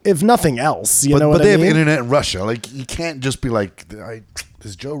asshole, if nothing else. You know what I mean? But they have internet in Russia. Like, you can't just be like,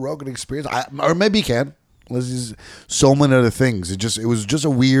 this Joe Rogan experience... or maybe he can. There's so many other things. It was just a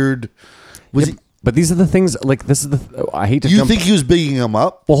weird... But these are the things, like, this is the... I hate to You think he was bigging him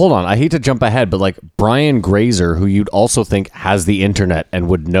up? Well, hold on. I hate to jump ahead, but, like, Brian Grazer, who you'd also think has the internet and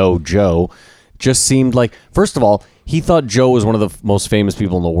would know Joe, just seemed like... First of all, he thought Joe was one of the most famous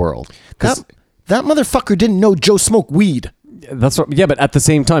people in the world. That motherfucker didn't know Joe smoked weed. That's what... Yeah, but at the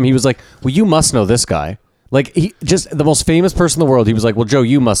same time, he was like, well, you must know this guy. Like, he just... The most famous person in the world, he was like, well, Joe,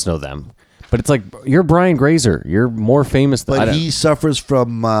 you must know them. But it's like, you're Brian Grazer. You're more famous than... But he suffers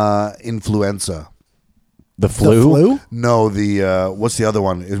from influenza. The flu? No, what's the other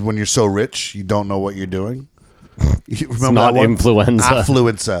one? Is when you're so rich, you don't know what you're doing. You remember it's not that one? Influenza.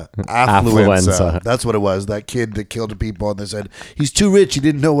 Affluenza. That's what it was. That kid that killed the people, and they said, he's too rich. He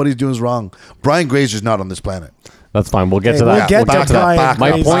didn't know what he's doing is wrong. Brian Grazer's not on this planet. That's fine. We'll get to that. We'll get to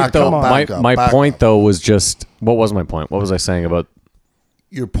that. My point, though, was just... What was my point? What was I saying about...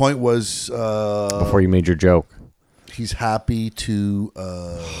 Your point was... before you made your joke. He's happy to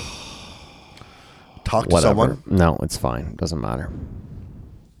talk to someone. No, it's fine. Doesn't matter.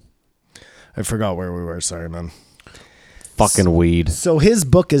 I forgot where we were. Sorry, man. Fucking weed. So his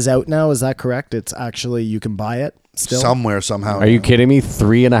book is out now. Is that correct? It's actually... You can buy it still? Somewhere, somehow. Are you kidding me?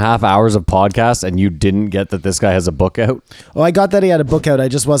 3.5 hours of podcast and you didn't get that this guy has a book out? Well, I got that he had a book out. I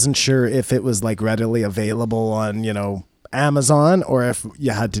just wasn't sure if it was, like, readily available on, Amazon, or if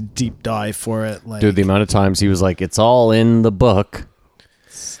you had to deep dive for it. Like, dude, the amount of times he was like, it's all in the book.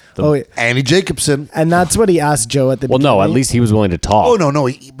 Annie Jacobson. And that's what he asked Joe at the beginning. Well, no, at least he was willing to talk. Oh, no.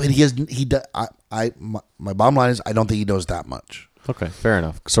 But he has, my bottom line is, I don't think he knows that much. Okay, fair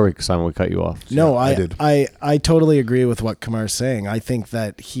enough. Sorry, Simon, we cut you off. No, I did. I totally agree with what Kamar's saying. I think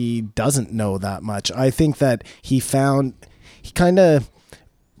that he doesn't know that much. I think that he kind of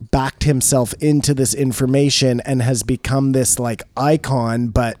backed himself into this information and has become this, like, icon,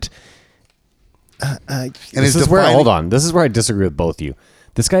 but this is where I disagree with both of you.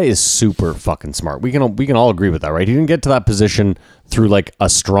 This guy is super fucking smart. We can all agree with that, right? He didn't get to that position through, like, a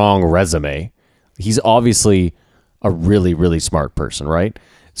strong resume. He's obviously a really, really smart person, right?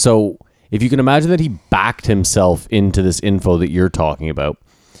 So if you can imagine that he backed himself into this info that you're talking about.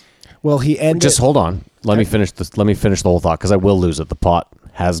 Well, he ended... Just hold on. Let me finish this. Let me finish the whole thought, because I will lose it. The pot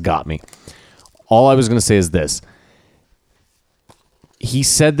has got me. All I was going to say is this. He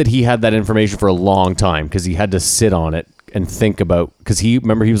said that he had that information for a long time because he had to sit on it and think about... Because he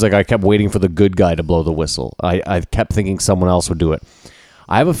was like, I kept waiting for the good guy to blow the whistle. I kept thinking someone else would do it.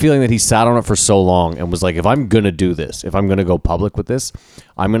 I have a feeling that he sat on it for so long and was like, if I'm going to do this, if I'm going to go public with this,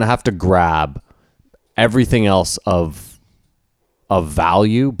 I'm going to have to grab everything else of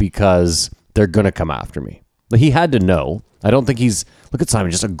value because they're going to come after me. He had to know. I don't think he's... Look at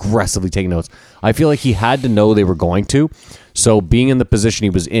Simon just aggressively taking notes. I feel like he had to know they were going to. So being in the position he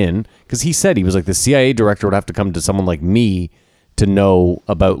was in, because he said he was like the CIA director would have to come to someone like me to know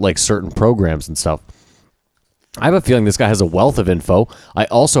about like certain programs and stuff. I have a feeling this guy has a wealth of info. I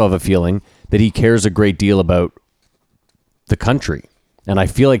also have a feeling that he cares a great deal about the country. And I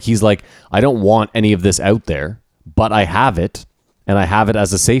feel like he's like, I don't want any of this out there, but I have it, and I have it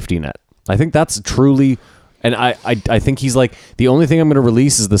as a safety net. I think that's truly... And I think he's like, the only thing I'm going to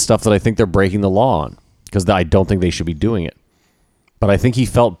release is the stuff that I think they're breaking the law on, because I don't think they should be doing it. But I think he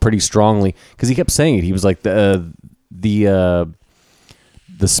felt pretty strongly, because he kept saying it. He was like, the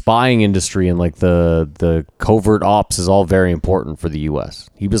spying industry and like the covert ops is all very important for the U.S.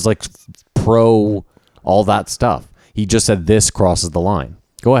 He was like pro all that stuff. He just said this crosses the line.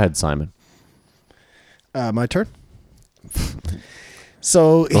 Go ahead, Simon. My turn.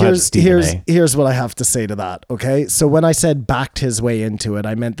 So here's what I have to say to that. Okay, so when I said backed his way into it,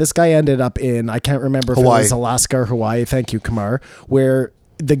 I meant this guy ended up in, I can't remember if it was Alaska or Hawaii. Thank you, Kamar. Where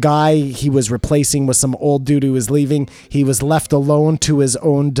the guy he was replacing was some old dude who was leaving. He was left alone to his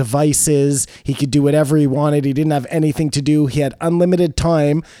own devices. He could do whatever he wanted. He didn't have anything to do. He had unlimited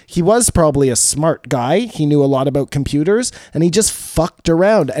time. He was probably a smart guy. He knew a lot about computers, and he just fucked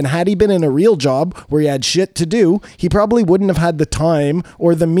around. And had he been in a real job where he had shit to do, he probably wouldn't have had the time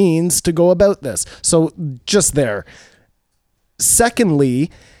or the means to go about this. So just there. Secondly,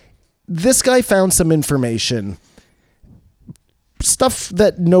 this guy found some information, stuff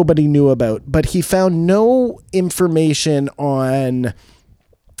that nobody knew about, but he found no information on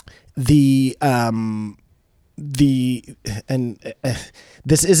this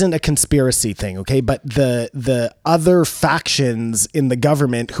isn't a conspiracy thing, okay? But the other factions in the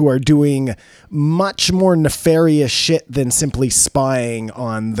government who are doing much more nefarious shit than simply spying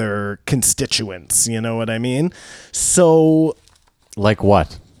on their constituents. You know what I mean? So, like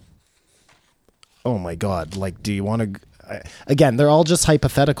what? Oh my God! Like, do you want to? Again, they're all just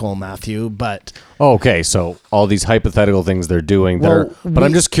hypothetical, Matthew, but... Okay, so all these hypothetical things they're doing, but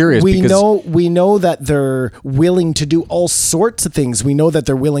I'm just curious we because... We know that they're willing to do all sorts of things. We know that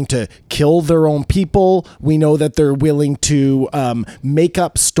they're willing to kill their own people. We know that they're willing to make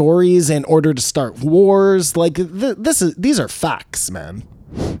up stories in order to start wars. Like, these are facts, man.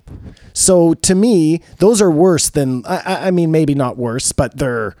 So, to me, those are worse than... I mean, maybe not worse, but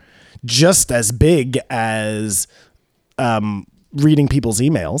they're just as big as... reading people's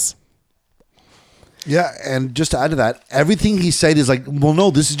emails. Yeah, and just to add to that, everything he said is like, well, no,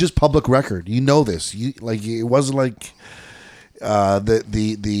 this is just public record. You know this. It wasn't like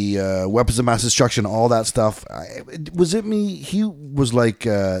the weapons of mass destruction, all that stuff. Was it me? He was like,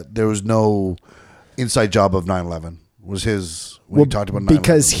 there was no inside job of 9/11. Was his when he talked about 9/11?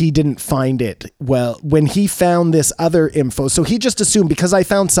 Because he didn't find it. Well, when he found this other info, so he just assumed because I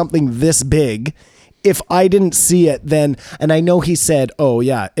found something this big, if I didn't see it, then, and I know he said, oh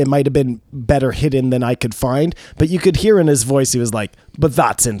yeah, it might have been better hidden than I could find, but you could hear in his voice, he was like, but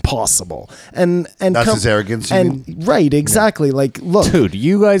that's impossible. And that's his arrogance. Right, exactly. Yeah. Like, look, dude,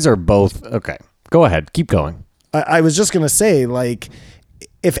 you guys are both, okay, go ahead. Keep going. I was just going to say, like,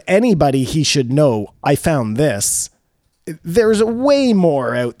 if anybody, he should know, I found this. There's way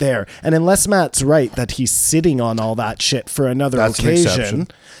more out there. And unless Matt's right that he's sitting on all that shit for another occasion,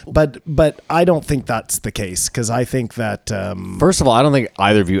 but I don't think that's the case, because I think that... First of all, I don't think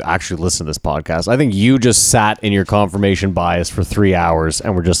either of you actually listen to this podcast. I think you just sat in your confirmation bias for 3 hours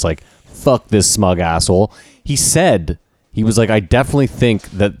and were just like, fuck this smug asshole. He said, he was like, I definitely think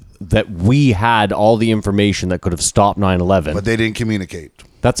that we had all the information that could have stopped 9/11. But they didn't communicate.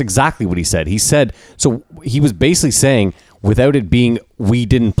 That's exactly what he said. He said, so he was basically saying, without it being, we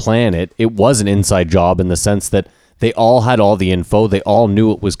didn't plan it, it was an inside job in the sense that they all had all the info, they all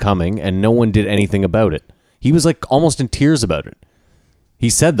knew it was coming, and no one did anything about it. He was like almost in tears about it. He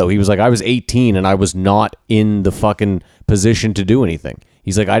said, though, he was like, I was 18 and I was not in the fucking position to do anything.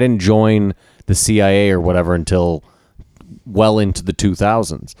 He's like, I didn't join the CIA or whatever until well into the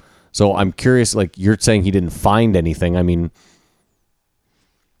 2000s. So I'm curious, like, you're saying he didn't find anything. I mean...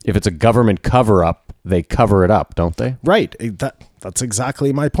 If it's a government cover-up, they cover it up, don't they? Right. That's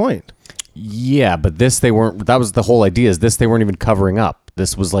exactly my point. Yeah, but this they weren't... That was the whole idea, is this they weren't even covering up.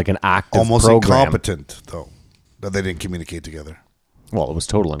 This was like an active almost program. Incompetent, though, that they didn't communicate together. Well, it was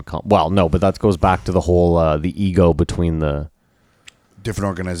total incompetent. Well, no, but that goes back to the whole... the ego between the... different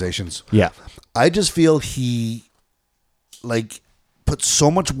organizations. Yeah. I just feel he, like... put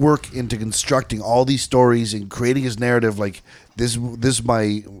so much work into constructing all these stories and creating his narrative, like this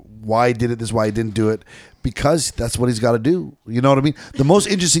my why I did it, this is why I didn't do it, because that's what he's got to do. You know what I mean? The most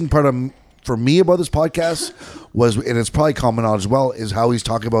interesting part for me about this podcast was, and it's probably common knowledge as well, is how he's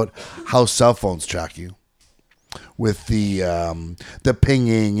talking about how cell phones track you with the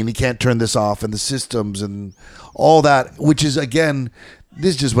pinging, and he can't turn this off, and the systems and all that, which is, again,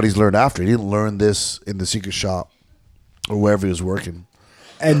 this is just what he's learned after. He didn't learn this in the secret shop or wherever he was working.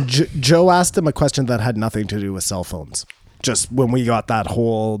 And Joe asked him a question that had nothing to do with cell phones. Just when we got that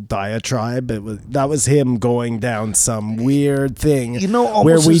whole diatribe, that was him going down some weird thing,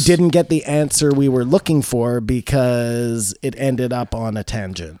 where we didn't get the answer we were looking for because it ended up on a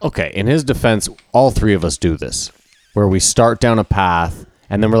tangent. Okay, in his defense, all three of us do this, where we start down a path,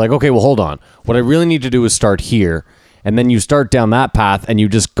 and then we're like, okay, well, hold on. What I really need to do is start here, and then you start down that path, and you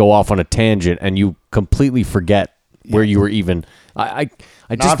just go off on a tangent, and you completely forget where you were even. I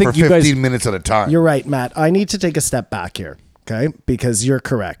just Not think for you 15 guys. minutes at a time. You're right, Matt. I need to take a step back here, okay? Because you're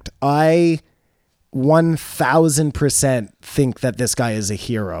correct. I 1000% think that this guy is a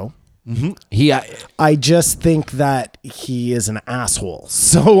hero. I just think that he is an asshole.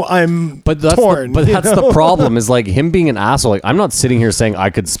 So I'm But that's torn. the problem is like him being an asshole. Like I'm not sitting here saying I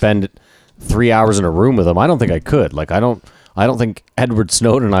could spend 3 hours in a room with him. I don't think I could. Like I don't think Edward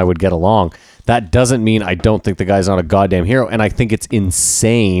Snowden and I would get along. That doesn't mean I don't think the guy's not a goddamn hero. And I think it's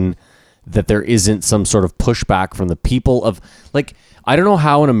insane that there isn't some sort of pushback from the people of like, I don't know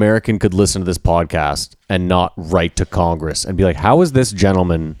how an American could listen to this podcast and not write to Congress and be like, how is this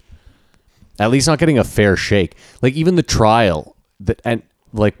gentleman at least not getting a fair shake? Like even the trial that, and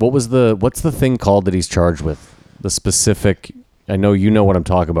like, what's the thing called that he's charged with? The specific, I know you know what I'm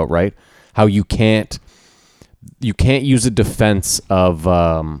talking about, right? How you can't use a defense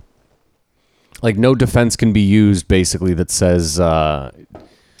of, like no defense can be used basically that says,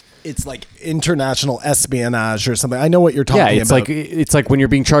 it's like international espionage or something. I know what you're talking about. It's like when you're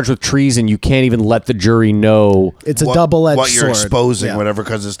being charged with treason, you can't even let the jury know. It's a double-edged what you're sword. exposing, whatever,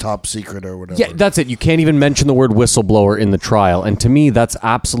 because it's top secret or whatever. Yeah, that's it. You can't even mention the word whistleblower in the trial. And to me, that's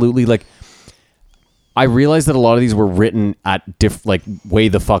absolutely like, I realize that a lot of these were written at like way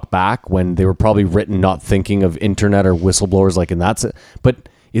the fuck back when they were probably written not thinking of internet or whistleblowers like, and that's it. But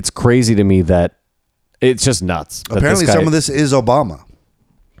it's crazy to me that it's just nuts. that Apparently, this guy- some of this is Obama.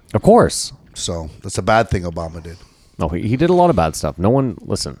 Of course. So that's a bad thing Obama did. No, he did a lot of bad stuff. No one,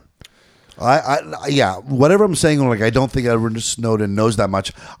 listen. Yeah, whatever I'm saying, like, I don't think Edward Snowden knows that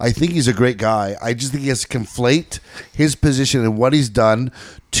much. I think he's a great guy. I just think he has to conflate his position and what he's done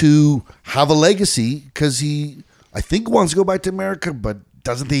to have a legacy, because he, I think, wants to go back to America, but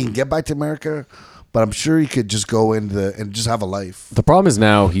doesn't think he can get back to America. But I'm sure he could just go into and just have a life. The problem is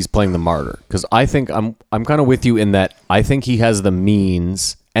now he's playing the martyr, because I think I'm kind of with you in that I think he has the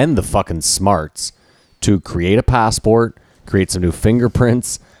means and the fucking smarts to create a passport, create some new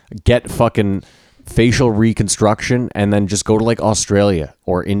fingerprints, get fucking facial reconstruction, and then just go to like Australia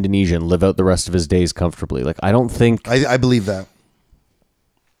or Indonesia and live out the rest of his days comfortably. Like I don't think I believe that.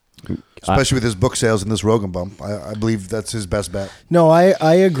 Especially with his book sales and this Rogan bump. I believe that's his best bet. No,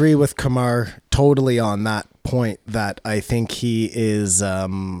 I agree with Kamar totally on that point, that I think he is,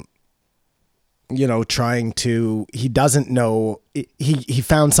 trying to, he doesn't know, he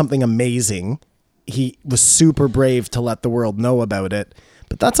found something amazing. He was super brave to let the world know about it.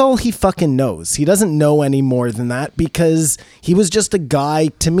 But that's all he fucking knows. He doesn't know any more than that, because he was just a guy,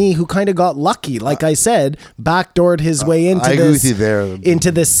 to me, who kind of got lucky. Like I said, backdoored his way into I agree this, with you there.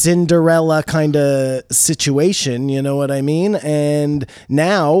 into this Cinderella kind of situation. You know what I mean? And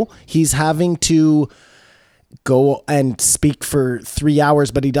now he's having to go and speak for 3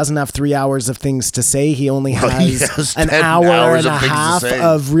 hours, but he doesn't have 3 hours of things to say. He only has an 10 hour hours and a of things to half say.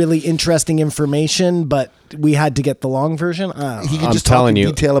 of really interesting information, but we had to get the long version. He can I'm just talk telling in you.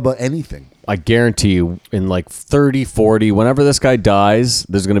 detail about anything. I guarantee you in like 30, 40, whenever this guy dies,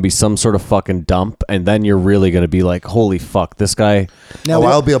 there's going to be some sort of fucking dump. And then you're really going to be like, holy fuck, this guy. Now,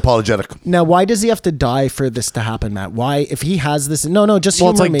 I'll be apologetic. Now, why does he have to die for this to happen, Matt? Why, if he has this? No, just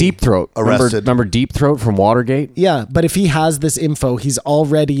Well, it's humor like me. Deep Throat. Arrested. Remember Deep Throat from Watergate? Yeah, but if he has this info, he's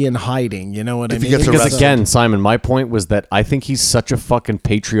already in hiding. You know what I If he mean? gets Because arrested. again, Simon, my point was that I think he's such a fucking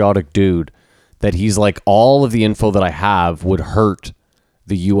patriotic dude that he's like, all of the info that I have would hurt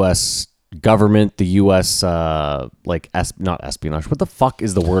the U.S. government, the U.S. Not espionage. What the fuck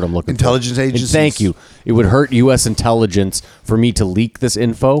is the word I'm looking Intelligence for? agencies. Thank you. It would hurt U.S. intelligence for me to leak this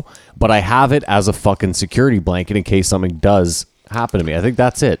info, but I have it as a fucking security blanket in case something does happen to me. I think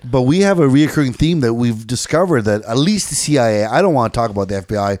that's it. But we have a reoccurring theme that we've discovered, that at least the CIA, I don't want to talk about the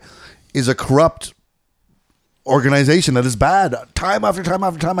FBI, is a corrupt organization that is bad. Time after time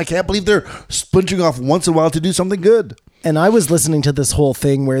after time. I can't believe they're splintering off once in a while to do something good. And I was listening to this whole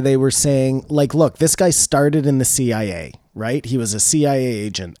thing where they were saying, like, look, this guy started in the CIA, right? He was a CIA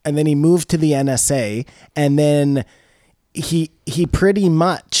agent, and then he moved to the NSA, and then he pretty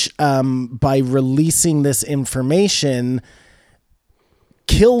much, by releasing this information,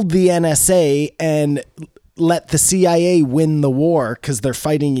 killed the NSA and let the CIA win the war because they're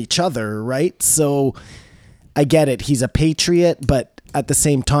fighting each other, right? So I get it. He's a patriot, but at the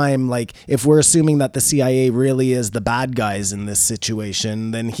same time, like, if we're assuming that the CIA really is the bad guys in this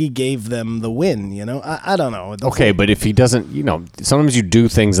situation, then he gave them the win, you know? I don't know. Okay, but if he doesn't, you know, sometimes you do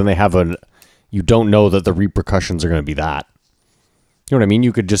things and you don't know that the repercussions are going to be that. You know what I mean?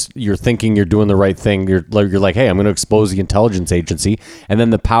 You're thinking you're doing the right thing. You're like, hey, I'm going to expose the intelligence agency, and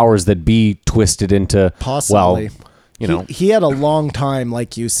then the powers that be twisted into, Possibly. well, you know. He had a long time,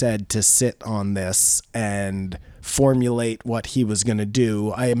 like you said, to sit on this and formulate what he was going to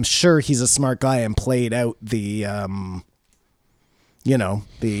do. I am sure he's a smart guy and played out the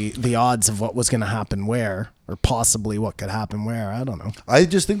odds of what was going to happen where, or possibly what could happen where. I don't know. I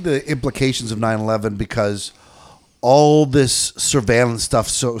just think the implications of 9/11, because all this surveillance stuff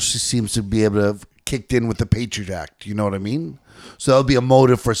seems to be able to have kicked in with the Patriot Act. You know what I mean? So that'll be a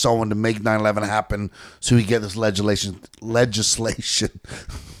motive for someone to make 9/11 happen, so we get this legislation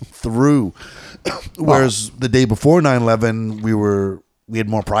through. Whereas the day before 9/11, we had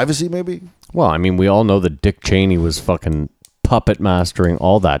more privacy, maybe. Well, I mean, we all know that Dick Cheney was fucking puppet mastering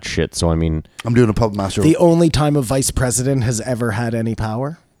all that shit. So I mean, I'm doing a puppet master. The only time a vice president has ever had any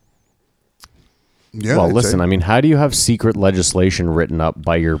power. Yeah. well, I'd listen, say. I mean, how do you have secret legislation written up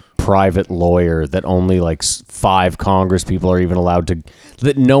by your private lawyer that only like 5 Congress people are even allowed to,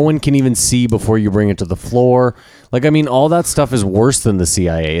 that no one can even see before you bring it to the floor? Like, I mean, all that stuff is worse than the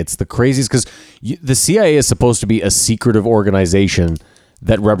CIA. It's the craziest, because the CIA is supposed to be a secretive organization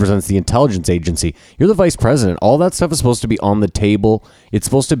that represents the intelligence agency. You're the vice president. All that stuff is supposed to be on the table. It's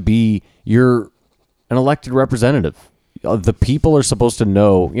supposed to be, you're an elected representative. The people are supposed to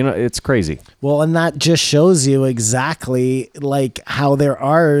know, you know, it's crazy. Well, and that just shows you exactly like how there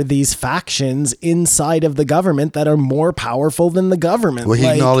are these factions inside of the government that are more powerful than the government. Well, he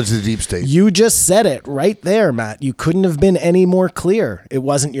Like, acknowledged the deep state. You just said it right there, Matt. You couldn't have been any more clear. It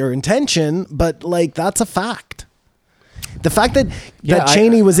wasn't your intention, but like, that's a fact. The fact that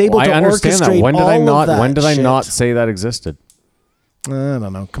Cheney was able to orchestrate When did all I not? of that When did I shit. not say that existed? I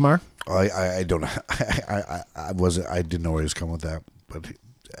don't know. Kamar? I don't know. I didn't know where he was coming with that, but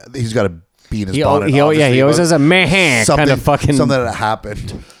he's got to be in his bonnet. He always obviously, has a meh kind of fucking something that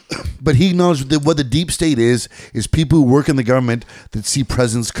happened. But he knows that what the deep state is people who work in the government that see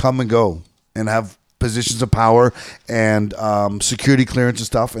presidents come and go and have positions of power and security clearance and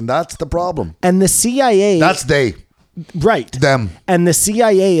stuff, and that's the problem. And the CIA... That's they. Right. Them. And the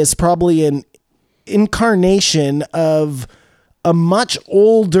CIA is probably an incarnation of a much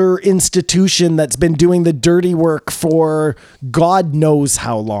older institution that's been doing the dirty work for God knows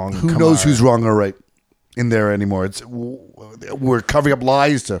how long. Who knows who's wrong or right in there anymore? We're covering up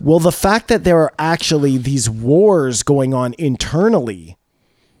lies to. Well, the fact that there are actually these wars going on internally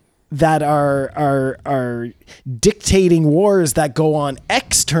that are dictating wars that go on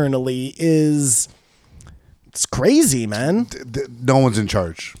externally it's crazy, man. No one's in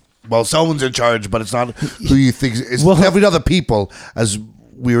charge. Well, someone's in charge, but it's not who you think. It's Well, definitely other people, as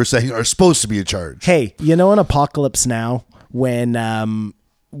we were saying, are supposed to be in charge. Hey, you know in Apocalypse Now, when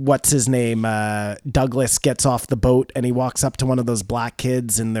what's his name, Douglas gets off the boat and he walks up to one of those black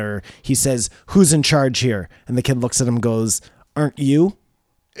kids and he says, "Who's in charge here?" And the kid looks at him and goes, "Aren't you?"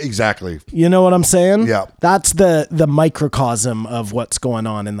 Exactly. You know what I'm saying? Yeah. That's the microcosm of what's going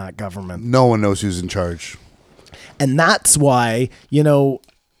on in that government. No one knows who's in charge. And that's why, you know,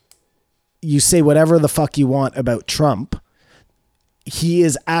 you say whatever the fuck you want about Trump. He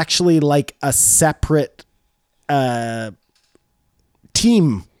is actually like a separate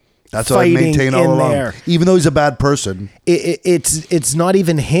team. That's what I maintain all in along. there. Even though he's a bad person. It's not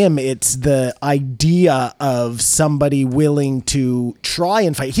even him. It's the idea of somebody willing to try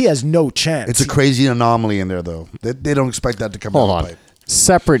and fight. He has no chance. It's a crazy anomaly in there, though. They don't expect that to come Hold out on. of the pipe.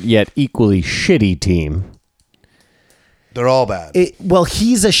 Separate yet equally shitty team. They're all bad. Well,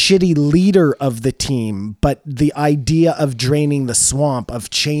 he's a shitty leader of the team, but the idea of draining the swamp, of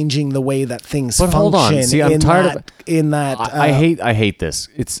changing the way that things But function. hold on. See, I'm tired of it. In that, I hate this.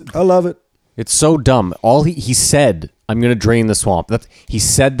 I love it. It's so dumb. All he said, "I'm going to drain the swamp." He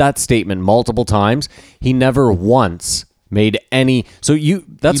said that statement multiple times. He never once made any. So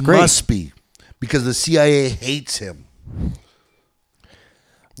that's He great. must be, because the CIA hates him.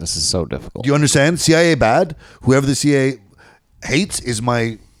 This is so difficult. Do you understand? CIA bad. Whoever the CIA hates is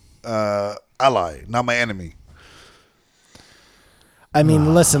my ally, not my enemy. I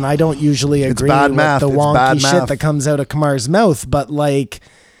mean, listen, I don't usually agree bad with math. the It's wonky bad shit math. that comes out of Kamar's mouth, but like,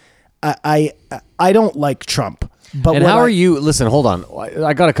 I don't like Trump. But And what how I- are you? Listen, hold on.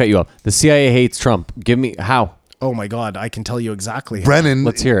 I gotta cut you off. The CIA hates Trump. Give me how? Oh my God, I can tell you exactly. Brennan,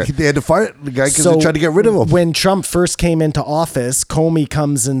 Let's hear it. They had to fire the guy because they tried to get rid of him. When Trump first came into office, Comey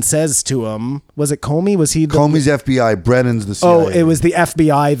comes and says to him, was it Comey? Was he the Comey's FBI, Brennan's the CIA. Oh, it was the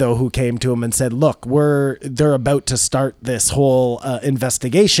FBI though who came to him and said, "Look, they're about to start this whole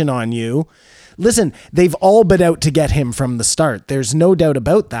investigation on you." Listen, they've all been out to get him from the start. There's no doubt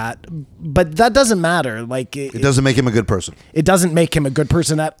about that. But that doesn't matter. Like It doesn't make him a good person. it doesn't make him a good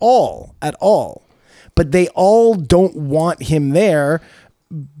person at all. At all. But they all don't want him there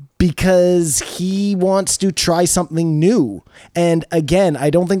because he wants to try something new. And again, I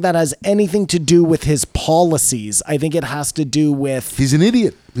don't think that has anything to do with his policies. I think it has to do with He's an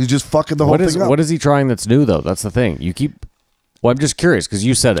idiot. He's just fucking the whole thing up. What is he trying that's new though? That's the thing. You keep. Well, I'm just curious because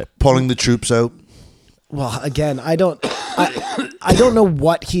you said it. Pulling the troops out. well, again, I don't know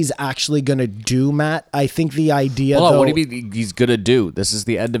what he's actually going to do, Matt. I think the idea Hold on, though, what do you mean he's gonna do? This is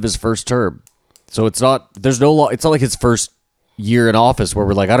the end of his first term, so it's not. There's no law. It's not like his first year in office where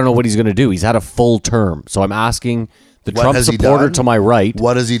we're like, I don't know what he's gonna do. He's had a full term, so I'm asking the What Trump has he supporter done? to my right.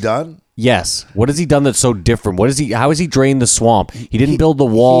 What has he done? Yes. What has he done that's so different? What is he? How has he drained the swamp? He didn't build the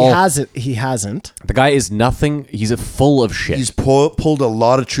wall. He hasn't. The guy is nothing. He's full of shit. He's pulled a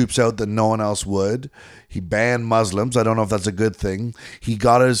lot of troops out that no one else would. He banned Muslims. I don't know if that's a good thing. He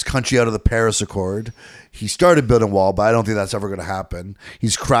got his country out of the Paris Accord. He started building a wall, but I don't think that's ever going to happen.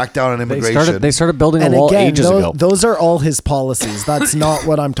 He's cracked down on immigration. They started building And a wall again, ages ago. those are all his policies. That's not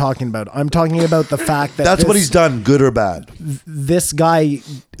what I'm talking about. I'm talking about the fact that That's what he's done, good or bad. this guy,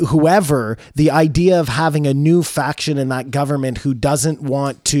 whoever, the idea of having a new faction in that government who doesn't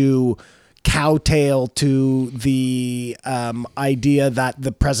want to cowtail to the idea that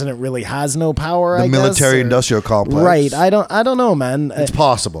the president really has no power. The I guess, military-industrial complex. Right. I don't know, man. It's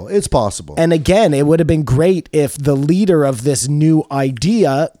possible. It's possible. And again, it would have been great if the leader of this new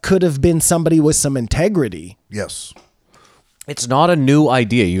idea could have been somebody with some integrity. Yes. It's not a new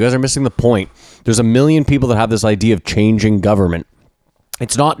idea. You guys are missing the point. There's a million people that have this idea of changing government.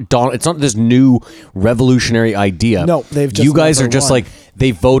 It's not It's not this new revolutionary idea. No, they've just You guys never are just won. like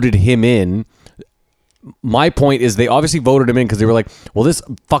they voted him in. My point is they obviously voted him in because they were like, well, this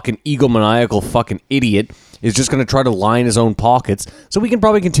fucking egomaniacal fucking idiot is just going to try to line his own pockets, so we can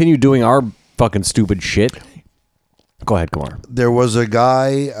probably continue doing our fucking stupid shit. Go ahead, Kumar. There was a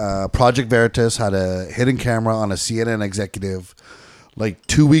guy, Project Veritas had a hidden camera on a CNN executive like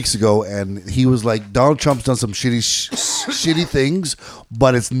 2 weeks ago, and he was like, Donald Trump's done some shitty things,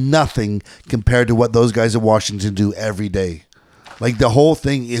 but it's nothing compared to what those guys in Washington do every day. Like, the whole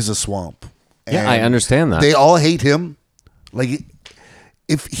thing is a swamp. Yeah, I understand that. They all hate him. Like,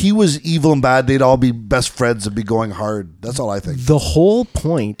 if he was evil and bad, they'd all be best friends and be going hard. That's all I think. The whole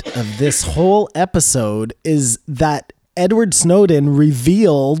point of this whole episode is that Edward Snowden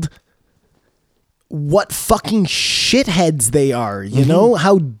revealed what fucking shitheads they are, you know,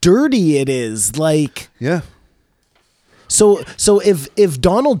 how dirty it is. Like, Yeah. so if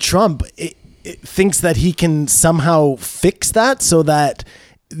Donald Trump thinks that he can somehow fix that so that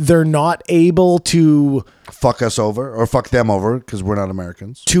they're not able to Fuck us over or fuck them over because we're not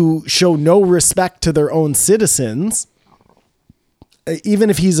Americans. show no respect to their own citizens, even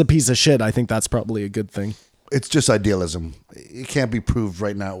if he's a piece of shit, I think that's probably a good thing. It's just idealism. It can't be proved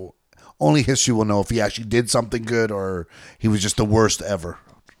right now. Only history will know if he actually did something good or he was just the worst ever.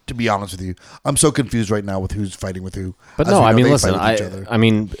 To be honest with you, I'm so confused right now with who's fighting with who. But As no, we know, I mean, they listen, fight with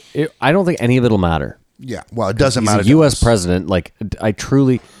each other. I don't think any of it'll matter. Yeah, well, it doesn't He's matter. a to U.S. us. president. Like, I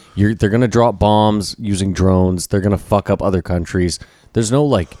truly, they're going to drop bombs using drones. They're going to fuck up other countries. There's no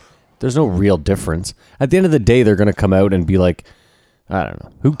real difference. At the end of the day, they're going to come out and be like, I don't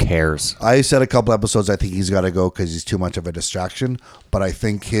know. Who cares? I said a couple episodes, I think he's got to go because he's too much of a distraction. But I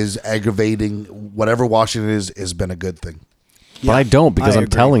think his aggravating whatever Washington is has been a good thing. But I don't, because I I'm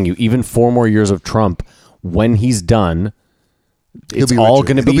agree. telling you, even 4 more years of Trump, when he's done, it's He'll be all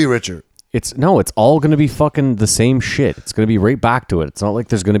richer. going to He'll be be richer. It's all going to be fucking the same shit. It's going to be right back to it. It's not like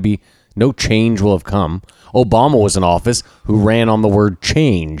there's going to be no change will have come. Obama was in office who ran on the word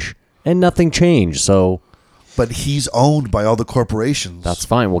change and nothing changed. So But he's owned by all the corporations. that's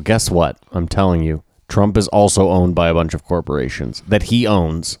fine. Well, guess what? I'm telling you, Trump is also owned by a bunch of corporations that he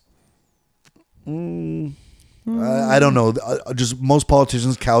owns. I don't know. Just most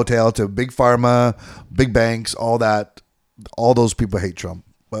politicians kowtow to big pharma, big banks, all that. All those people hate Trump.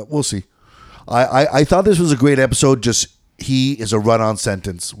 But we'll see. I thought this was a great episode. Just he is a run-on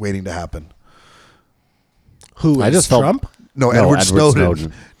sentence waiting to happen. Who is I just felt Trump? No, Edward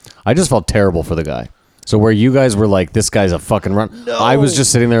Snowden. I just felt terrible for the guy. So where you guys were like, this guy's a fucking run. No. I was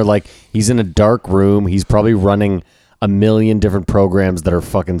just sitting there like, he's in a dark room. He's probably running a million different programs that are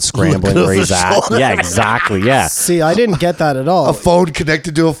fucking scrambling where he's at. Yeah, exactly. Yeah. See, I didn't get that at all. A phone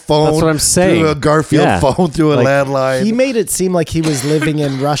connected to a phone. That's what I'm saying. Through a Garfield phone, through a landline. He made it seem like he was living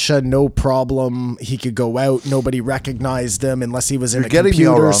in Russia, no problem. He could go out. Nobody recognized him unless he was in a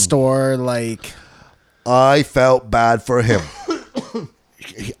computer store. Like, I felt bad for him.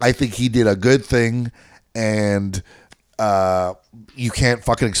 I think he did a good thing, and you can't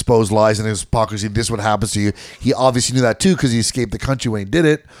fucking expose lies and hypocrisy. This is what happens to you. He obviously knew that too because he escaped the country when he did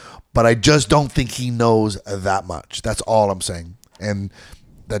it, but I just don't think he knows that much. That's all I'm saying. And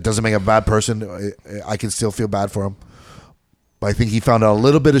that doesn't make him a bad person. I can still feel bad for him. But I think he found out a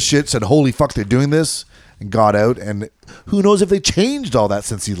little bit of shit, said, holy fuck, they're doing this, and got out. And who knows if they changed all that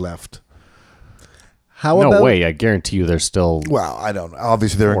since he left. No way. I guarantee you they're still... Well, I don't know.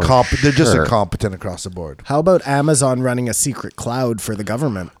 Obviously, they're incompetent. They're just incompetent across the board. How about Amazon running a secret cloud for the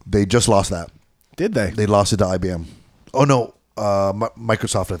government? They just lost that. Did they? They lost it to IBM. Oh, no.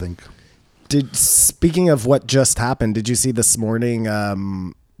 Microsoft, I think. Speaking of what just happened, did you see this morning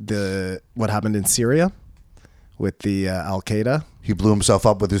what happened in Syria with the Al-Qaeda? He blew himself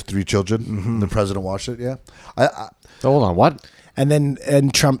up with his 3 children. Mm-hmm. The president watched it, yeah. Hold on, what?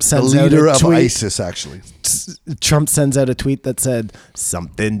 And Trump sends out a tweet. The leader of ISIS, actually. Trump sends out a tweet that said,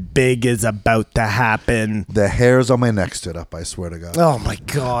 something big is about to happen. The hairs on my neck stood up, I swear to God. Oh, my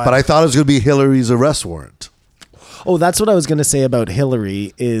God. But I thought it was going to be Hillary's arrest warrant. Oh, that's what I was going to say about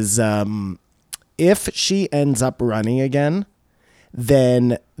Hillary is if she ends up running again,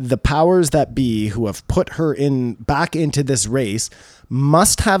 then the powers that be who have put her back into this race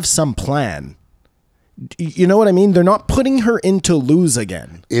must have some plan. You know what I mean? They're not putting her in to lose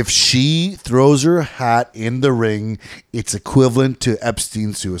again. If she throws her hat in the ring, it's equivalent to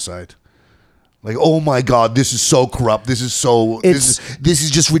Epstein's suicide. Like, oh my God, this is so corrupt. This is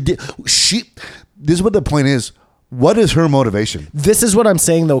just ridiculous. This is what the point is. What is her motivation? This is what I'm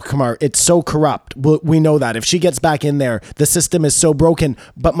saying, though, Kamar. It's so corrupt. We know that. If she gets back in there, the system is so broken.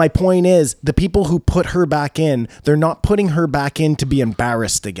 But my point is, the people who put her back in, they're not putting her back in to be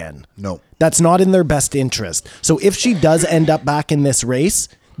embarrassed again. No. That's not in their best interest. So if she does end up back in this race,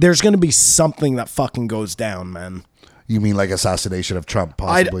 there's going to be something that fucking goes down, man. You mean like assassination of Trump,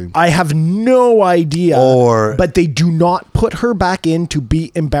 possibly? I have no idea. But they do not put her back in to be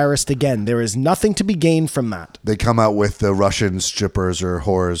embarrassed again. There is nothing to be gained from that. They come out with the Russian strippers or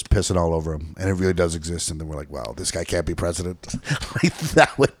whores pissing all over him, and it really does exist. And then we're like, wow, this guy can't be president. Like,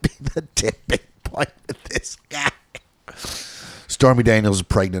 that would be the tipping point with this guy. Stormy Daniels is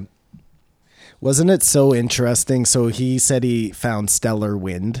pregnant. Wasn't it so interesting? So he said he found stellar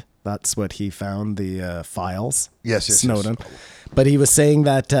wind. That's what he found, the files. Yes, Snowden. Yes. But he was saying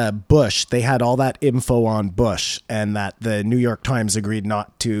that Bush, they had all that info on Bush, and that the New York Times agreed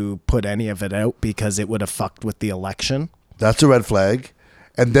not to put any of it out because it would have fucked with the election. That's a red flag.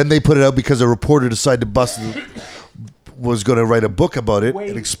 And then they put it out because a reporter decided to was going to write a book about it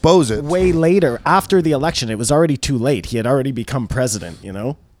and expose it. Way later, after the election. It was already too late. He had already become president, you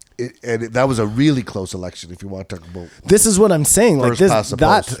know? That was a really close election. If you want to talk about this, is what I'm saying. Like this,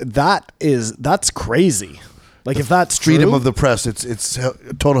 that's crazy. Like if that's freedom true, of the press, it's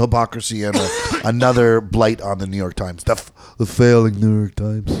total hypocrisy and another blight on the New York Times. The failing New York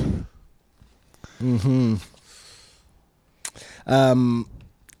Times. Mm-hmm.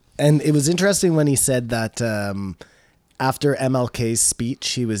 And it was interesting when he said that after MLK's speech,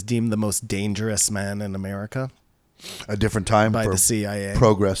 he was deemed the most dangerous man in America. A different time by the CIA.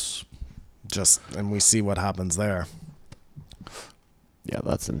 Progress. And we see what happens there. Yeah,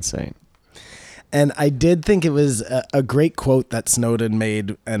 that's insane. And I did think it was a great quote that Snowden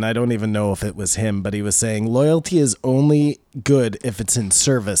made, and I don't even know if it was him, but he was saying, loyalty is only good if it's in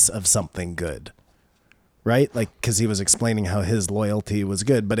service of something good. Right? Like, because he was explaining how his loyalty was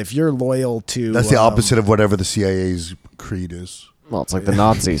good. But if you're loyal to... That's the opposite of whatever the CIA's creed is. Well, it's like the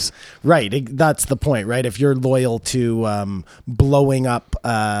Nazis. Right. That's the point, right? If you're loyal to blowing up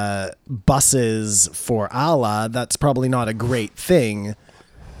buses for Allah, that's probably not a great thing.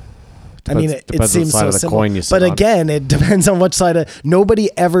 I mean, it seems so simple. But again, it depends on which side of... Nobody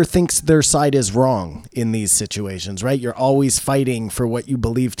ever thinks their side is wrong in these situations, right? You're always fighting for what you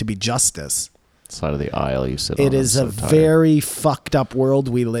believe to be justice. Side of the aisle you sit on. It is a very fucked up world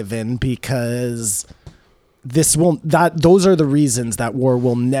we live in because... those are the reasons that war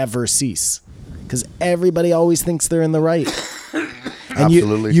will never cease, because everybody always thinks they're in the right. And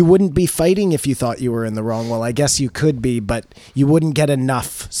absolutely. You wouldn't be fighting if you thought you were in the wrong. Well, I guess you could be, but you wouldn't get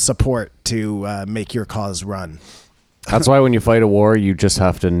enough support to make your cause run. That's why when you fight a war, you just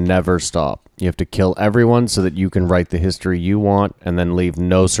have to never stop. You have to kill everyone so that you can write the history you want and then leave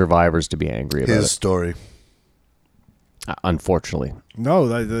no survivors to be angry about His it. story. Unfortunately. No,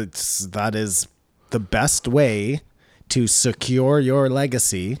 that is the best way to secure your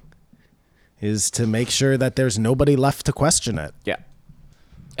legacy is to make sure that there's nobody left to question it. Yeah.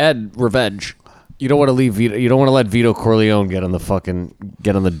 Ed, revenge. You don't want to leave Vito. You don't want to let Vito Corleone get on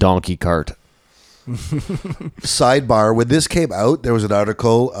the donkey cart. Sidebar: when this came out, there was an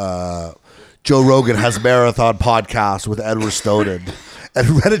article. Joe Rogan has a marathon podcast with Edward Snowden, and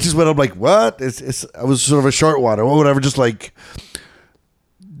Reddit just went up like, "What?" It was sort of a short one or whatever. Just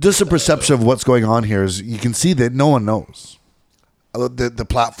a perception of what's going on here is you can see that no one knows the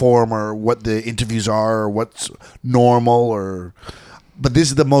platform or what the interviews are or what's normal but this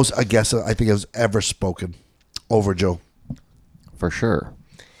is the most I think has ever spoken over Joe. For sure.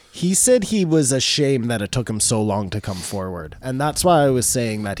 He said he was ashamed that it took him so long to come forward. And that's why I was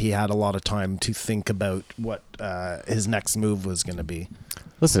saying that he had a lot of time to think about what his next move was going to be.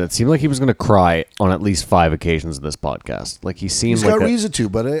 Listen, it seemed like he was going to cry on at least 5 occasions in this podcast. Like he seemed He's like got reason to,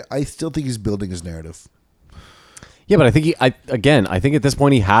 but I still think he's building his narrative. Yeah, but I think I think at this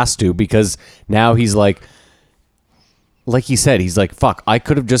point he has to, because now he's like he said, he's like, fuck, I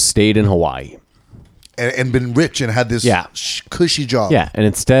could have just stayed in Hawaii. And been rich and had this cushy job. Yeah, and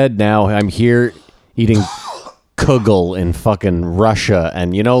instead now I'm here eating kugel in fucking Russia,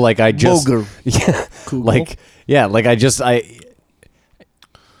 and I just Boger.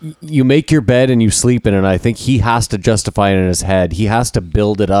 you make your bed and you sleep in it, and I think he has to justify it in his head. He has to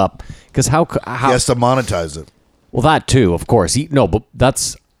build it up, because how He has to monetize it. well, that too, of course. But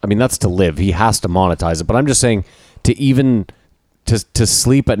that's to live. He has to monetize it. But I'm just saying, to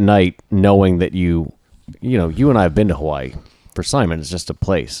sleep at night knowing that you and I have been to Hawaii. For Simon, it's just a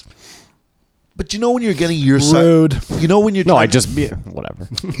place. But when you're getting your Rude. side, when you're Whatever.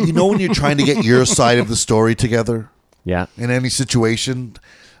 when you're trying to get your side of the story together Yeah. in any situation,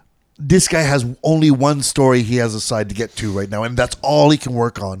 this guy has only one story he has a side to get to right now, and that's all he can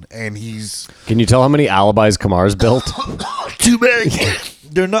work on. And he's Can you tell how many alibis Kamar's built? too big.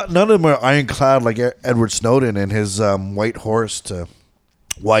 They're not. None of them are ironclad like Edward Snowden and his white horse to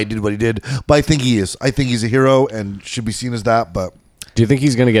why he did what he did. But I think he is. I think he's a hero and should be seen as that. But Do you think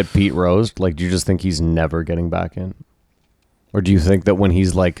he's going to get Pete Rosed? Like, do you just think he's never getting back in? Or do you think that when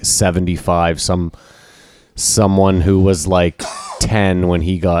he's like 75, someone who was like 10 when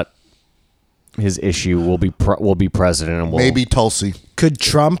he got his issue will be president, and will maybe Tulsi. Could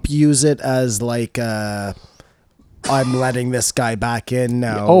Trump use it as like, I'm letting this guy back in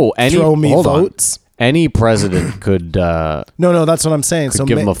now. Throw me votes. Any president could No, that's what I'm saying. So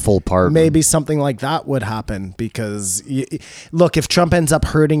give him a full pardon. Maybe something like that would happen because, look, if Trump ends up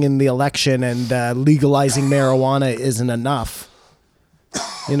hurting in the election and legalizing marijuana isn't enough,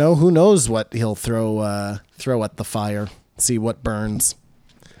 who knows what he'll throw at the fire, see what burns.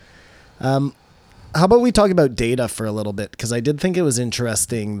 How about we talk about data for a little bit? Because I did think it was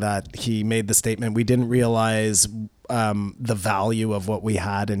interesting that he made the statement, we didn't realize the value of what we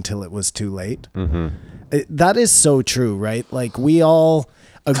had until it was too late. Mm-hmm. That is so true, right? Like we all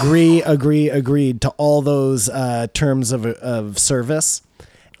agreed to all those terms of service.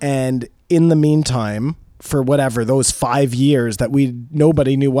 And in the meantime, for whatever, those 5 years that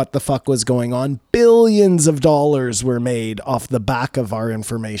nobody knew what the fuck was going on, billions of dollars were made off the back of our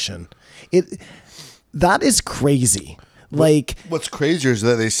information. That is crazy. Like, What's crazier is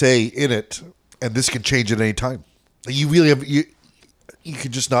that they say in it, and this can change at any time. You really have you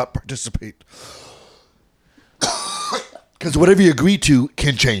can just not participate because whatever you agree to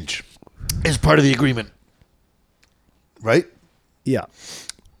can change. It's part of the agreement, right? yeah.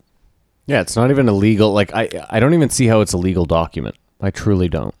 Yeah, it's not even illegal. Like I don't even see how it's a legal document. I truly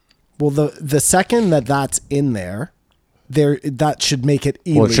don't. Well, the second that's in there, that should make it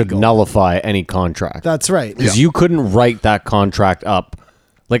illegal. Well, it should nullify any contract. That's right. Because you couldn't write that contract up.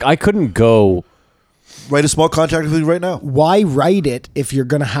 Like I couldn't go. Write a small contract with you right now. Why write it if you're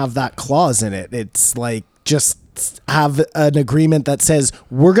going to have that clause in it? It's like just have an agreement that says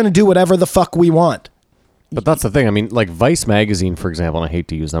we're going to do whatever the fuck we want. But that's the thing. I mean, like Vice magazine, for example, and I hate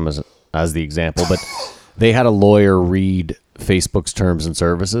to use them as the example, but they had a lawyer read Facebook's terms and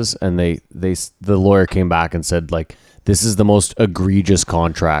services, and the lawyer came back and said, like, this is the most egregious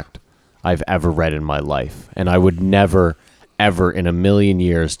contract I've ever read in my life, and I would never, ever in a million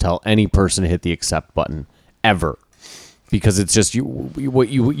years tell any person to hit the accept button ever, because it's just you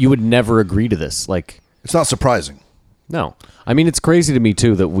would never agree to this. Like, It's not surprising. no, I mean, it's crazy to me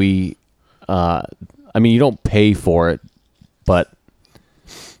too that we. I mean, you don't pay for it, but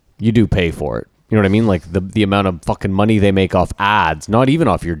you do pay for it. You know what I mean? Like the amount of fucking money they make off ads, not even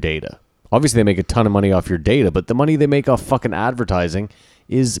off your data. Obviously, they make a ton of money off your data, but the money they make off fucking advertising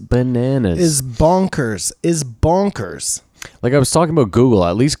is bananas. Is bonkers. Like I was talking about Google.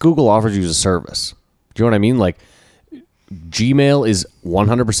 At least Google offers you a service. Do you know what I mean? Like Gmail is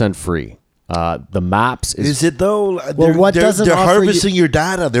 100% free. The Maps Is it though? Well, what doesn't they're offer harvesting your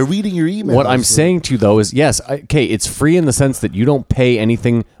data. They're reading your emails. What I'm saying to you though is yes, okay, it's free in the sense that you don't pay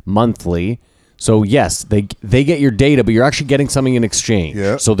anything monthly. So yes, they get your data, but you're actually getting something in exchange.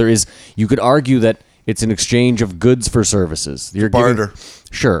 Yeah. So you could argue that it's an exchange of goods for services. You're barter.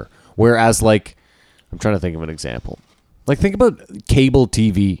 Sure. Whereas like I'm trying to think of an example. Like think about cable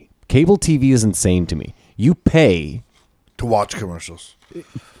TV. Cable TV is insane to me. You pay to watch commercials.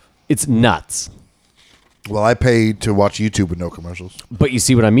 It's nuts. Well, I pay to watch YouTube with no commercials. But you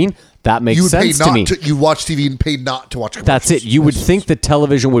see what I mean? That makes You would pay sense to me. You watch TV and pay not to watch commercials. That's it. You would think that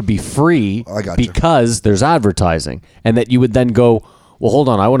television would be free I got you. because there's advertising, and that you would then go, well, hold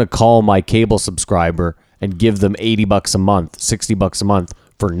on, I want to call my cable subscriber and give them $80 a month, $60 a month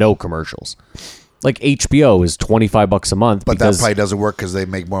for no commercials. Like HBO is $25 a month, But because that probably doesn't work because they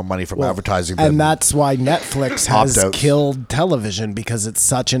make more money from advertising. Than And that's why Netflix has Opt-outs. killed television, because it's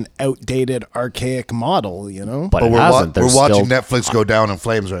such an outdated, archaic model, you know? but it we're, hasn't. we're There's watching still, Netflix go down in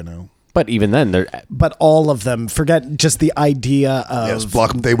flames right now. But even then, they're But all of them, forget just the idea of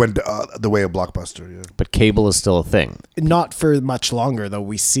Yes, they went the way of Blockbuster. Yeah. but cable is still a thing. not for much longer, though.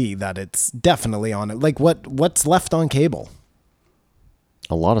 We see that it's definitely on it. Like what's left on cable?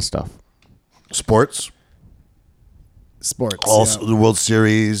 A lot of stuff. Sports, Sports. also yeah. the World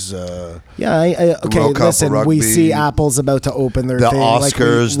Series, Okay, World Cup listen, of we rugby, see Apple's about to open their the thing.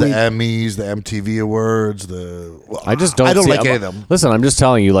 Oscars, Like, the Emmys, the MTV Awards. I just don't. I don't see, like any of them. Listen, I'm just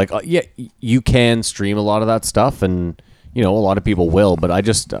telling you. Like, yeah, you can stream a lot of that stuff, and a lot of people will. But I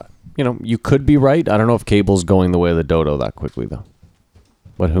just, you could be right. I don't know if cable's going the way of the dodo that quickly, though.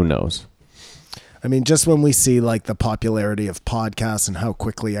 But who knows? I mean, just when we see like the popularity of podcasts and how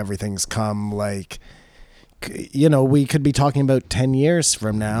quickly everything's come, like, we could be talking about 10 years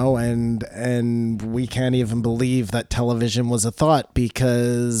from now, and we can't even believe that television was a thought,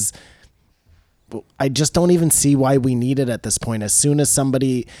 because I just don't even see why we need it at this point. As soon as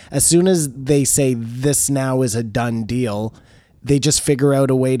they say this now is a done deal, they just figure out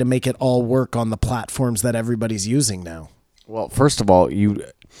a way to make it all work on the platforms that everybody's using now. Well, first of all,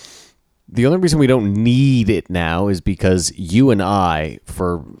 the only reason we don't need it now is because you and I,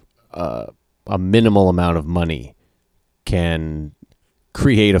 for a minimal amount of money, can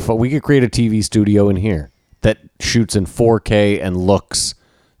create we could create a TV studio in here that shoots in 4K and looks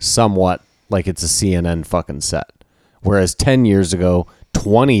somewhat like it's a CNN fucking set. Whereas 10 years ago,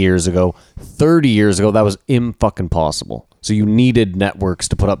 20 years ago, 30 years ago, that was fucking possible. So you needed networks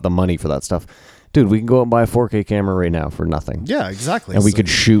to put up the money for that stuff. Dude, we can go out and buy a 4K camera right now for nothing. Yeah, exactly. And we could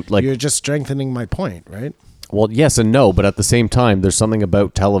shoot like... You're just strengthening my point, right? Well, yes and no, but at the same time, there's something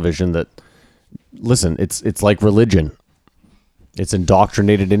about television that... Listen, it's like religion. It's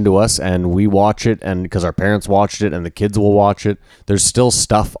indoctrinated into us, and we watch it, and because our parents watched it, and the kids will watch it. There's still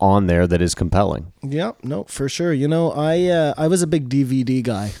stuff on there that is compelling. Yeah, no, for sure. I was a big DVD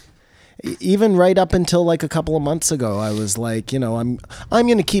guy. Even right up until like a couple of months ago, I was like, I'm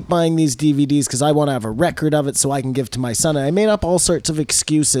going to keep buying these DVDs because I want to have a record of it so I can give to my son. And I made up all sorts of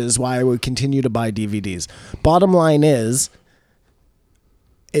excuses why I would continue to buy DVDs. Bottom line is,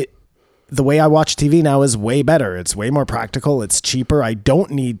 the way I watch TV now is way better. It's way more practical. It's cheaper. I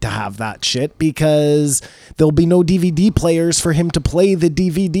don't need to have that shit because there'll be no DVD players for him to play the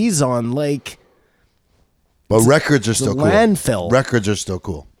DVDs on. Like, but records are still cool. Landfill. Records are still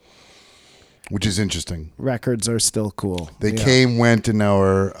cool, which is interesting. Records are still cool. They came, went, and now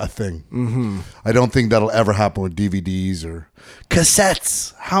are a thing. Mm-hmm. I don't think that'll ever happen with DVDs or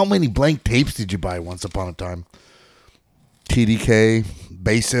cassettes. How many blank tapes did you buy once upon a time? TDK,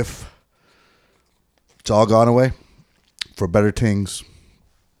 Basif. It's all gone away for better things.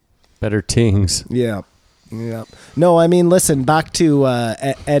 Better things. Yeah. Yeah. No, I mean, listen, back to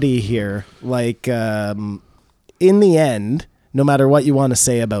Eddie here. Like, in the end, no matter what you want to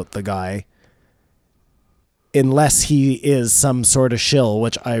say about the guy, unless he is some sort of shill,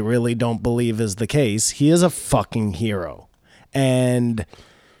 which I really don't believe is the case, he is a fucking hero. And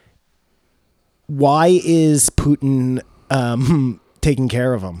why is Putin taking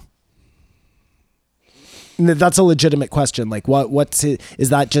care of him? That's a legitimate question. Like, what's it? Is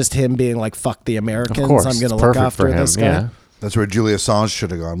that just him being like, "Fuck the Americans"? Of course, I'm going to it's look perfect after for him. this guy. Yeah. That's where Julian Assange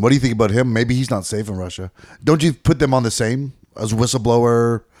should have gone. What do you think about him? Maybe he's not safe in Russia. Don't you put them on the same as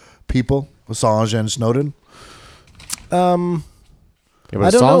whistleblower people, Assange and Snowden? Yeah, but I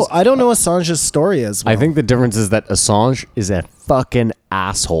don't know. Assange- I don't know Assange's story as well. I think the difference is that Assange is a fucking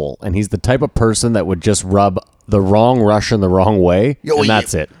asshole, and he's the type of person that would just rub the wrong Russian the wrong way, and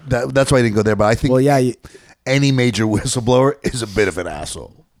that's it. That's why I didn't go there. But I think Well, yeah. any major whistleblower is a bit of an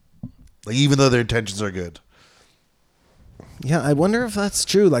asshole. Like, even though their intentions are good. Yeah, I wonder if that's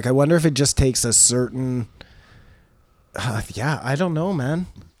true. Like, I wonder if it just takes a certain. Yeah, I don't know, man.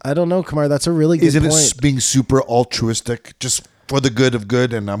 I don't know, Kumar. That's a really good Isn't point. it being super altruistic, just for the good of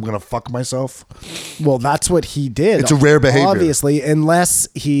good, and I'm gonna fuck myself? Well, that's what he did. It's a rare behavior. Obviously, unless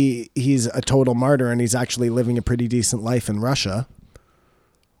he's a total martyr and he's actually living a pretty decent life in Russia.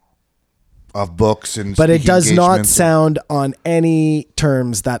 Of books and But it speaking does not engagements. sound on any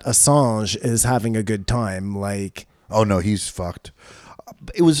terms that Assange is having a good time. Like, Oh no, he's fucked.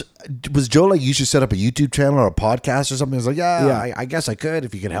 It was Joe like, you should set up a YouTube channel or a podcast or something? He was like, Yeah. I guess I could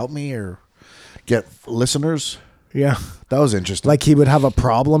if you could help me or get listeners. yeah, That was interesting. like he would have a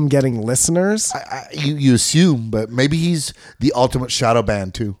problem getting listeners. You assume, but maybe he's the ultimate shadow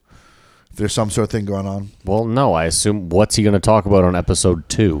ban too. If there's some sort of thing going on. Well, no, I assume what's he going to talk about on episode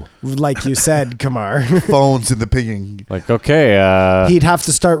 2? Like you said, Kumar. Phones and the pinging. Like, okay, He'd have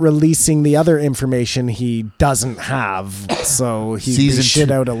to start releasing the other information he doesn't have, so he'd be Season shit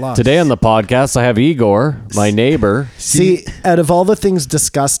 2. out of luck. today on the podcast, I have Igor, my neighbor. See, out of all the things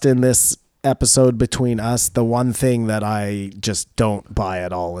discussed in this episode between us, the one thing that I just don't buy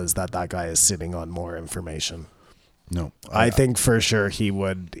at all is that guy is sitting on more information. No. I think for sure he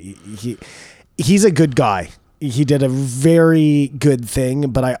would. He's a good guy. He did a very good thing,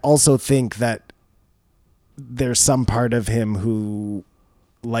 but I also think that there's some part of him who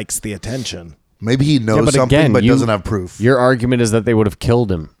likes the attention. Maybe he knows but something again, but you- doesn't have proof. Your argument is that they would have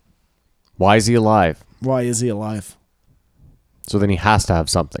killed him. Why is he alive? Why is he alive? So then he has to have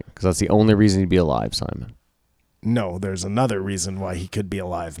something, because that's the only reason he'd be alive, Simon. No, there's another reason why he could be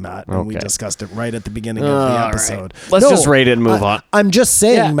alive, Matt. And we Okay. discussed it right at the beginning of All the right. episode. Let's just rate it and move on. I'm just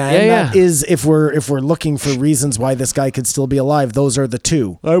saying, Yeah, man, yeah, that yeah. is if we're looking for reasons why this guy could still be alive, those are the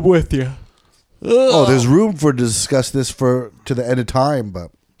two. I'm with you. Oh, there's room for to discuss this to the end of time,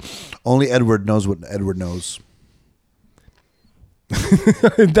 but only Edward knows what Edward knows.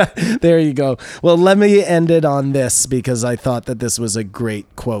 There you go. Well, let me end it on this because I thought that this was a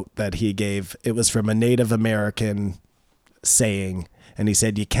great quote that he gave. It was from a Native American saying, and he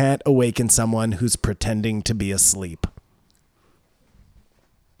said, "You can't awaken someone who's pretending to be asleep."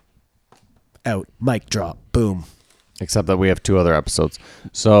 Out. Mic drop. Boom. Except that we have 2 other episodes.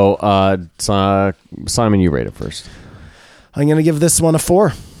 So, Simon, you rate it first. I'm going to give this one a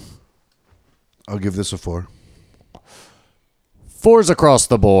 4. I'll give this a 4. 4s across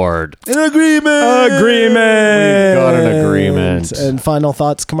the board. An agreement. We've got an agreement. And final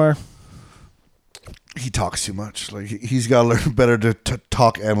thoughts, Kumar? He talks too much. Like, he's got to learn better to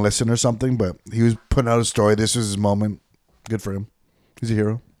talk and listen or something. But he was putting out a story. This was his moment. Good for him. He's a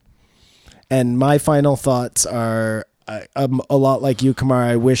hero. And my final thoughts are I'm a lot like you, Kumar.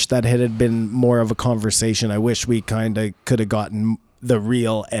 I wish that it had been more of a conversation. I wish we kind of could have gotten the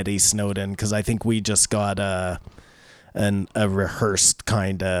real Eddie Snowden, because I think we just got a rehearsed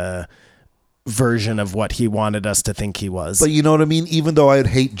kind of version of what he wanted us to think he was. But you know what I mean? Even though I'd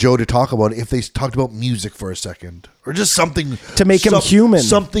hate Joe to talk about it, if they talked about music for a second or just something To make him human.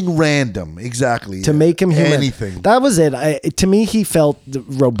 something random, exactly. to make him human. anything. That was it. To me, he felt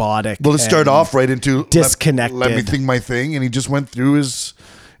robotic. Well, let's start and off right into disconnected. Let me think my thing, and he just went through his.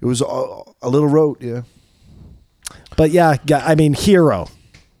 It was a little rote, yeah. But yeah, I mean, hero.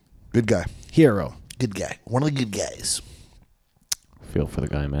 Good guy, good guy, one of the good guys. Feel for the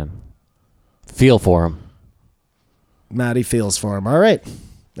guy, man. Feel for him. Matty feels for him. All right.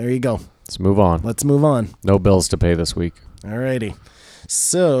 There you go. Let's move on. Let's move on. No bills to pay this week. Alrighty.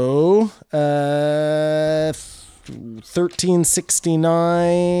 So,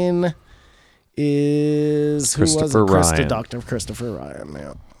 1369 is who was Christopher it? Ryan. Dr. Christopher Ryan.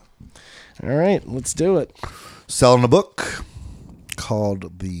 Yeah. All right, let's do it. Selling a book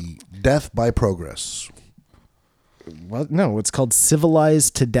called "The Death by Progress." What? No, it's called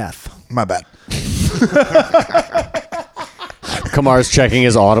Civilized to Death. My bad. Kamar's checking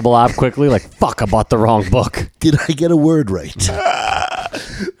his Audible app quickly, like, fuck, I bought the wrong book. Did I get a word right?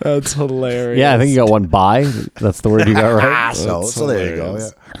 That's hilarious. Yeah, I think you got one buy. That's the word you got right. so there you go. Yeah.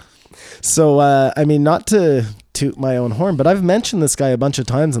 So, I mean, not to toot my own horn, but I've mentioned this guy a bunch of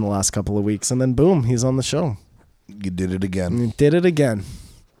times in the last couple of weeks, and then boom, he's on the show. You did it again. He did it again.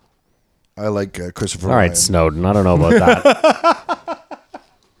 I like Christopher All Ryan. right, Snowden. I don't know about that.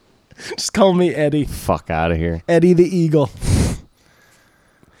 Just call me Eddie. Fuck out of here. Eddie the Eagle.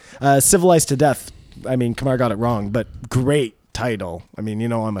 Civilized to Death. I mean, Kumar got it wrong, but great title. I mean,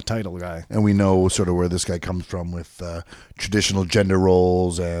 I'm a title guy. And we know sort of where this guy comes from with traditional gender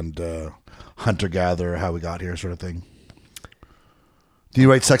roles and hunter-gatherer, how we got here sort of thing. Did you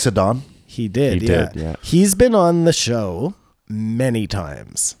write Sex at Dawn? He did, He did, yeah. He's been on the show many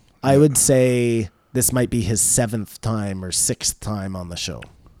times. I would say this might be his 7th time or 6th time on the show.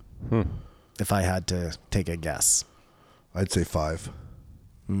 If I had to take a guess. I'd say 5.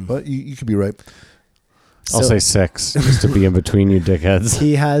 But you could be right. I'll say 6, just to be in between you dickheads.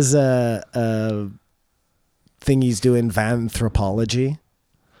 He has a thing he's doing, Vanthropology,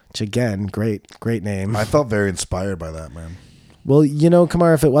 which again, great name. I felt very inspired by that, man. Well,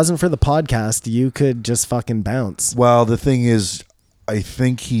 Kamar, if it wasn't for the podcast, you could just fucking bounce. Well, the thing is, I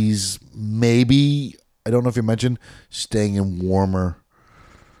think he's maybe, I don't know if you mentioned, staying in warmer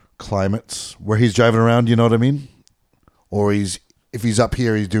climates where he's driving around, you know what I mean? Or if he's up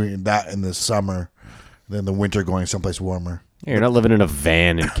here, he's doing that in the summer, then the winter going someplace warmer. You're not living in a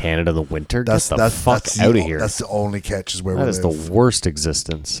van in Canada in the winter. Get the fuck out of here. That's the only catch is where That we is live. the worst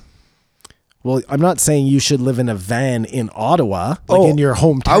existence. Well, I'm not saying you should live in a van in Ottawa, in your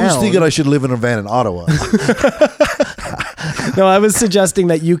hometown. I was thinking I should live in a van in Ottawa. No, I was suggesting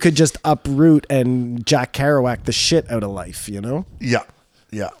that you could just uproot and Jack Kerouac the shit out of life,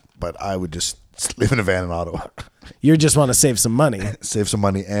 Yeah. But I would just live in a van in Ottawa. You just want to save some money. Save some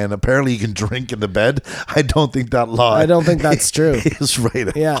money. And apparently you can drink in the bed. I don't think that law I don't think that's true. is right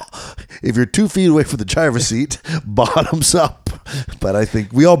at Yeah. all. If you're 2 feet away from the driver's seat, bottoms up. But I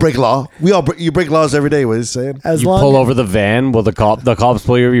think we all break law. You break laws every day, what he's saying. As You long pull over the van, the cops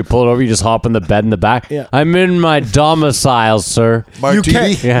pull you over, you pull it over, you just hop in the bed in the back. Yeah. I'm in my domicile, sir.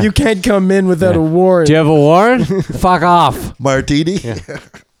 Martini. Yeah. you can't come in without a warrant. Do you have a warrant? Fuck off. Martini.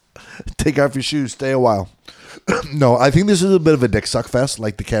 Take off your shoes. Stay a while. No, I think this is a bit of a dick suck fest,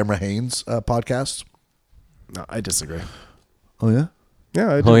 like the Cameron Haynes podcast. No, I disagree. Oh, yeah?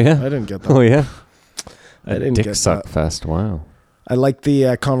 Yeah, I didn't get that. Oh, yeah. I didn't Dick get suck that. fest. Wow. I like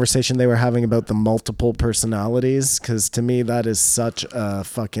the conversation they were having about the multiple personalities, because to me that is such a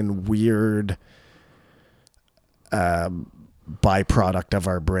fucking weird byproduct of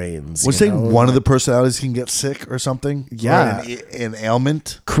our brains. Was saying one of the personalities can get sick or something? Yeah. Or an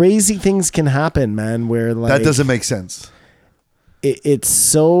ailment? Crazy things can happen, man, where like That doesn't make sense. it's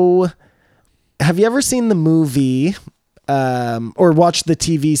so. Have you ever seen the movie or watched the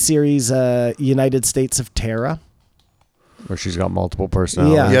TV series United States of Terra? Where she's got multiple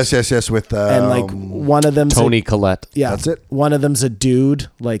personalities. Yeah. Yes. With And like one of them's Tony Collette. Yeah, That's it. One of them's a dude,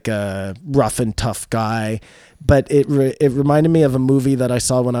 like a rough and tough guy. But it reminded me of a movie that I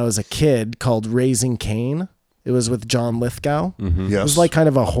saw when I was a kid called Raising Cain. It was with John Lithgow. yes. It was like kind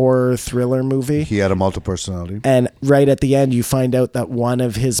of a horror thriller movie. he had a multiple personality. And right at the end, you find out that one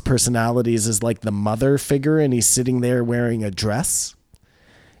of his personalities is like the mother figure, and he's sitting there wearing a dress.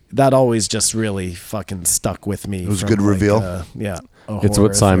 That always just really fucking stuck with me. It was a from, good reveal. a It's horror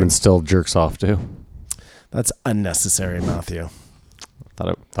what Simon thing. still jerks off to. That's unnecessary, Matthew.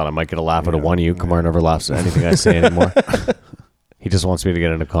 Thought I might get a laugh out of one of you. Kumar never laughs at anything I say anymore. He just wants me to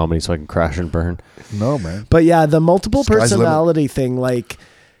get into comedy so I can crash and burn. No, man. But yeah, the multiple Sky's the limit. personality thing, like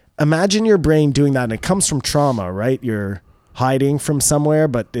imagine your brain doing that, and it comes from trauma, right? You're hiding from somewhere,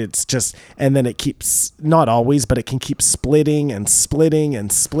 but it's just, and then it keeps, not always, but it can keep splitting and splitting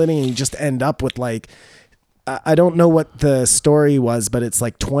and splitting, and you just end up with like, I don't know what the story was, but it's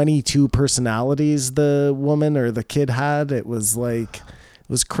like 22 personalities the woman or the kid had. It was like, it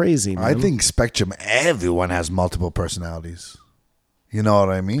was crazy, man. I think Spectrum, everyone has multiple personalities. You know what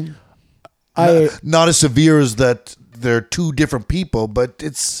I mean? Not as severe as that they're 2 different people, but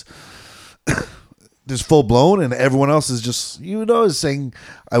it's there's full blown, and everyone else is just, is saying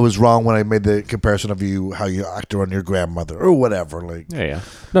I was wrong when I made the comparison of you, how you acted on your grandmother or whatever. Like, Yeah.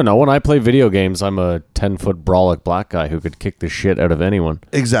 No. When I play video games, I'm a 10-foot brolic black guy who could kick the shit out of anyone.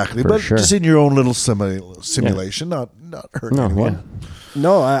 exactly, For but sure. just in your own little simulation, not hurting No, anyone. yeah.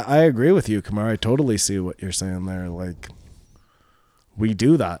 No, I agree with you, Kumar. I totally see what you're saying there. Like, we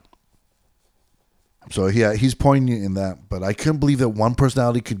do that. So yeah, he's poignant in that, but I couldn't believe that one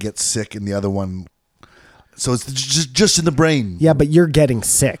personality could get sick and the other one. So it's just in the brain. Yeah, but you're getting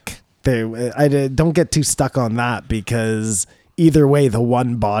sick. I don't get too stuck on that, because either way, the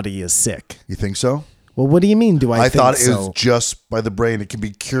one body is sick. You think so? Well, what do you mean? Do I think thought it so? was just by the brain. It can be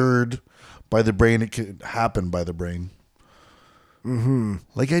cured by the brain. It could happen by the brain. Mm-hmm.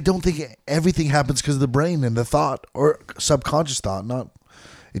 Like, I don't think everything happens because of the brain and the thought or subconscious thought. Not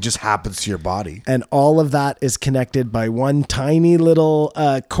It just happens to your body. And all of that is connected by one tiny little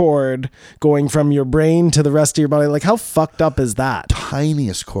cord going from your brain to the rest of your body. Like, how fucked up is that?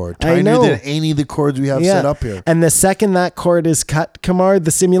 Tiniest cord. I Tinier know. than any of the cords we have set up here. And the second that cord is cut, Kamar,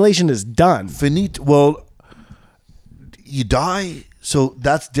 the simulation is done. Finite. Well, you die. So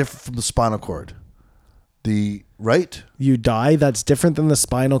that's different from the spinal cord. Right? You die. That's different than the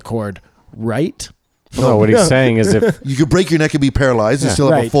spinal cord, right? No, what he's saying is if You could break your neck and be paralyzed and still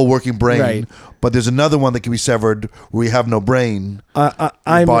have a Right. full working brain. Right. But there's another one that can be severed where you have no brain.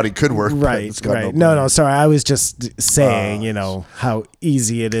 Your body could work, but Right, it's got right. no No, brain. sorry. I was just saying, how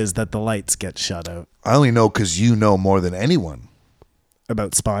easy it is that the lights get shut out. I only know because you know more than anyone.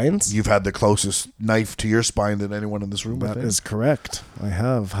 About spines? You've had the closest knife to your spine than anyone in this room. I That think. is correct. I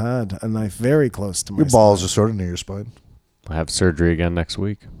have had a knife very close to my Your balls are sort of near your spine. I have surgery again next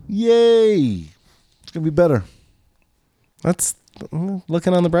week. Yay! It's gonna be better. That's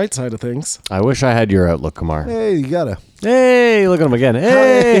looking on the bright side of things. I wish I had your outlook, Kamar. Hey, you gotta. Hey, look at him again.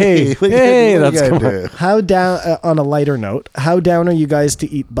 Hey, what hey, you that's gotta Kamar. do? How down, on a lighter note, how down are you guys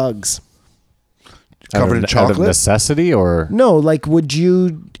to eat bugs? Covered in Out of chocolate. necessity, or No, like, would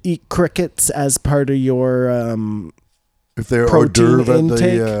you eat crickets as part of your, If they're hors protein d'oeuvre at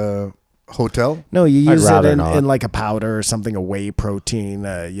intake? the hotel, no, you I'd use it rather in not. like a powder or something, a whey protein,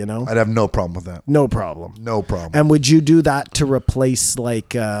 I'd have no problem with that. no problem. No problem. And would you do that to replace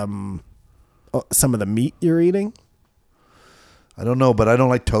like some of the meat you're eating? I don't know, but I don't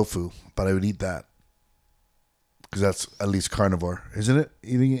like tofu, but I would eat that because that's at least carnivore, isn't it?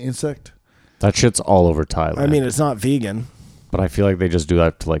 Eating an insect. that shit's all over Thailand. I mean, it's not vegan. but I feel like they just do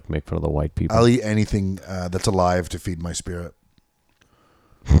that to like make fun of the white people. I'll eat anything that's alive to feed my spirit.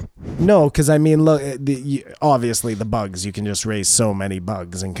 No, because I mean, look, obviously the bugs, you can just raise so many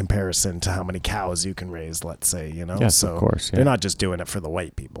bugs in comparison to how many cows you can raise, let's say, Yes, so of course, yeah. they're not just doing it for the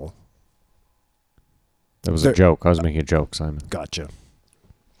white people. It was a joke. I was making a joke, Simon. Gotcha.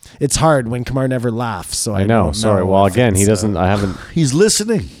 It's hard when Kamar never laughs, so I I know. don't Sorry. know Well, if again, he it's, doesn't. I haven't. He's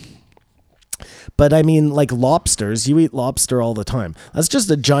listening. But I mean, like lobsters, you eat lobster all the time. That's just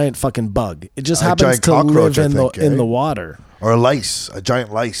a giant fucking bug. It just A happens giant to cockroach, live I in think, the in eh? the water. Or a lice, a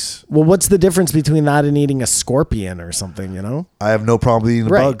giant lice. Well, what's the difference between that and eating a scorpion or something, I have no problem eating a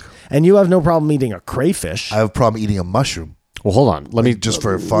Right. bug. And you have no problem eating a crayfish. I have a problem eating a mushroom. Well, hold on. Let me Just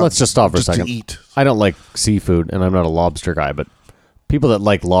for fun. Let's just stop for Just a to second. eat. I don't like seafood, and I'm not a lobster guy, but people that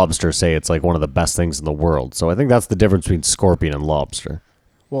like lobster say it's like one of the best things in the world. So I think that's the difference between scorpion and lobster.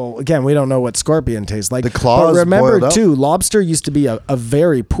 Well, again, we don't know what scorpion tastes like. The claws but remember, boiled up? too, lobster used to be a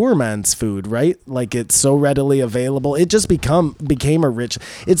very poor man's food, right? Like, it's so readily available. It just became a rich...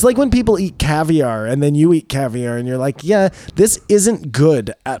 It's like when people eat caviar, and then you eat caviar, and you're like, yeah, this isn't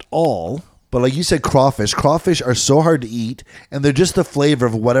good at all. But like you said, crawfish. Crawfish are so hard to eat, and they're just the flavor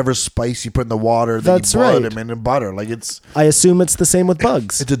of whatever spice you put in the water that That's you boil right. them in and butter. Like it's I assume it's the same with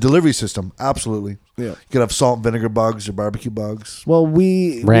bugs. a delivery system. Absolutely. Yeah. You could have salt and vinegar bugs or barbecue bugs. Well,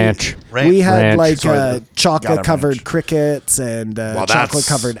 we Ranch. we had Ranch. like Sorry, got a chocolate covered ranch. crickets and that's chocolate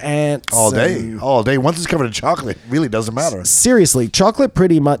covered ants All day. and- All day. Once it's covered in chocolate, it really doesn't matter. Seriously, chocolate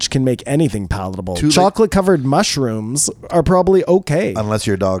pretty much can make anything palatable. Too late. Chocolate covered mushrooms are probably okay. Unless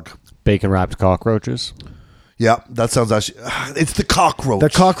you're a dog. Bacon wrapped cockroaches. Yeah, that sounds actually... It's the cockroach.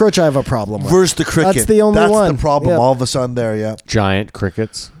 The cockroach I have a problem with. Versus the cricket. That's the only That's one. the problem. Yeah. All of a sudden there, yeah. Giant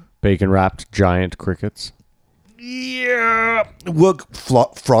crickets. Bacon wrapped giant crickets. Yeah. Look,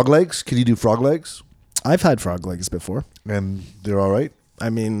 frog legs. Can you do frog legs? I've had frog legs before. And they're all right? I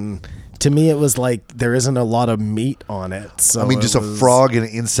mean, to me, it was like there isn't a lot of meat on it. So I mean, it just a was- frog and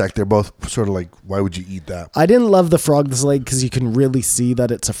an insect. They're both sort of like, why would you eat that? I didn't love the frog's leg because you can really see that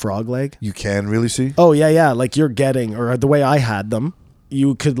it's a frog leg. You can really see? Oh yeah. Like you're getting, or the way I had them,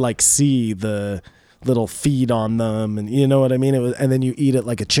 you could like see the little feed on them, and you know what I mean. It was, and then you eat it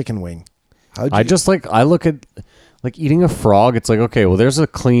like a chicken wing. How'd I just like, I look at like eating a frog. It's like, okay, well, there's a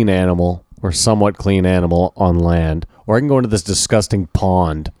clean animal or somewhat clean animal on land, or I can go into this disgusting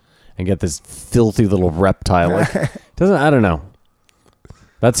pond and get this filthy little reptile. Like, I don't know.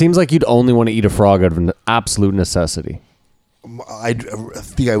 That seems like you'd only want to eat a frog out of an absolute necessity. I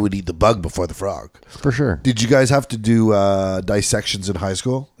think I would eat the bug before the frog. For sure. Did you guys have to do dissections in high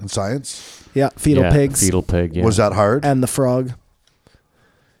school in science? Yeah, fetal Yeah, pigs Fetal pig, yeah. Was that hard? and the frog.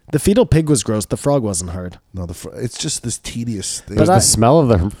 The fetal pig was gross. The frog wasn't hard. No, it's just this tedious thing. There's But the I- smell of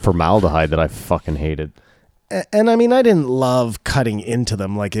the formaldehyde that I fucking hated. And I mean, I didn't love cutting into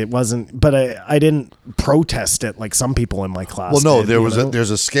them. Like it wasn't, but I didn't protest it like some people in my class. Well, no, did, there you was know? there's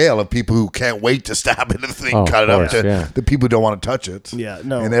a scale of people who can't wait to stab into the thing, Oh, cut of it up course, to yeah. the people who don't want to touch it. Yeah,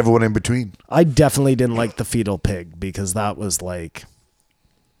 no. And everyone in between. I definitely didn't like the fetal pig because that was like,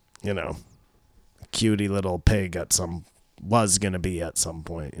 cutie little pig was going to be at some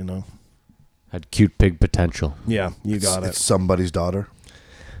point, Had cute pig potential. Yeah, you got It's somebody's daughter.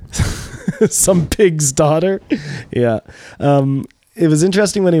 it. Some pig's daughter. Yeah. It was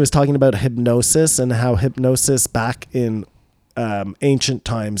interesting when he was talking about hypnosis and how hypnosis back in ancient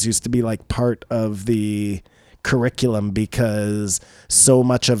times used to be like part of the curriculum because so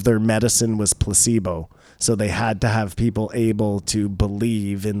much of their medicine was placebo. So they had to have people able to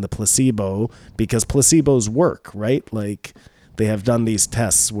believe in the placebo because placebos work, right? Like they have done these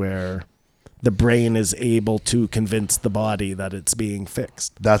tests where the brain is able to convince the body that it's being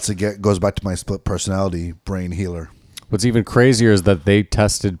fixed. That's again goes back to my split personality brain healer. What's even crazier is that they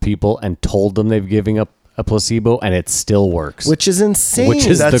tested people and told them they've given up a placebo and it still works. Which is insane. Which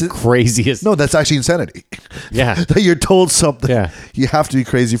is That's the it. craziest. No, that's actually insanity. Yeah. That you're told something. Yeah. You have to be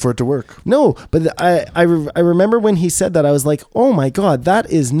crazy for it to work. No, but I remember when he said that, I was like, oh my God, that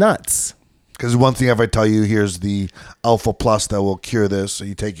is nuts. Because one thing, if I tell you, here's the Alpha Plus that will cure this, so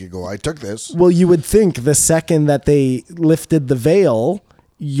you take it, go, I took this. Well, you would think the second that they lifted the veil,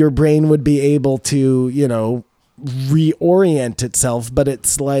 your brain would be able to, reorient itself, but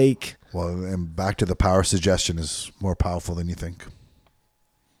it's like... Well, and back to the power suggestion is more powerful than you think.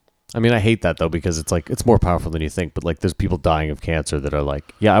 I mean, I hate that though because it's like it's more powerful than you think. But like, there's people dying of cancer that are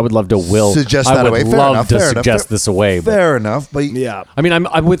like, yeah, I would love to Suggest I that would away. Fair love enough, to fair enough. suggest this away. But, Fair enough, but Yeah. I mean,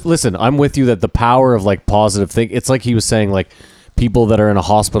 I'm with you that the power of like positive thing. It's like he was saying, like people that are in a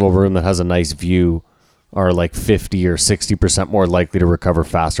hospital room that has a nice view are like 50 or 60% more likely to recover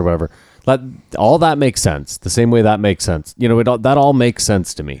fast or whatever. All that makes sense. The same way that makes sense. That all makes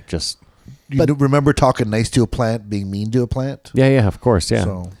sense to me. Just you remember talking nice to a plant, being mean to a plant? yeah, of course, yeah.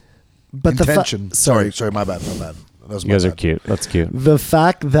 So, But intention. sorry, Sorry, my bad. That was You my guys are bad. cute. That's cute. the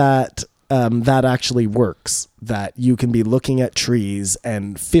fact that that actually works, that you can be looking at trees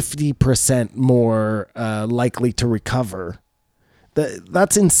and 50% more likely to recover.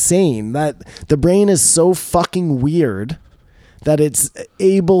 That's insane. That the brain is so fucking weird that it's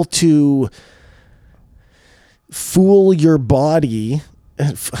able to fool your body.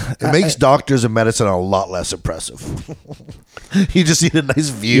 It makes doctors and medicine a lot less impressive. You just need a nice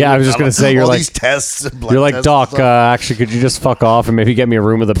view. Yeah, I was just gonna say, you're all like- these tests. And blood You're like, tests and Doc, stuff. actually, could you just fuck off and maybe get me a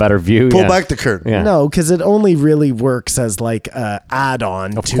room with a better view? Pull Yeah. back the curtain. Yeah. No, because it only really works as like a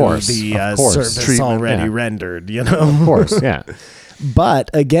add-on Of to course, the of course. service Treatment, already yeah. rendered, Of course, yeah. But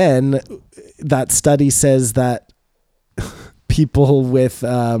again, that study says that people with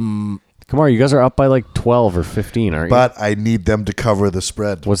Kamar, you guys are up by like 12 or 15, aren't you? But I need them to cover the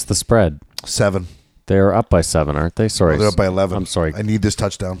spread. What's the spread? 7. They're up by 7, aren't they? Sorry. They're up by 11. I'm sorry. I need this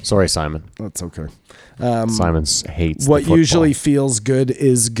touchdown. Sorry, Simon. that's okay. Simon hates What the football. usually feels good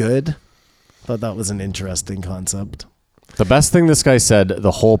is good. Thought that was an interesting concept. The best thing this guy said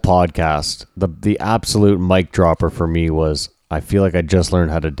the whole podcast, the absolute mic dropper for me was, I feel like I just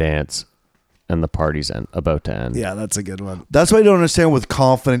learned how to dance and the party's about to end. Yeah, that's a good one. That's what I don't understand with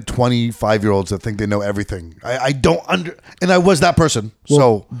confident 25-year-olds that think they know everything. I don't and I was that person.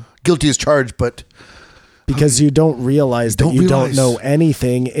 So guilty as charged, but Because you don't realize that Don't you realize. don't know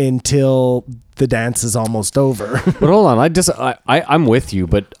anything until the dance is almost over. But hold on, I'm with you,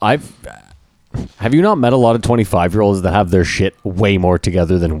 but have you not met a lot of 25-year-olds that have their shit way more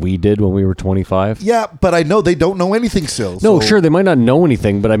together than we did when we were 25? yeah, but I know they don't know anything still. No, so- sure, they might not know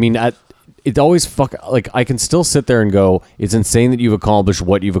anything, but I mean, it always I can still sit there and go, it's insane that you've accomplished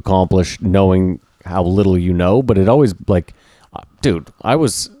what you've accomplished knowing how little you know, but it always, like, dude, I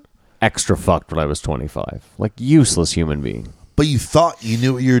was extra fucked when I was 25. Like, useless human being. But you thought you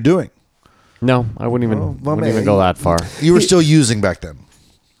knew what you were doing. No, I wouldn't even go that far. You were still using back then.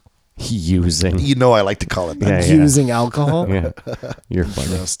 Using. You know I like to call it that. Yeah. Using alcohol. Yeah. You're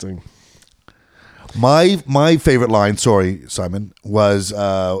funny. Interesting. My favorite line, sorry, Simon, was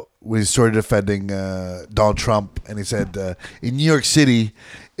when he started defending Donald Trump, and he said, "In New York City,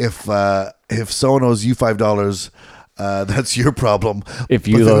 if someone owes you $5, that's your problem. If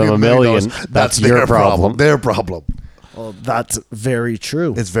you But owe if them you $1 million, that's their your problem." Their problem. Well, that's very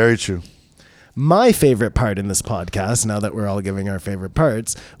true. It's very true. My favorite part in this podcast, now that we're all giving our favorite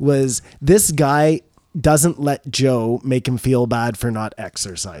parts, was this guy doesn't let Joe make him feel bad for not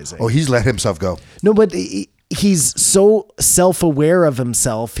exercising. Oh, he's let himself go. No, but he's so self-aware of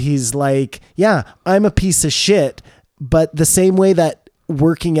himself. He's like, yeah, I'm a piece of shit, but the same way that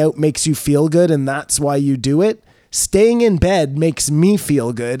working out makes you feel good and that's why you do it, staying in bed makes me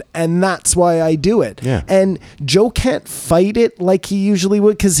feel good and that's why I do it. Yeah. And Joe can't fight it like he usually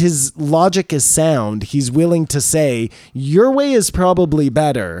would because his logic is sound. He's willing to say, your way is probably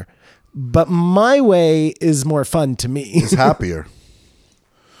better, but my way is more fun to me. He's happier.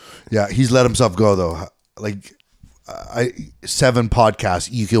 Yeah, he's let himself go though. Like 7 podcasts,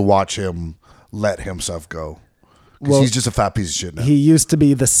 you can watch him let himself go. Because Well, he's just a fat piece of shit now. He used to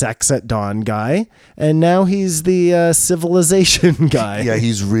be the sex at dawn guy, and now he's the civilization guy. Yeah,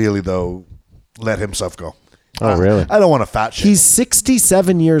 he's really though let himself go. Oh, really? I don't want to fat shit. He's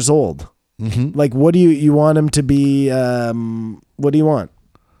 67 years old. Mm-hmm. Like, what do you want him to be? What do you want?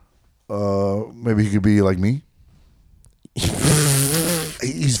 Maybe he could be like me.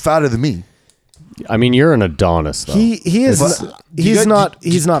 He's fatter than me. I mean, you're an Adonis, though. He is. But- do you He's guys- not. do-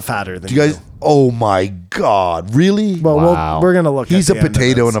 He's not fatter than Do you guys? Oh my God! Really? Well, Wow. we're gonna look. He's at a the end of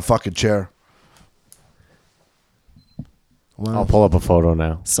potato this. in a fucking chair. I'll pull up a photo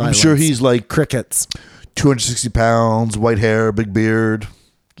now. I'm Silence. sure he's like crickets. 260 pounds, white hair, big beard,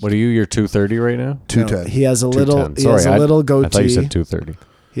 What are you? You're 230 right now? 210. No, he has a little. 210. He has a little I thought you goatee. said 230.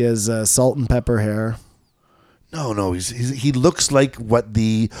 He has salt and pepper hair. No, he looks like what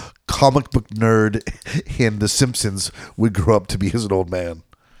the comic book nerd in The Simpsons would grow up to be as an old man.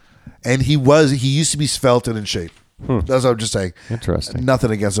 And he used to be svelte and in shape. That's what I'm just saying. Interesting.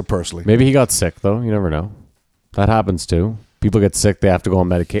 Nothing against him personally. Maybe he got sick, though. You never know. That happens, too. People get sick, they have to go on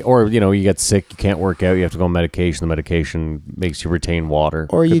medication. Or, you get sick, you can't work out, you have to go on medication. The medication makes you retain water.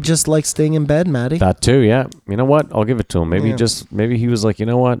 Or you just like staying in bed, Maddie. That, too, yeah. You know what? I'll give it to him. Maybe he was like, you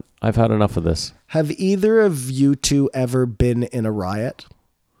know what? I've had enough of this. Have either of you two ever been in a riot?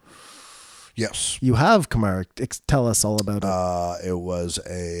 Yes. You have, Kamar. Tell us all about it. It was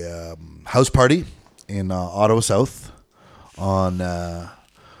a house party in Ottawa South on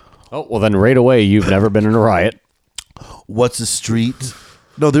Oh, well, then right away, you've never been in a riot. what's the street?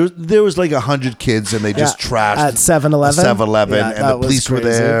 No, there was like 100 kids and they just trashed at 7-Eleven. 7-Eleven, Yeah, and that the was police were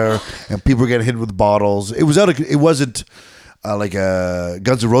crazy. there, and people were getting hit with bottles. It wasn't like a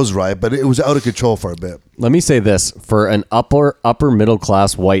Guns N' Roses riot, but it was out of control for a bit. Let me say this. For an upper middle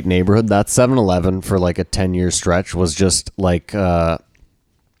class white neighborhood, that 7-Eleven for like a 10-year stretch was just like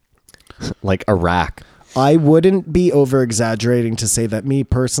Iraq. I wouldn't be over exaggerating to say that me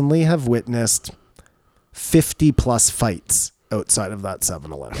personally have witnessed 50 plus fights outside of that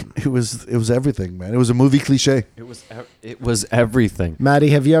 7-Eleven. It was everything, man. It was a movie cliche. It was everything. Maddie,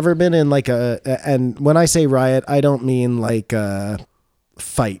 have you ever been in like and when I say riot, I don't mean like a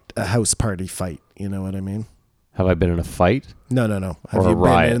fight, a house party fight. You know what I mean? Have I been in a fight? No. Have Or a you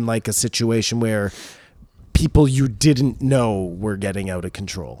riot. been in like a situation where people you didn't know were getting out of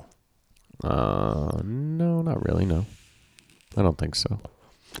control? No, not really. No, I don't think so.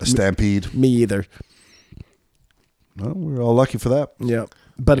 A stampede. Me either. Well, we're all lucky for that. Yeah.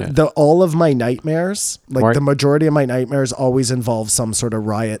 But Yeah. all of my nightmares, like Mark- the majority of my nightmares always involve some sort of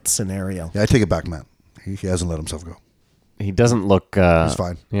riot scenario. Yeah, I take it back, man. He hasn't let himself go. He doesn't look. He's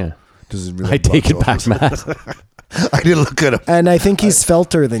fine. Yeah, Doesn't really I take it blood back, flow. Matt. I didn't look at him. And I think he's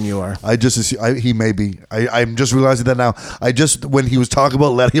felter than you are. I just assume, he may be. I'm just realizing that now. When he was talking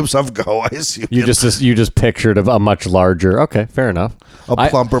about letting himself go, I assumed You just pictured a much larger. Okay, fair enough. A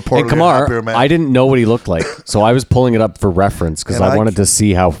plumper, and portlier, Kamar, happier man. I didn't know what he looked like, so I was pulling it up for reference because And I I- wanted to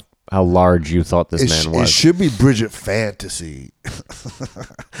see how large you thought this man It was. should be Bridget Fantasy,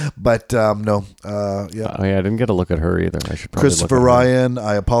 but no. Yeah, Oh yeah, I didn't get a look at her either. I should probably Christopher look at her. Ryan.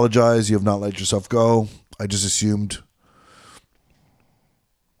 I apologize. You have not let yourself go. I just assumed.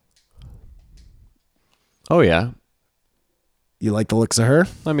 Oh yeah, You like the looks of her?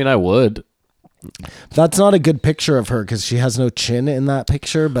 I mean I would. That's not a good picture of her because she has no chin in that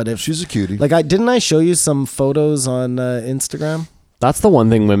picture. But if She's a cutie. like didn't I show you some photos on Instagram? That's the one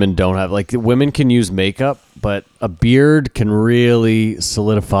thing women don't have. Like women can use makeup, but a beard can really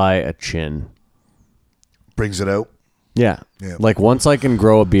solidify a chin. Brings it out. Yeah. Yeah. Like once I can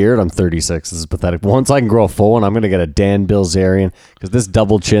grow a beard, I'm 36. This is pathetic. Once I can grow a full one, I'm going to get a Dan Bilzerian because this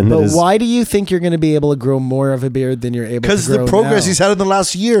double chin that But is. why do you think you're going to be able to grow more of a beard than you're able to Because grow the progress now? he's had in the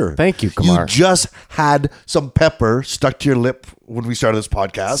last year. Thank you, Kumar. You just had some pepper stuck to your lip when we started this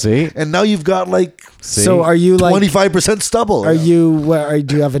podcast. See? And now you've got like See? So are you like 25% stubble. Are you?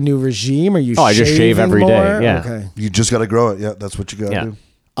 Do you have a new regime? Are you? Oh, I just shave shaving every day, more? yeah. Okay. You just got to grow it. Yeah, that's what you got to Yeah. do.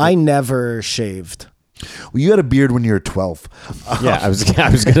 I never shaved. Well, you had a beard when you were 12. Yeah, I was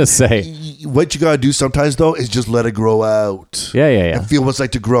going to say. What you got to do sometimes, though, is just let it grow out. Yeah. And feel what it's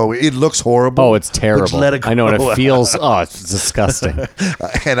like to grow. It looks horrible. Oh, it's but terrible. just let it grow I know, and it out. feels. Oh, it's disgusting.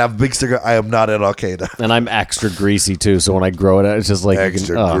 And I'm a big sticker. I am not at Al Qaeda. And I'm extra greasy too, so when I grow it out, it's just like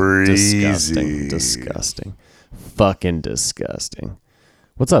Extra greasy. disgusting, fucking disgusting.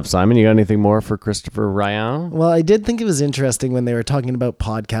 What's up, Simon? You got anything more for Christopher Ryan? Well, I did think it was interesting when they were talking about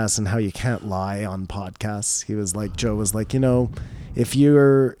podcasts and how you can't lie on podcasts. He was like, Joe was like, if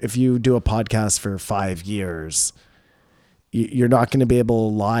you do a podcast for 5 years, you're not going to be able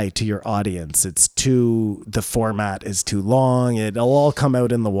to lie to your audience. The format is too long. It'll all come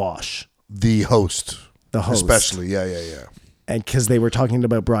out in the wash. The host. Especially. Yeah. And because they were talking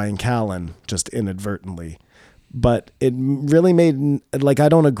about Brian Callen just inadvertently. But it really made, like, I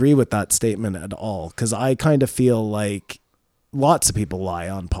don't agree with that statement at all, because I kind of feel like lots of people lie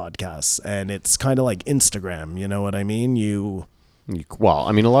on podcasts, and it's kind of like Instagram. You know what I mean? Well,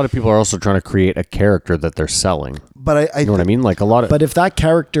 I mean, a lot of people are also trying to create a character that they're selling. But you know what I mean? Like a lot of. But if that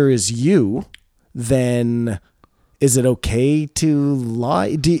character is you, then is it okay to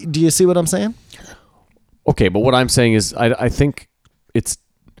lie? Do you see what I'm saying? Okay, but what I'm saying is, I think it's.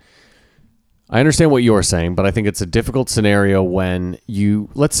 I understand what you're saying, but I think it's a difficult scenario when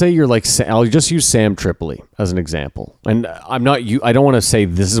let's say you're like, I'll just use Sam Tripoli as an example. And I don't want to say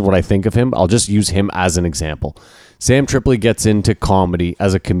this is what I think of him. I'll just use him as an example. Sam Tripoli gets into comedy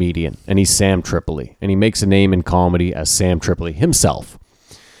as a comedian, and he's Sam Tripoli, and he makes a name in comedy as Sam Tripoli himself.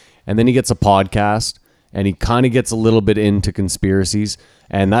 And then he gets a podcast, and he kind of gets a little bit into conspiracies,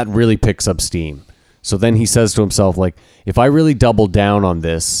 and that really picks up steam. So then he says to himself, like, if I really double down on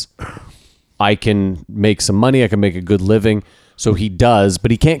this, I can make some money, I can make a good living. So he does, but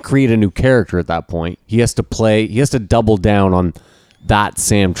he can't create a new character at that point. He has to double down on that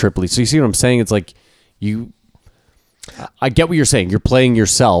Sam Tripoli. So you see what I'm saying? It's like I get what you're saying. You're playing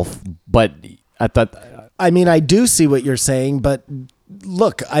yourself, but at that... I mean, I do see what you're saying, but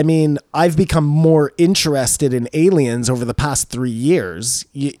look, I mean, I've become more interested in aliens over the past 3 years.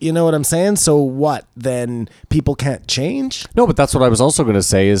 You know what I'm saying? So what? Then people can't change? No, but that's what I was also going to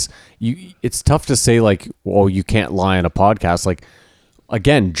say is it's tough to say like, well, you can't lie on a podcast. Like,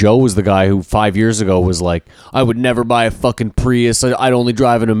 again, Joe was the guy who 5 years ago was like, I would never buy a fucking Prius. I'd only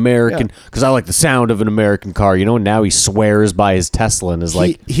drive an American because I like the sound of an American car. You know, now he swears by his Tesla and is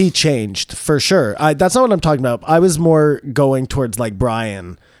like... He changed, for sure. That's not what I'm talking about. I was more going towards like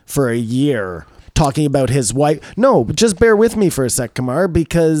Brian for a year, talking about his wife. No, but just bear with me for a sec, Kamar,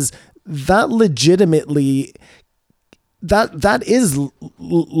 because that legitimately... That is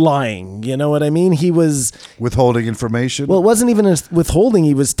lying. You know what I mean? He was withholding information. Well, it wasn't even withholding.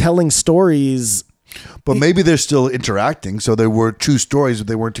 He was telling stories. But maybe they're still interacting. So there were true stories, but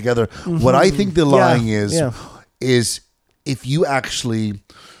they weren't together. Mm-hmm. What I think the lying is if you actually,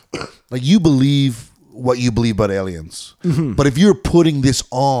 like, you believe what you believe about aliens. Mm-hmm. But if you're putting this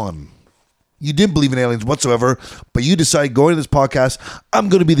on, you didn't believe in aliens whatsoever, but you decide going to this podcast, I'm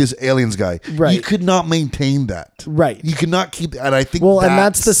going to be this aliens guy. Right. You could not maintain that. Right. You could not keep, and I think and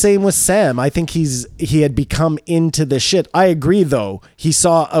that's the same with Sam. I think he had become into the shit. I agree, though. He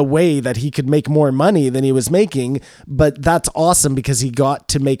saw a way that he could make more money than he was making, but that's awesome because he got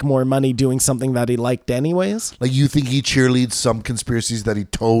to make more money doing something that he liked anyways. Like, you think he cheerleads some conspiracies that he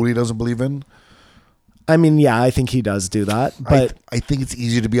totally doesn't believe in? I mean, yeah, I think he does do that, but I think it's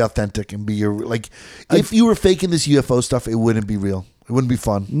easier to be authentic and be your, like, if you were faking this UFO stuff, it wouldn't be real. It wouldn't be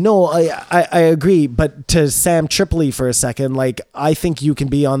fun. No, I agree. But to Sam Tripoli for a second, like, I think you can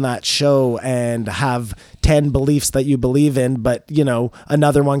be on that show and have 10 beliefs that you believe in, but, you know,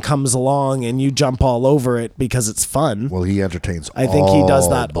 another one comes along and you jump all over it because it's fun. Well, he entertains I think he does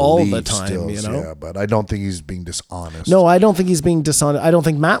that all the time, you know? Yeah, but I don't think he's being dishonest. No, I don't think he's being dishonest. I don't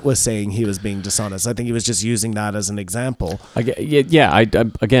think Matt was saying he was being dishonest. I think he was just using that as an example.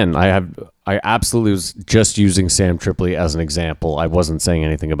 I absolutely was just using Sam Tripoli as an example. I wasn't saying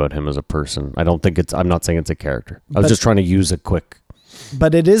anything about him as a person. I'm not saying it's a character. I was just trying to use a quick.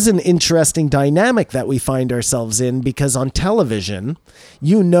 But it is an interesting dynamic that we find ourselves in because on television,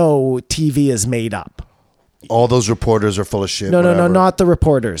 you know, TV is made up. All those reporters are full of shit. No, not the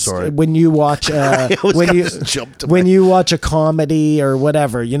reporters. Sorry. When you watch when you watch a comedy or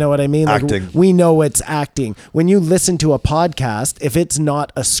whatever, you know what I mean? Like, acting. We know it's acting. When you listen to a podcast, if it's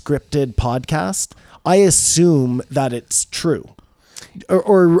not a scripted podcast, I assume that it's true.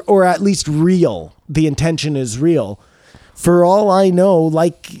 Or at least real. The intention is real. For all I know,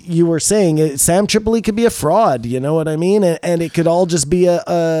 like you were saying, Sam Tripoli could be a fraud. You know what I mean? And it could all just be a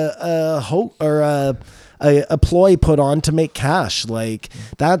ploy put on to make cash. Like,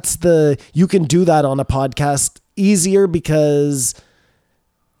 you can do that on a podcast easier because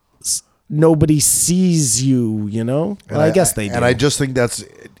nobody sees you, you know? Well, I guess they do. And I just think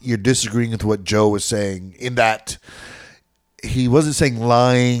you're disagreeing with what Joe was saying in that he wasn't saying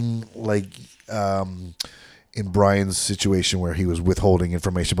lying like in Brian's situation where he was withholding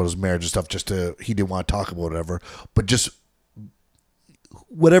information about his marriage and stuff he didn't want to talk about whatever, but just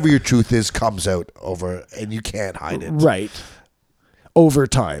whatever your truth is comes out over, and you can't hide it. Right. Over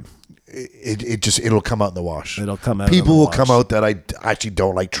time. It'll come out in the wash. It'll come out. People will come out that I actually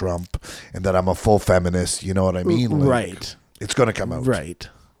don't like Trump and that I'm a full feminist. You know what I mean? Right. It's going to come out. Right.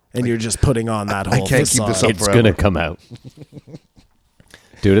 And you're just putting on that I whole can't keep this facade. up It's forever. gonna come out.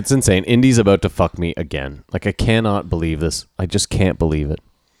 Dude, it's insane. Indy's about to fuck me again. Like, I cannot believe this. I just can't believe it.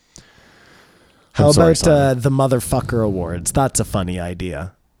 How I'm sorry, about Simon. the Motherfucker Awards? That's a funny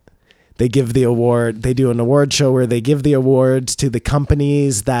idea. They give the award. They do an award show where they give the awards to the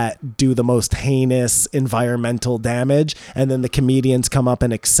companies that do the most heinous environmental damage, and then the comedians come up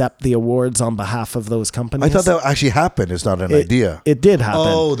and accept the awards on behalf of those companies. I thought that actually happened. It's not an idea. It did happen.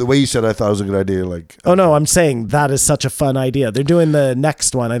 Oh, the way you said it, I thought it was a good idea. Like, Oh no, I'm saying that is such a fun idea. They're doing the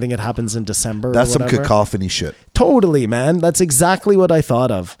next one. I think it happens in December. or that's some whatever. cacophony shit. Totally, man. That's exactly what I thought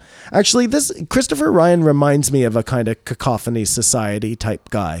of. Actually, this Christopher Ryan reminds me of a kind of cacophony society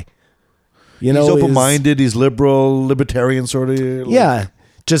type guy. You know, He's open-minded. He's liberal, libertarian sort of. Yeah,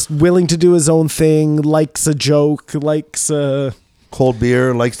 just willing to do his own thing. Likes a joke. Likes a. Cold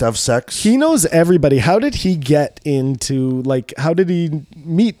beer, likes to have sex. He knows everybody. How did he get into how did he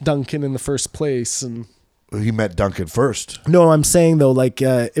meet Duncan in the first place? And He met Duncan first. no, I'm saying though,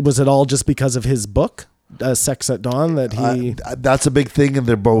 was it all just because of his book, Sex at Dawn, that he? That's a big thing, and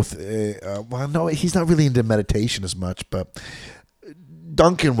they're both. Well, no, he's not really into meditation as much, but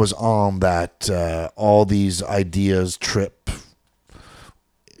Duncan was on that all these ideas trip.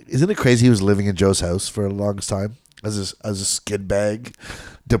 Isn't it crazy? He was living in Joe's house for the longest time as a skid bag,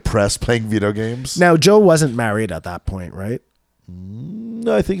 depressed, playing video games. Now Joe wasn't married at that point, right?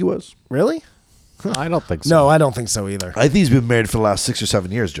 No, I think he was. Really? I don't think so. No, I don't think so either. I think he's been married for the last 6 or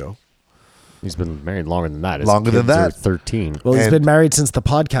 7 years, Joe. He's been married longer than that. His Longer than kids are that. 13. Well, he's And- been married since the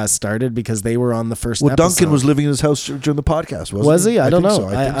podcast started because they were on the first Well, episode. Duncan was living in his house during the podcast, wasn't Was he? I don't think know.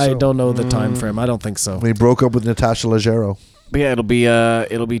 so. I think I so. don't know the time frame. I don't think so. When he broke up with Natasha Leggero. But yeah,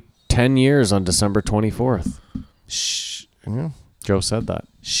 it'll be 10 years on December 24th. Joe said that.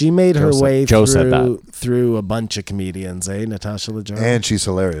 She made her way Joe said through a bunch of comedians, Natasha Leggero. And she's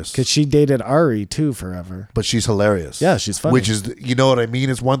hilarious. Because she dated Ari too forever. But she's hilarious. Yeah, she's funny. Which is, you know what I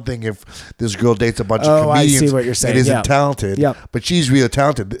mean? It's one thing if this girl dates a bunch of Oh, I comedians see what you're saying. and isn't Yeah. talented. Yep. But she's really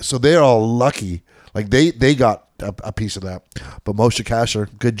talented. So they're all lucky. Like they got a piece of that. But Moshe Kasher,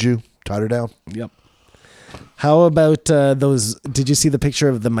 good Jew, tied her down. Yep. How about those? Did you see the picture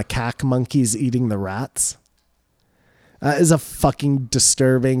of the macaque monkeys eating the rats? That is a fucking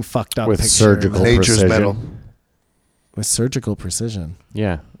disturbing, fucked up With picture. surgical Nature's precision. medal. With surgical precision.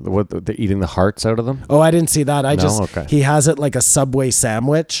 Yeah. They're eating the hearts out of them? Oh, I didn't see that. Okay. He has it like a Subway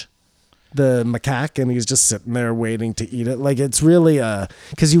sandwich, the macaque, and he's just sitting there waiting to eat it. Like it's really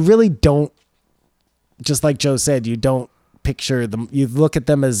because you really don't, just like Joe said, you don't picture them. You look at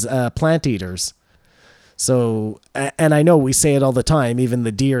them as plant eaters. So, and I know we say it all the time, even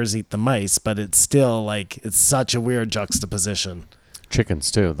the deers eat the mice, but it's still it's such a weird juxtaposition. Chickens,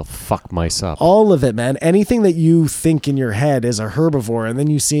 too. They'll fuck mice up. All of it, man. Anything that you think in your head is a herbivore and then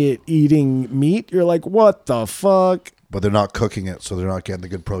you see it eating meat, you're like, what the fuck? But they're not cooking it, so they're not getting the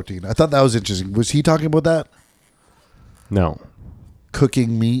good protein. I thought that was interesting. Was he talking about that? No.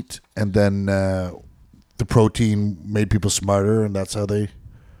 Cooking meat and then the protein made people smarter, and that's how they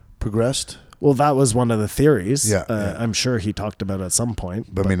progressed? Well, that was one of the theories. Yeah. I'm sure he talked about it at some point.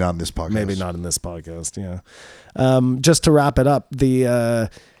 But maybe not on this podcast. Maybe not in this podcast. Yeah. Just to wrap it up, the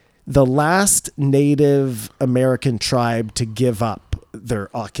last Native American tribe to give up their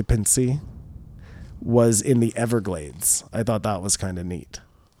occupancy was in the Everglades. I thought that was kind of neat.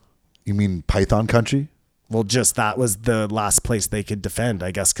 You mean Python country? Well, just that was the last place they could defend, I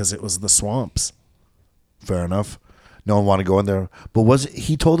guess, because it was the swamps. Fair enough. No one wanted to go in there. But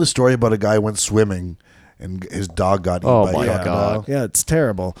he told a story about a guy who went swimming and his dog got eaten by my a God. crocodile. Yeah, it's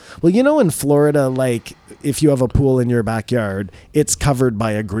terrible. Well, in Florida, if you have a pool in your backyard, it's covered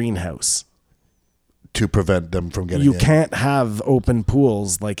by a greenhouse. To prevent them from getting You in. can't have open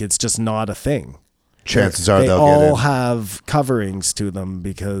pools. It's just not a thing. Chances are they they'll all get in. have coverings to them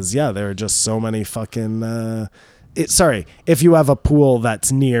because, there are just so many fucking... if you have a pool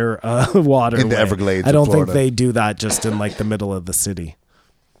that's near water In the Everglades I of don't think Florida. they do that just in the middle of the city.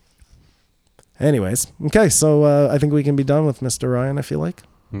 Anyways, okay, so I think we can be done with Mr. Ryan if you like.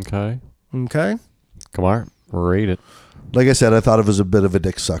 Okay. Okay. Come on. Rate it. Like I said, I thought it was a bit of a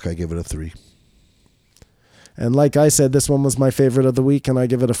dick suck. I give it a 3. And like I said, this one was my favorite of the week, and I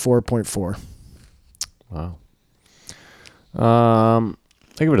give it a 4.4. Wow. I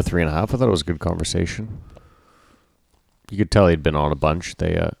give it a 3.5. I thought it was a good conversation. You could tell he'd been on a bunch.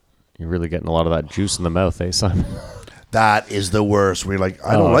 You're really getting a lot of that juice in the mouth, Simon? That is the worst. We're like,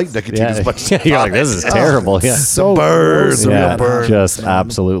 I don't like nicotine as much as Yeah, you're like, this is terrible. Yeah. So burn. gross. The real Yeah, burn. just man.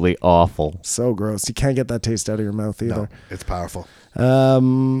 absolutely awful. So gross. You can't get that taste out of your mouth either. No, it's powerful.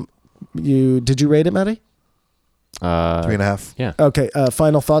 Did you rate it, Matty? 3.5. Yeah. Okay.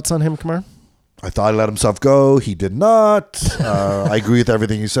 Final thoughts on him, Kamar? I thought he let himself go. He did not. I agree with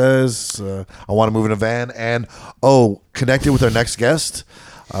everything he says. I want to move in a van. And, connected with our next guest,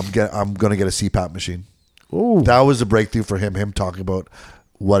 I'm going to get a CPAP machine. Ooh. That was a breakthrough for him talking about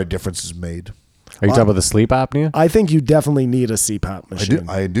what a difference is made. Are you talking about the sleep apnea? I think you definitely need a CPAP machine.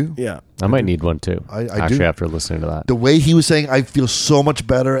 I do. Yeah. I might need one too. I actually, do. after listening to that. The way he was saying, I feel so much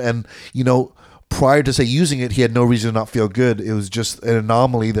better. And, prior to, say, using it, he had no reason to not feel good. It was just an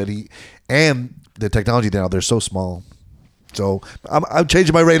anomaly that and the technology now, they're so small. So I'm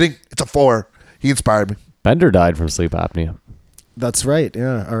changing my rating. It's a 4. He inspired me. Bender died from sleep apnea. That's right.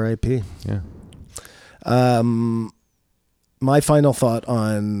 Yeah. R.I.P. Yeah. My final thought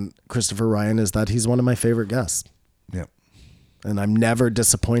on Christopher Ryan is that he's one of my favorite guests. Yeah. And I'm never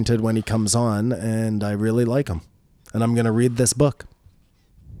disappointed when he comes on, and I really like him. And I'm going to read this book.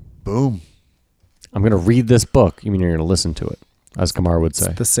 Boom. I'm going to read this book. You mean you're going to listen to it, as Kamar would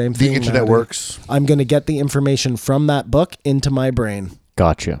say. The same The thing. internet Maddie. works. I'm going to get the information from that book into my brain.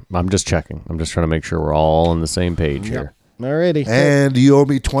 Gotcha. I'm just checking. I'm just trying to make sure we're all on the same page here. Alrighty. And you owe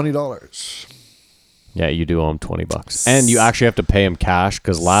me $20. Yeah, you do owe him $20, and you actually have to pay him cash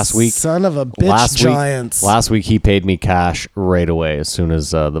because last week, Son of a bitch, Giants. Last week he paid me cash right away as soon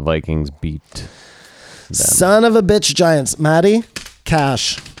as the Vikings beat them. Son of a bitch, Giants. Maddie,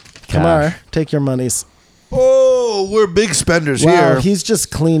 cash. Kamar, take your monies. Oh, we're big spenders Wow, here. he's just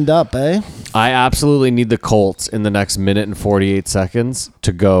cleaned up, eh? I absolutely need the Colts in the next minute and 48 seconds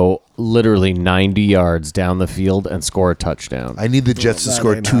to go literally 90 yards down the field and score a touchdown. I need the Jets to That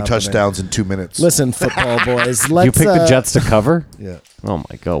score ain't 2 happening. touchdowns in 2 minutes. Listen, football boys. Let's, You picked the Jets to cover? Yeah. Oh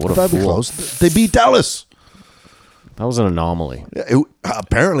my God, what a That'd be fool. close. They beat Dallas. That was an anomaly. Yeah,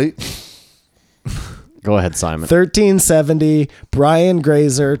 apparently. Go ahead, Simon. 1370, Brian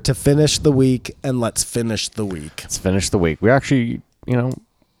Grazer to finish the week, and let's finish the week. Let's finish the week. We actually,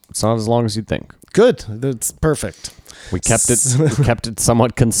 it's not as long as you'd think. Good. That's perfect. We kept it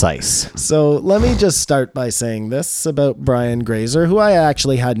somewhat concise. So let me just start by saying this about Brian Grazer, who I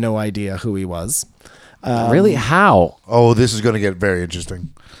actually had no idea who he was. Really? How? Oh, this is going to get very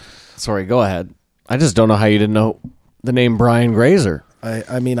interesting. Sorry, go ahead. I just don't know how you didn't know the name Brian Grazer.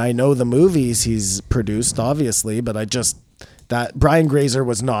 I mean, I know the movies he's produced, obviously, but that Brian Grazer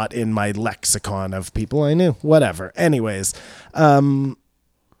was not in my lexicon of people I knew. Whatever. Anyways, the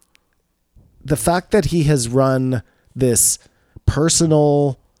fact that he has run this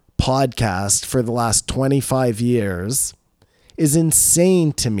personal podcast for the last 25 years is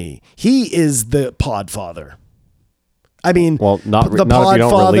insane to me. He is the podfather. I mean, Well, not the if you don't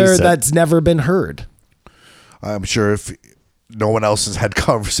podfather release it. that's never been heard. I'm sure if no one else has had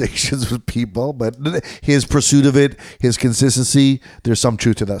conversations with people, but his pursuit of it, his consistency, there's some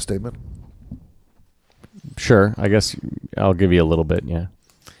truth to that statement. Sure, I guess I'll give you a little bit, yeah.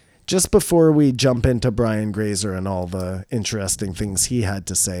 Just before we jump into Brian Grazer and all the interesting things he had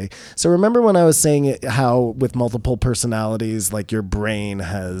to say. So remember when I was saying how with multiple personalities, like your brain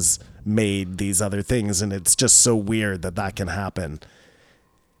has made these other things, and it's just so weird that can happen.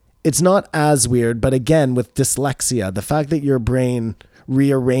 It's not as weird, but again, with dyslexia, the fact that your brain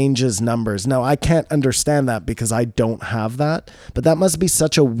rearranges numbers. Now, I can't understand that because I don't have that, but that must be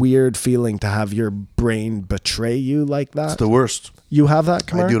such a weird feeling to have your brain betray you like that. It's the worst. You have that,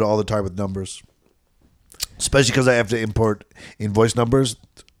 Kamar? I do it all the time with numbers, especially because I have to import invoice numbers.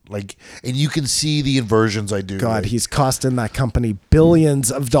 And you can see the inversions I do. God, he's costing that company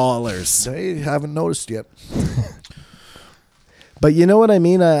billions of dollars. I haven't noticed yet. But you know what I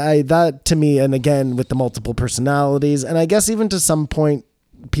mean? I that to me, and again, with the multiple personalities, and I guess even to some point,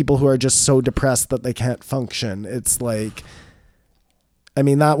 people who are just so depressed that they can't function. It's like, I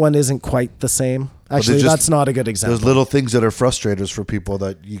mean, that one isn't quite the same. Actually, that's not a good example. There's little things that are frustrators for people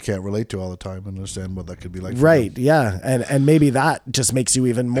that you can't relate to all the time and understand what that could be like. for Right, them. yeah. And maybe that just makes you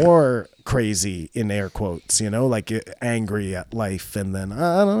even more crazy, in air quotes, like angry at life. And then,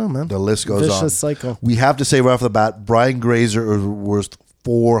 I don't know, man. The list goes on. Vicious cycle. We have to say right off the bat, Brian Grazer is worth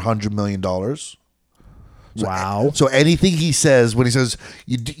 $400 million. Wow. So anything he says, when he says,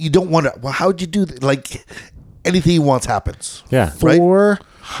 you don't wonder, well, how'd you do that? Like, anything he wants happens. Yeah. Right?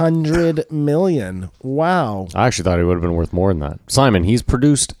 400 million. Wow. I actually thought he would have been worth more than that. Simon, he's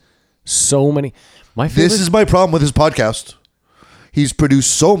produced so many. My favorite. This is my problem with his podcast. He's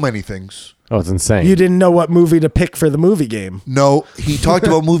produced so many things. Oh, it's insane. You didn't know what movie to pick for the movie game. No, he talked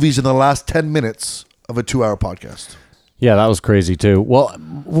about movies in the last 10 minutes of a 2-hour podcast. Yeah, that was crazy too. Well,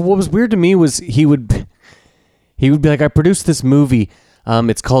 what was weird to me was he would be like, I produced this movie.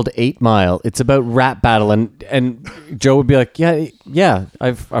 It's called 8 Mile. It's about rap battle, and Joe would be like, yeah,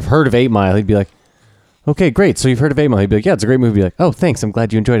 I've heard of 8 Mile. He'd be like, Okay, great. So you've heard of 8 Mile. He'd be like, yeah, it's a great movie. Be like, oh, thanks. I'm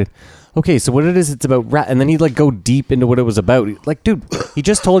glad you enjoyed it. Okay, so what it is, it's about rat. And then he'd like go deep into what it was about. Like, dude, he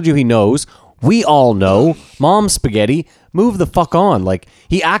just told you he knows. We all know. Mom spaghetti. Move the fuck on. Like,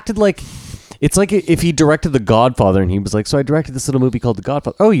 he acted like, it's like if he directed The Godfather and he was like, so I directed this little movie called The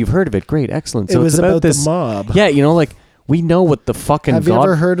Godfather. Oh, you've heard of it. Great. Excellent. So It was it's about the this mob. Yeah, you know, like, we know what the fucking Have you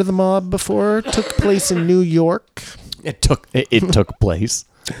ever heard of the mob before? It took place in New York. It took place.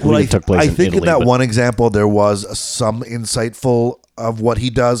 Well, it took place I in think Italy, in that but- one example there was some insightful of what he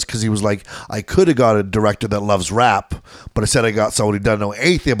does, because he was like, I could have got a director that loves rap, but instead I got someone who doesn't know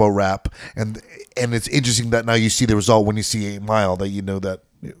anything about rap, and it's interesting that now you see the result when you see 8 Mile, that you know that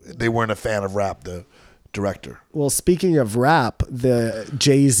they weren't a fan of rap, the director. Well, speaking of rap, the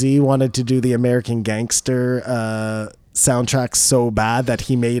Jay-Z wanted to do the American Gangster soundtrack so bad that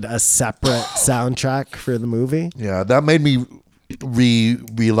he made a separate soundtrack for the movie. Yeah, that made me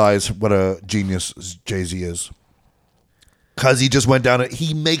realize what a genius Jay-Z is. Because he just went down and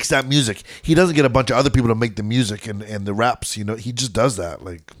he makes that music. He doesn't get a bunch of other people to make the music and the raps. You know, he just does that.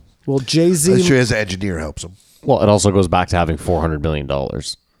 Like, Well, I'm Jay-Z, sure his engineer helps him. Well, it also goes back to having $400 million.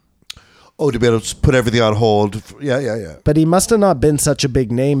 Oh, to be able to put everything on hold. Yeah. but he must have not been such a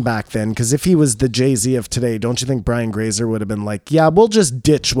big name back then, because if he was the Jay-Z of today, don't you think Brian Grazer would have been like, yeah, we'll just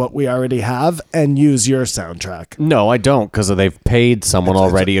ditch what we already have and use your soundtrack? No, I don't, because they've paid someone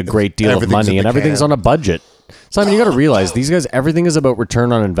already a great deal of everything's money, in and the everything's can. on a budget. Simon, you got to realize these guys, everything is about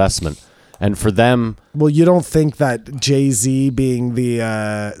return on investment. And for them, Well, you don't think that Jay-Z being the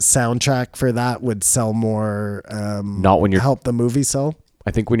soundtrack for that would sell more, not when you're, help the movie sell?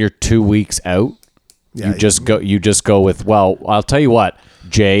 I think when you're 2 weeks out, Yeah, you just go with, well, I'll tell you what,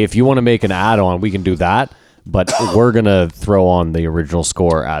 Jay, if you want to make an add-on, we can do that. But we're going to throw on the original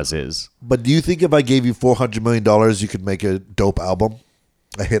score as is. But do you think if I gave you $400 million, you could make a dope album?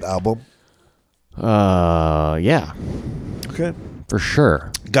 A hit album? Yeah, Okay. for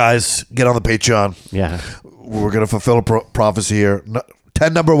sure. Guys, get on the Patreon. Yeah. We're going to fulfill a prophecy here.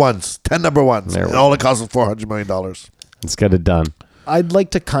 10 number ones. 10 number ones. There we And all it costs is $400 million. Let's get it done. I'd like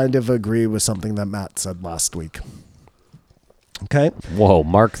to kind of agree with something that Matt said last week. Okay. Whoa,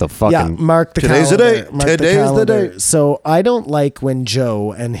 mark the fucking... Yeah, mark the Today's the calendar. day. Mark Today's the calendar. day. So I don't like when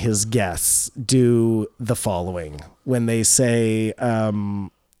Joe and his guests do the following. When they say,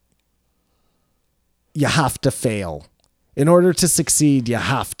 you have to fail. In order to succeed, you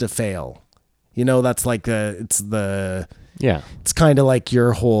have to fail. You know, that's like it's kind of like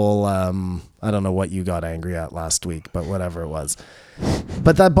your whole, I don't know what you got angry at last week, but whatever it was.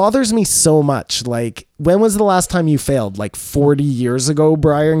 But that bothers me so much. Like, when was the last time you failed? Like 40 years ago,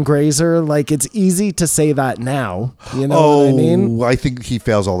 Brian Grazer? Like, it's easy to say that now. You know what I mean? I think he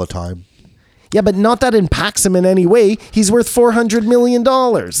fails all the time. Yeah, but not that impacts him in any way. He's worth $400 million.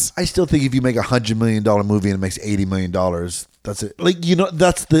 I still think if you make $100 million movie and it makes $80 million, that's it. Like, you know,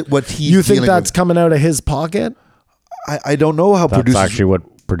 that's what he's You think dealing that's with. coming out of his pocket? I don't know how That's producers... actually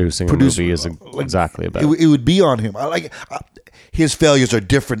what producing a movie is exactly about. It would be on him. His failures are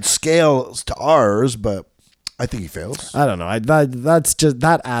different scales to ours, but I think he fails. I don't know. That's just,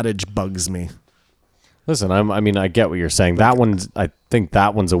 that adage bugs me. Listen, I get what you're saying. I think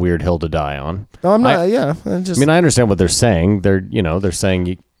that one's a weird hill to die on. No, I'm not. I understand what they're saying. They're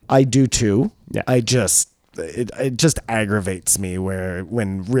saying I do too. Yeah. It just aggravates me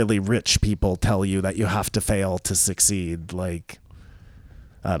when really rich people tell you that you have to fail to succeed. Like,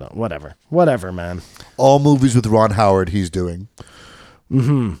 I don't know, whatever, man. All movies with Ron Howard he's doing.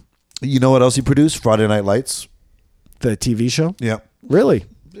 Mm-hmm. You know what else he produced? Friday Night Lights. The TV show? Yeah. Really?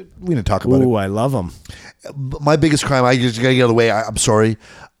 We didn't talk about Ooh, I love them. it. My biggest crime, I just got to get out of the way. I'm sorry.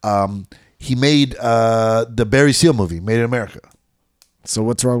 He made the Barry Seal movie, Made in America. So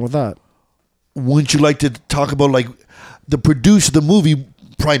what's wrong with that? Wouldn't you like to talk about, like, the producer of the movie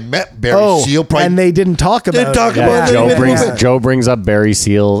probably met Barry Seal? And they didn't talk about Didn't talk it. about it. Joe brings up Barry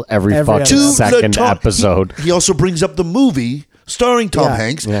Seal every fucking episode. second episode. He also brings up the movie starring Tom Yeah.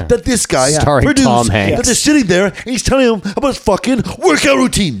 Hanks Yeah. that this guy Starring produced. Tom Hanks. That they're sitting there and he's telling him about his fucking workout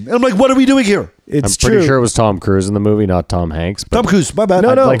routine. And I'm like, what are we doing here? It's I'm pretty true. sure it was Tom Cruise in the movie, not Tom Hanks. But Tom Cruise, my bad. No,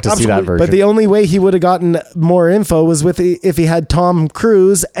 I'd like to see that absolutely. version. But the only way he would have gotten more info was if he had Tom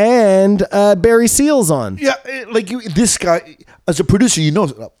Cruise and Barry Seals on. Yeah, this guy, as a producer, you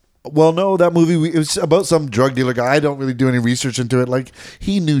know, well, no, that movie, it was about some drug dealer guy. I don't really do any research into it. Like,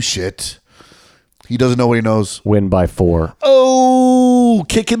 he knew shit. He doesn't know what he knows. win by 4. Oh,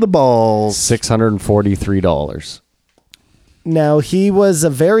 kicking the balls. $643. Now, he was a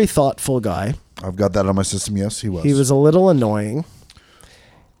very thoughtful guy. I've got that on my system. Yes, he was. He was a little annoying.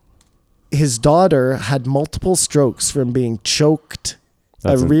 His daughter had multiple strokes from being choked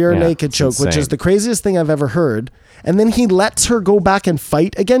That's a rear naked it's choke, which insane. is the craziest thing I've ever heard. And then he lets her go back and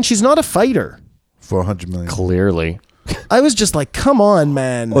fight again. She's not a fighter. For $100 million. Clearly. I was just like, come on,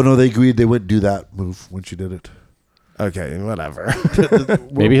 man. Oh no, they agreed they wouldn't do that move when she did it. Okay, whatever.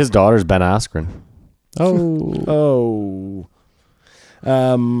 Maybe his daughter's Ben Askren. Oh.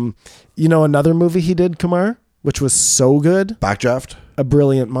 You know another movie he did, Kumar, which was so good? Backdraft. A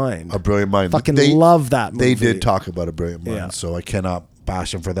Brilliant Mind. A Brilliant Mind. Fucking love that movie. They did talk about A Brilliant Mind, Yeah. so I cannot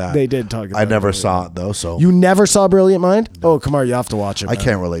bash him for that. They did talk about I never it. saw it though, so You never saw Brilliant Mind? Oh, Kumar, you have to watch it. I man.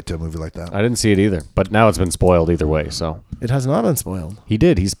 can't relate to a movie like that. I didn't see it either, but now it's been spoiled either way. So It has not been spoiled. he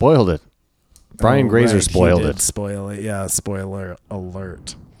did. He spoiled it. Brian Oh, Grazer right, spoiled he did it. Spoil it. Yeah, spoiler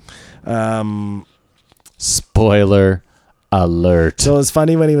alert. Spoiler alert. So it was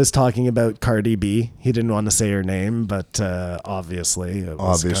funny when he was talking about Cardi B. He didn't want to say her name, but obviously it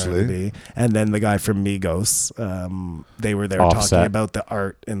was Obviously. Cardi B. And then the guy from Migos, they were there Offset. talking about the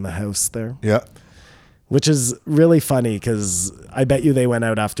art in the house there, Yeah. which is really funny because I bet you they went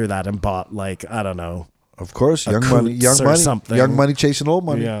out after that and bought like, I don't know. Of course, A young money, Coots or something. young money chasing old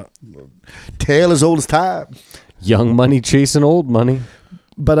money. Yeah. Tale as old as time. Young money chasing old money.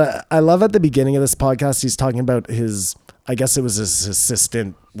 But I love at the beginning of this podcast, he's talking about his, I guess it was his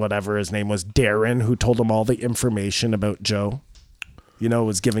assistant, whatever his name was, Darren, who told him all the information about Joe. You know,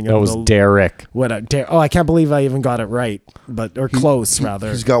 was giving him That was the, Derek. oh, I can't believe I even got it right, or close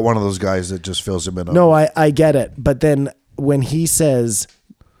rather. He's got one of those guys that just fills him in. on- No, I get it. But then when he says,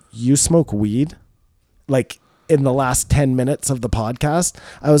 you smoke weed, like in the last 10 minutes of the podcast,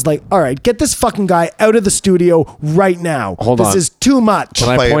 I was like, all right, get this fucking guy out of the studio right now. Hold this on. is too much. Can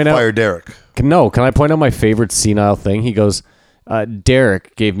I point out- Fire Derek. Can I point out my favorite senile thing? He goes,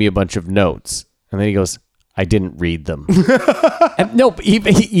 Derek gave me a bunch of notes. And then he goes, I didn't read them. And no,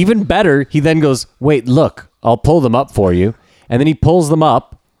 even better, he then goes, wait, look, I'll pull them up for you. And then he pulls them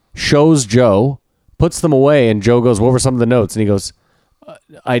up, shows Joe, puts them away, and Joe goes, what were some of the notes? And he goes,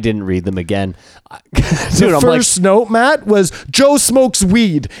 I didn't read them again. Dude, The I'm first note, Matt, was Joe smokes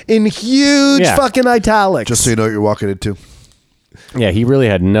weed in huge Yeah. fucking italics. Just so you know what you're walking into. yeah, he really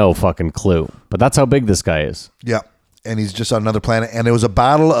had no fucking clue. But that's how big this guy is. Yeah. And he's just on another planet. And it was a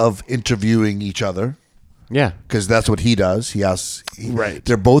battle of interviewing each other. Yeah. Because that's what he does. Right.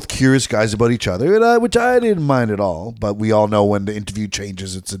 They're both curious guys about each other, and which I didn't mind at all. But we all know when the interview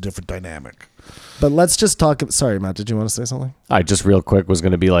changes, it's a different dynamic. But let's just talk. Sorry, Matt, did you want to say something? I just real quick was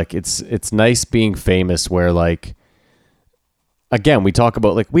going to be like, it's nice being famous where like, again, we talk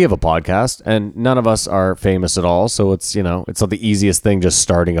about like, we have a podcast and none of us are famous at all. So it's, it's not the easiest thing just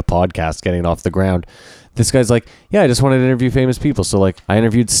starting a podcast, getting it off the ground. This guy's like, yeah, I just wanted to interview famous people. So like I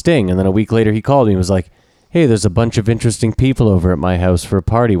interviewed Sting and then a week later he called me and was like, hey, there's a bunch of interesting people over at my house for a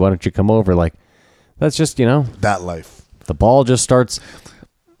party. Why don't you come over? Like, that's just, That life. the ball just starts.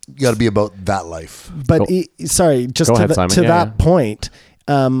 You got to be about that life. But Go- sorry, just Go to, ahead, Simon. to Yeah, that yeah. point,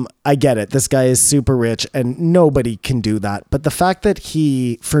 I get it. This guy is super rich and nobody can do that. But the fact that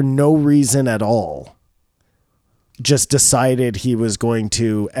he, for no reason at all, just decided he was going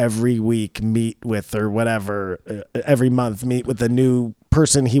to every week meet with, or whatever, every month meet with a new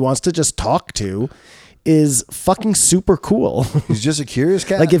person he wants to just talk to is fucking super cool. He's just a curious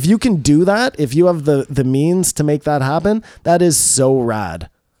cat. Like if you can do that, if you have the means to make that happen, that is so rad.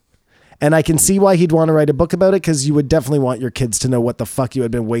 And I can see why he'd want to write a book about it, because you would definitely want your kids to know what the fuck you had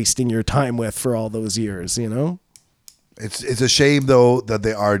been wasting your time with for all those years, It's a shame though that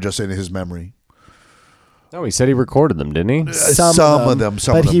they are just in his memory. No, he said he recorded them, didn't he? Some of them,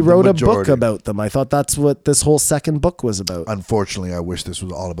 but he the wrote a book majority. about them. I thought that's what this whole second book was about. Unfortunately, I wish this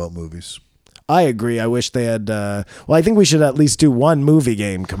was all about movies. I agree. I wish they had. Well, I think we should at least do one movie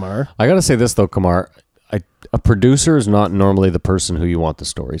game, Kamar. I got to say this, though, Kumar. A producer is not normally the person who you want the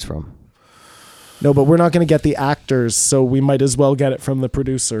stories from. No, but we're not going to get the actors, so we might as well get it from the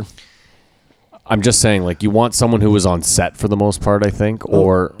producer. I'm just saying, like, you want someone who was on set for the most part, I think,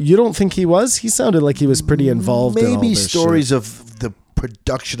 or... You don't think he was? He sounded like he was pretty involved in all Maybe this stories shit. of the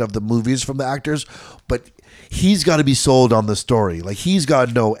production of the movies from the actors, but he's got to be sold on the story. Like he's got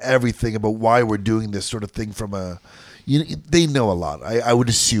to know everything about why we're doing this sort of thing from a... they know a lot. I would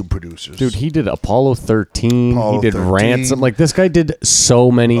assume producers. Dude, he did Apollo 13. Apollo he did 13. Ransom. Like, this guy did so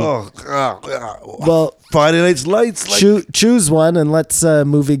many... Well, Friday Night's Lights. Like, choose one and let's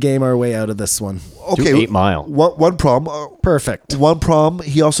movie game our way out of this one. Do 8 Mile. One problem. Perfect. One problem.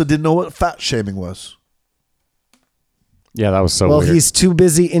 He also didn't know what fat shaming was. Yeah, that was so Well, weird. he's too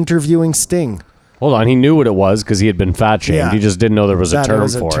busy interviewing Sting. Hold on, he knew what it was because he had been fat shamed. Yeah. He just didn't know there was a That term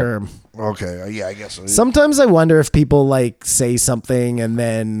was a for term. Okay, yeah, I guess so. Sometimes I wonder if people like say something and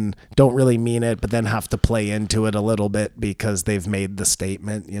then don't really mean it, but then have to play into it a little bit because they've made the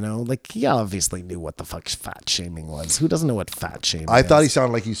statement, you know? Like, he obviously knew what the fuck fat shaming was. Who doesn't know what fat shaming I is? thought he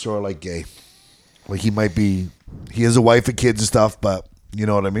sounded like he's sort of like gay. Like he might be, he has a wife and kids and stuff, but you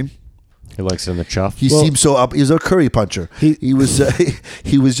know what I mean? it. He likes it in the chuff. He seemed so up. He's a curry puncher. He was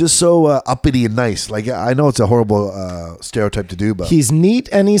he was just so uppity and nice. Like I know it's a horrible stereotype to do, but He's neat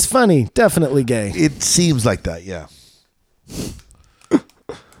and he's funny. Definitely gay. it seems like that. Yeah.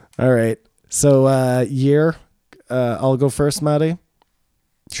 All right. So, year. I'll go first, Maddie.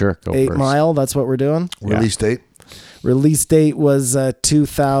 Sure, go 8 first. Mile. That's what we're doing. Yeah. Release date. Release date was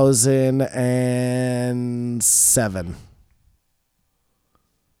 2007.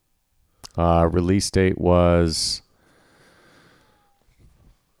 Release date was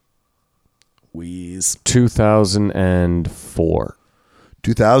Wheeze. 2004.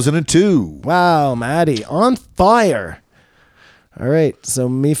 2002. Wow, Maddie, on fire. All right, so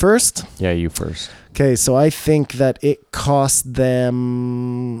me first. Yeah, you first. Okay, so I think that it cost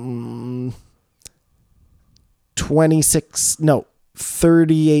them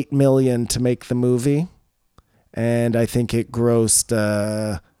 38 million to make the movie, and I think it grossed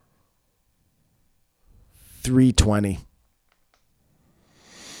 320.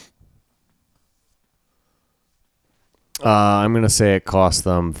 I'm gonna say it cost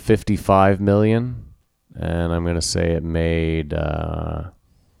them $55 million, and I'm gonna say it made $400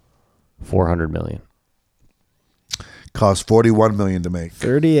 million. Cost $41 million to make,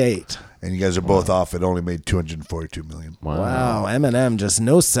 38. and you guys are both off. It only made $242 million. Wow, Eminem just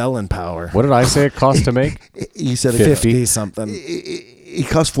no selling power. What did I say it cost to make? He said it, 50 something. it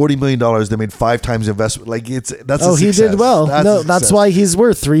cost $40 million. They made 5 times investment. Like that's. Oh, a he success. did well. That's No, a that's success. why he's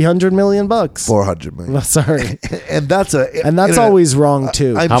worth $300 million. $400 million. Well, sorry. And that's And always wrong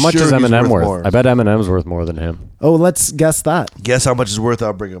too. I'm How much sure is he's Eminem worth? more. I bet Eminem's worth more than him. Oh, let's guess that. Guess how much is worth?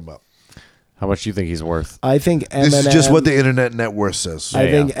 I'll bring him up. How much do you think he's worth? I think Eminem. This is just what the internet net worth says. I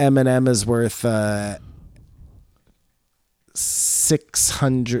Yeah, think Eminem is worth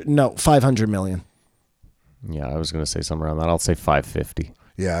 500 million. Yeah, I was gonna say somewhere around that. I'll say 550.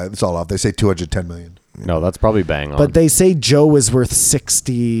 Yeah, it's all off. They say 210 million. No, that's probably bang on. But they say Joe is worth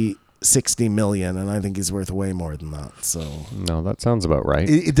 60 million, and I think he's worth way more than that. So no, that sounds about right.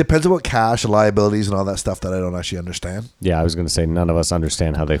 It depends on what cash and liabilities and all that stuff that I don't actually understand. Yeah, I was gonna say none of us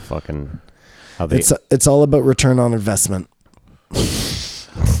understand how they it's all about return on investment.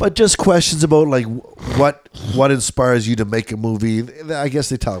 But just questions about like what inspires you to make a movie. I guess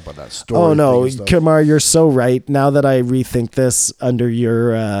they talk about that story. Oh no, thing and stuff. Kamar, you're so right. Now that I rethink this under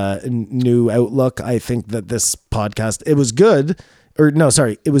your new outlook, I think that this podcast, it was good. Or no,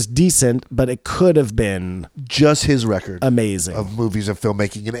 sorry, it was decent, but it could have been Just his record amazing. of movies and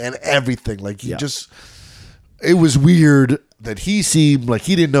filmmaking and everything. Like he Yeah. just, it was weird that he seemed like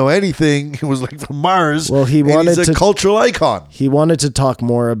he didn't know anything. He was like from Mars. Well, he and wanted he's a to- cultural icon. He wanted to talk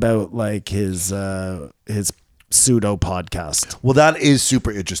more about like his pseudo podcast. Well, that is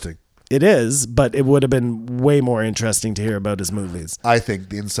super interesting. It is, but it would have been way more interesting to hear about his movies. I think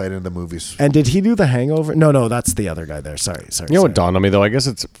the insight into the movies. And did he do The Hangover? No, that's the other guy there. Sorry. You know what dawned on me though? I guess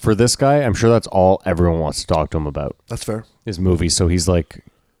it's for this guy. I'm sure that's all everyone wants to talk to him about That's fair. is movies. So he's like,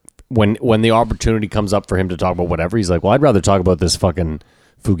 when the opportunity comes up for him to talk about whatever, he's like, well, I'd rather talk about this fucking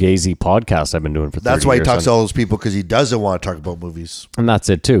Fugazi podcast I've been doing for 30 That's why he years. talks to all those people because he doesn't want to talk about movies. And that's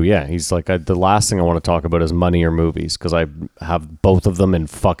it too. Yeah, he's like, the last thing I want to talk about is money or movies because I have both of them in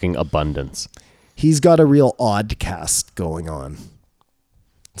fucking abundance. He's got a real odd cast going on.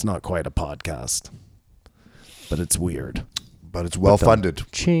 It's not quite a podcast, but it's weird. But it's well funded.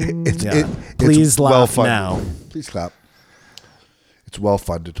 Ching. Yeah. Please laugh now. Please clap. It's well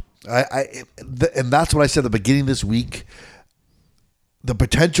funded. And that's what I said at the beginning of this week. The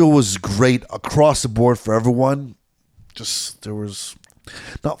potential was great across the board for everyone. Just there was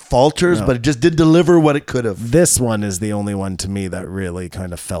not falters, but it just didn't deliver what it could have. This one is the only one to me that really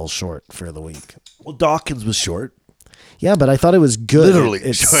kind of fell short for the week. Well, Dawkins was short. Yeah, but I thought it was good. Literally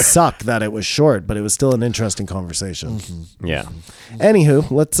it short. sucked that it was short, but it was still an interesting conversation. Yeah. Anywho,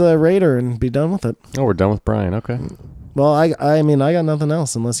 let's rate her and be done with it. Oh, we're done with Brian. Okay. Well, I mean, I got nothing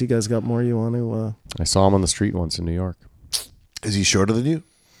else unless you guys got more you want to. I saw him on the street once in New York. Is he shorter than you?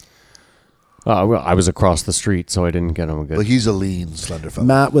 Well, I was across the street, so I didn't get him a good. But he's a lean, slender fella.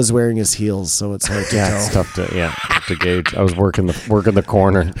 Matt was wearing his heels, so it's hard to Yeah, tell. it's tough to gauge. I was working the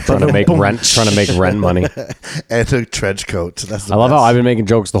corner, trying to make rent money. And a trench coat. That's the I love best. how I've been making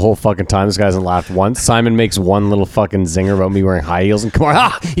jokes the whole fucking time. This guy hasn't laughed once. Simon makes one little fucking zinger about me wearing high heels, and come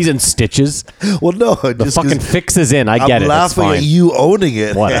on, he's in stitches. Well, no, The just fucking 'cause fix is in. I get I'm it. It's laughing fine. at you owning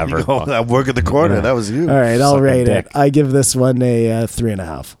it. Whatever. And you go, I'm working the corner. Yeah. That was you. All right, I'll Suck a rate it. dick. I give this one a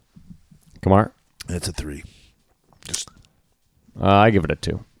 3.5. Kamar, It's a 3. I give it a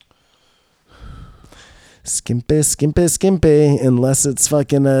 2. Skimpy, unless it's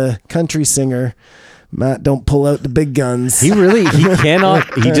fucking a country singer. Matt, don't pull out the big guns. He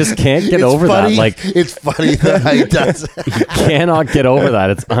just can't get It's over funny. that. Like, It's funny that he does. he cannot get over that.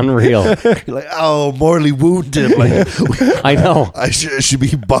 It's unreal. You're like, oh, mortally wounded. Like, I know. I should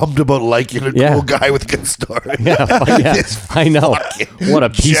be bummed about liking a Yeah. cool guy with a good story. Yeah, This I know. fucking What a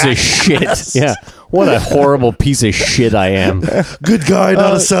piece of jackass. shit. Yeah. What a horrible piece of shit I am. Good guy,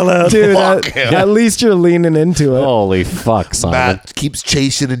 not a sellout. Dude, Fuck him. at least you're leaning into it. Holy fuck, Simon. Matt keeps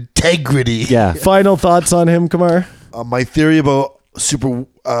chasing integrity. Yeah. Final thoughts on him, Kamar? My theory about super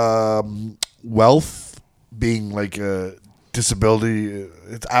wealth being like a disability,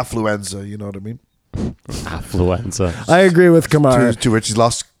 it's affluenza. You know what I mean? Affluenza. I agree with Kamar. Too rich. He's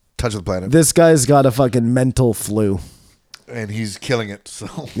lost touch with the planet, This guy's got a fucking mental flu. and he's killing it. So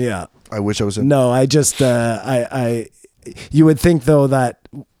Yeah. I wish I was in. No, I just you would think though that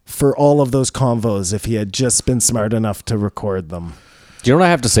for all of those convos, if he had just been smart enough to record them. Do you know what I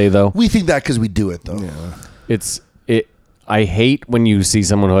have to say though? We think that because we do it though. I hate when you see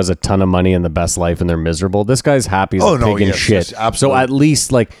someone who has a ton of money and the best life and they're miserable. This guy's happy as Oh, a no, pig in yes, shit. yes, absolutely. So at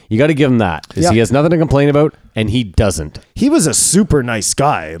least like you got to give him that. 'Cause Yeah. he has nothing to complain about and he doesn't. He was a super nice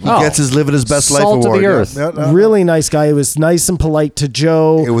guy. He gets his living his best life Salt of award. the Yeah, earth. yeah. Really nice guy. He was nice and polite to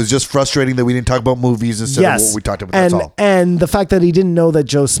Joe. It was just frustrating that we didn't talk about movies instead of what we talked about. And, That's all. and the fact that he didn't know that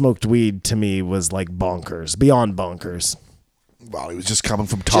Joe smoked weed to me was like bonkers, beyond bonkers. Well, he was just coming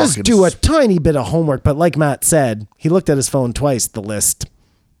from talking. Just do a tiny bit of homework. But like Matt said, he looked at his phone twice, the list,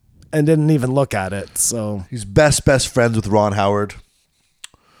 and didn't even look at it. So He's best friends with Ron Howard,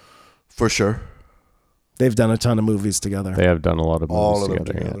 for sure. they've done a ton of movies together. They have done a lot of movies All of them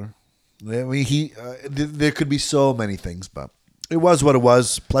together. together. I mean, there could be so many things, but it was what it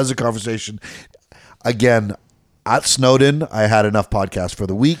was. Pleasant conversation. Again, at Snowden, I had enough podcasts for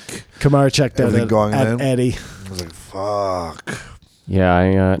the week. Kamar checked out Everything going at in. Eddie. I was like, fuck.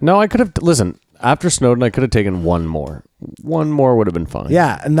 Yeah, no, I could have listen, after Snowden I could have taken one more. One more would have been fine.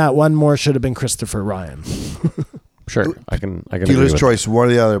 Yeah, and that one more should have been Christopher Ryan. Sure. I can agree Dealer's with choice, one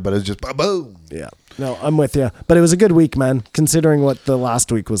or the other, but it's just boom. Yeah. No, I'm with you. But it was a good week, man, considering what the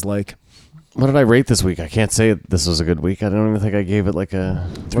last week was like. What did I rate this week? I can't say this was a good week. I don't even think I gave it like a...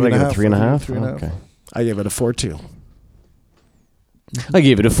 What did I give it, 3.5? 3.5. Okay. I gave it a 4.2. I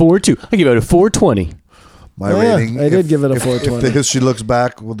gave it a 4.2. I gave it a 4.20. My Oh, yeah, rating. I did give it a If 420. the history looks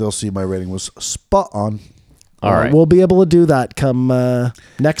back, well, they'll see my rating was spot on. All right. We'll be able to do that come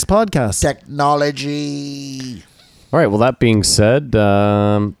next podcast. Technology. All right. Well, that being said,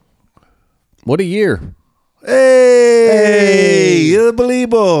 what a year. Hey,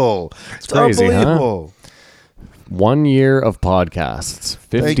 unbelievable. It's crazy, huh? unbelievable. 1 year of podcasts.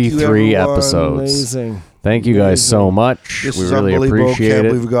 Thank you, 53 everyone. episodes. Amazing. Thank you guys so much. This We is really unbelievable. appreciate Can't it.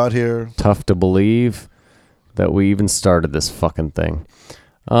 believe we got here. Tough to believe that we even started this fucking thing.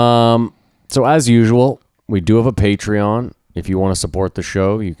 So as usual, we do have a Patreon. If you want to support the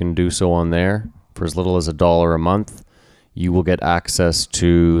show, you can do so on there for as little as $1 a month. You will get access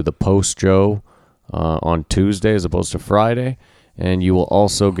to the post Joe on Tuesday as opposed to Friday. And you will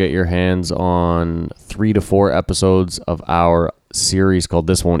also get your hands on 3 to 4 episodes of our series called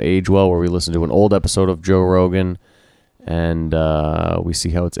This Won't Age Well, where we listen to an old episode of Joe Rogan and we see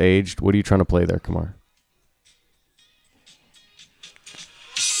how it's aged. What are you trying to play there, Kamar?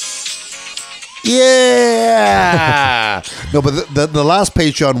 Yeah. No, but the last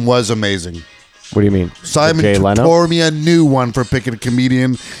Patreon was amazing. What do you mean? Simon Jay Leno? tore me a new one for picking a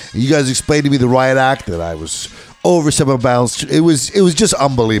comedian. You guys explained to me the riot act that I was over 7 pounds. It was just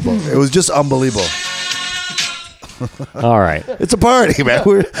unbelievable. It was just unbelievable. All right. It's a party, man.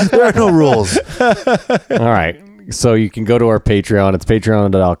 There are no rules. All right. So you can go to our Patreon. It's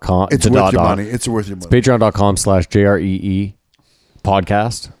patreon.com. It's worth your money. It's worth your money. Patreon.com/JREE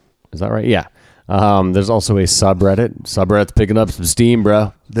podcast. Is that right? Yeah. There's also a subreddit. Subreddit's picking up some steam,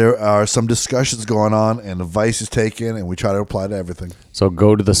 bro. There are some discussions going on, and advice is taken, and we try to apply to everything. So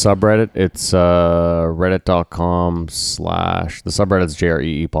go to the subreddit. It's reddit.com/ the subreddit's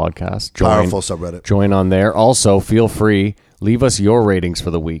JREE podcast. Powerful subreddit. Join on there. Also, feel free. Leave us your ratings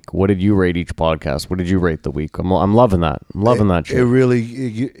for the week. What did you rate each podcast? What did you rate the week? I'm loving that. I'm loving that shit. It really,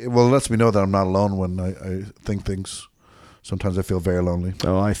 it lets me know that I'm not alone when I think things. Sometimes I feel very lonely.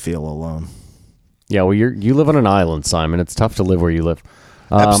 Oh, I feel alone. Yeah, well, you live on an island, Simon. It's tough to live where you live.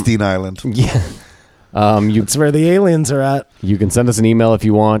 Epstein Island. Yeah. It's where the aliens are at. You can send us an email if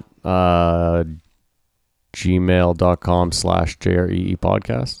you want. gmail.com/JREE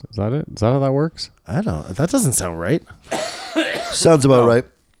podcast. Is that it? Is that how that works? I don't. That doesn't sound right. Sounds about right.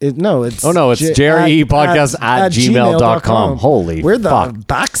 It's JREE podcast at gmail.com. Holy We're the fuck.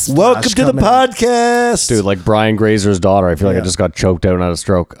 backsplash Welcome to the coming. podcast. Dude, like Brian Grazer's daughter. I feel like I just got choked out and had a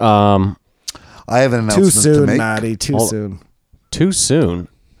stroke. I have an Too announcement to soon, make. Maddie. Too soon. Too soon.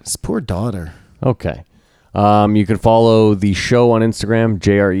 His poor daughter. Okay. You can follow the show on Instagram,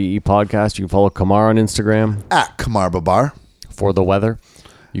 JREE podcast. You can follow Kamar on Instagram At Kamar Babar. for the weather.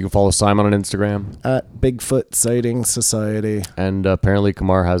 You can follow Simon on Instagram. At Bigfoot Sighting Society. And apparently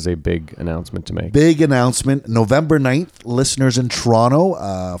Kamar has a big announcement to make. Big announcement. November 9th, listeners in Toronto.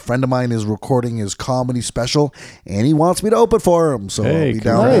 A friend of mine is recording his comedy special, and he wants me to open for him. So Hey, I'll be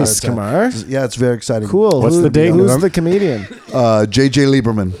down nice, there. Kamar. Yeah, it's very exciting. Cool. What's the date, Who's November? the comedian? JJ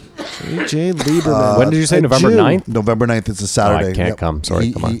Lieberman. AJ Lieberman. When did you say? A November Jew. 9th? November 9th, it's a Saturday. I can't come.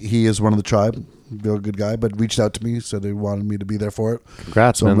 Sorry, come on. He is one of the tribe. Real good guy, but reached out to me, said they wanted me to be there for it.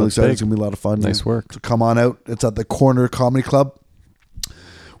 Congrats, So man. I'm really That's excited. big. It's going to be a lot of fun. Nice work. So come on out. It's at the Corner Comedy Club.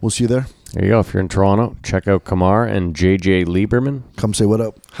 We'll see you there. There you go. If you're in Toronto, check out Kamar and JJ Lieberman. Come say what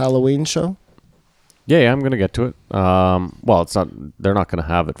up. Halloween show? Yeah, I'm going to get to it. Well, it's not. They're not going to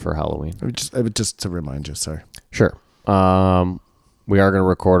have it for Halloween. I would just to remind you, sorry. Sure. We are going to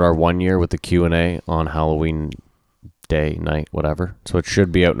record our 1 year with the Q&A on Halloween day, night, whatever. So it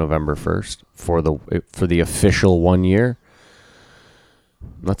should be out November 1st for the official 1 year.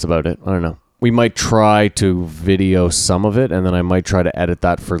 That's about it. I don't know. We might try to video some of it, and then I might try to edit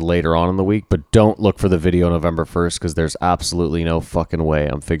that for later on in the week. But don't look for the video November 1st because there's absolutely no fucking way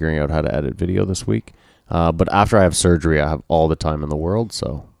I'm figuring out how to edit video this week. But after I have surgery, I have all the time in the world,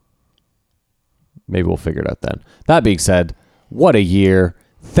 so maybe we'll figure it out then. That being said, what a year.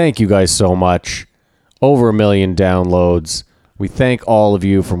 Thank you guys so much. Over 1 million downloads. We thank all of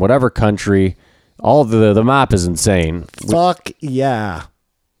you from whatever country. All the map is insane. Fuck yeah.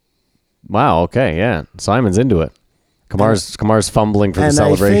 Wow, okay, yeah. Simon's into it. Kamar's fumbling for the And I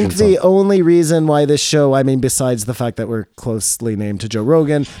celebration. think the only reason why this show, I mean, besides the fact that we're closely named to Joe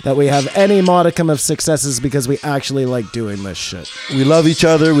Rogan, that we have any modicum of success is because we actually like doing this shit. We love each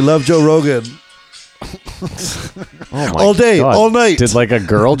other. We love Joe Rogan. Oh my all day, God. all night. Did like a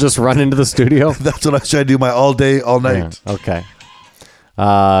girl just run into the studio? That's what I was trying to do, my all day, all night. Yeah, okay.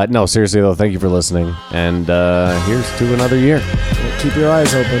 No, seriously though, thank you for listening. And here's to another year. Keep your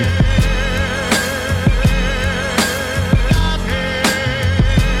eyes open.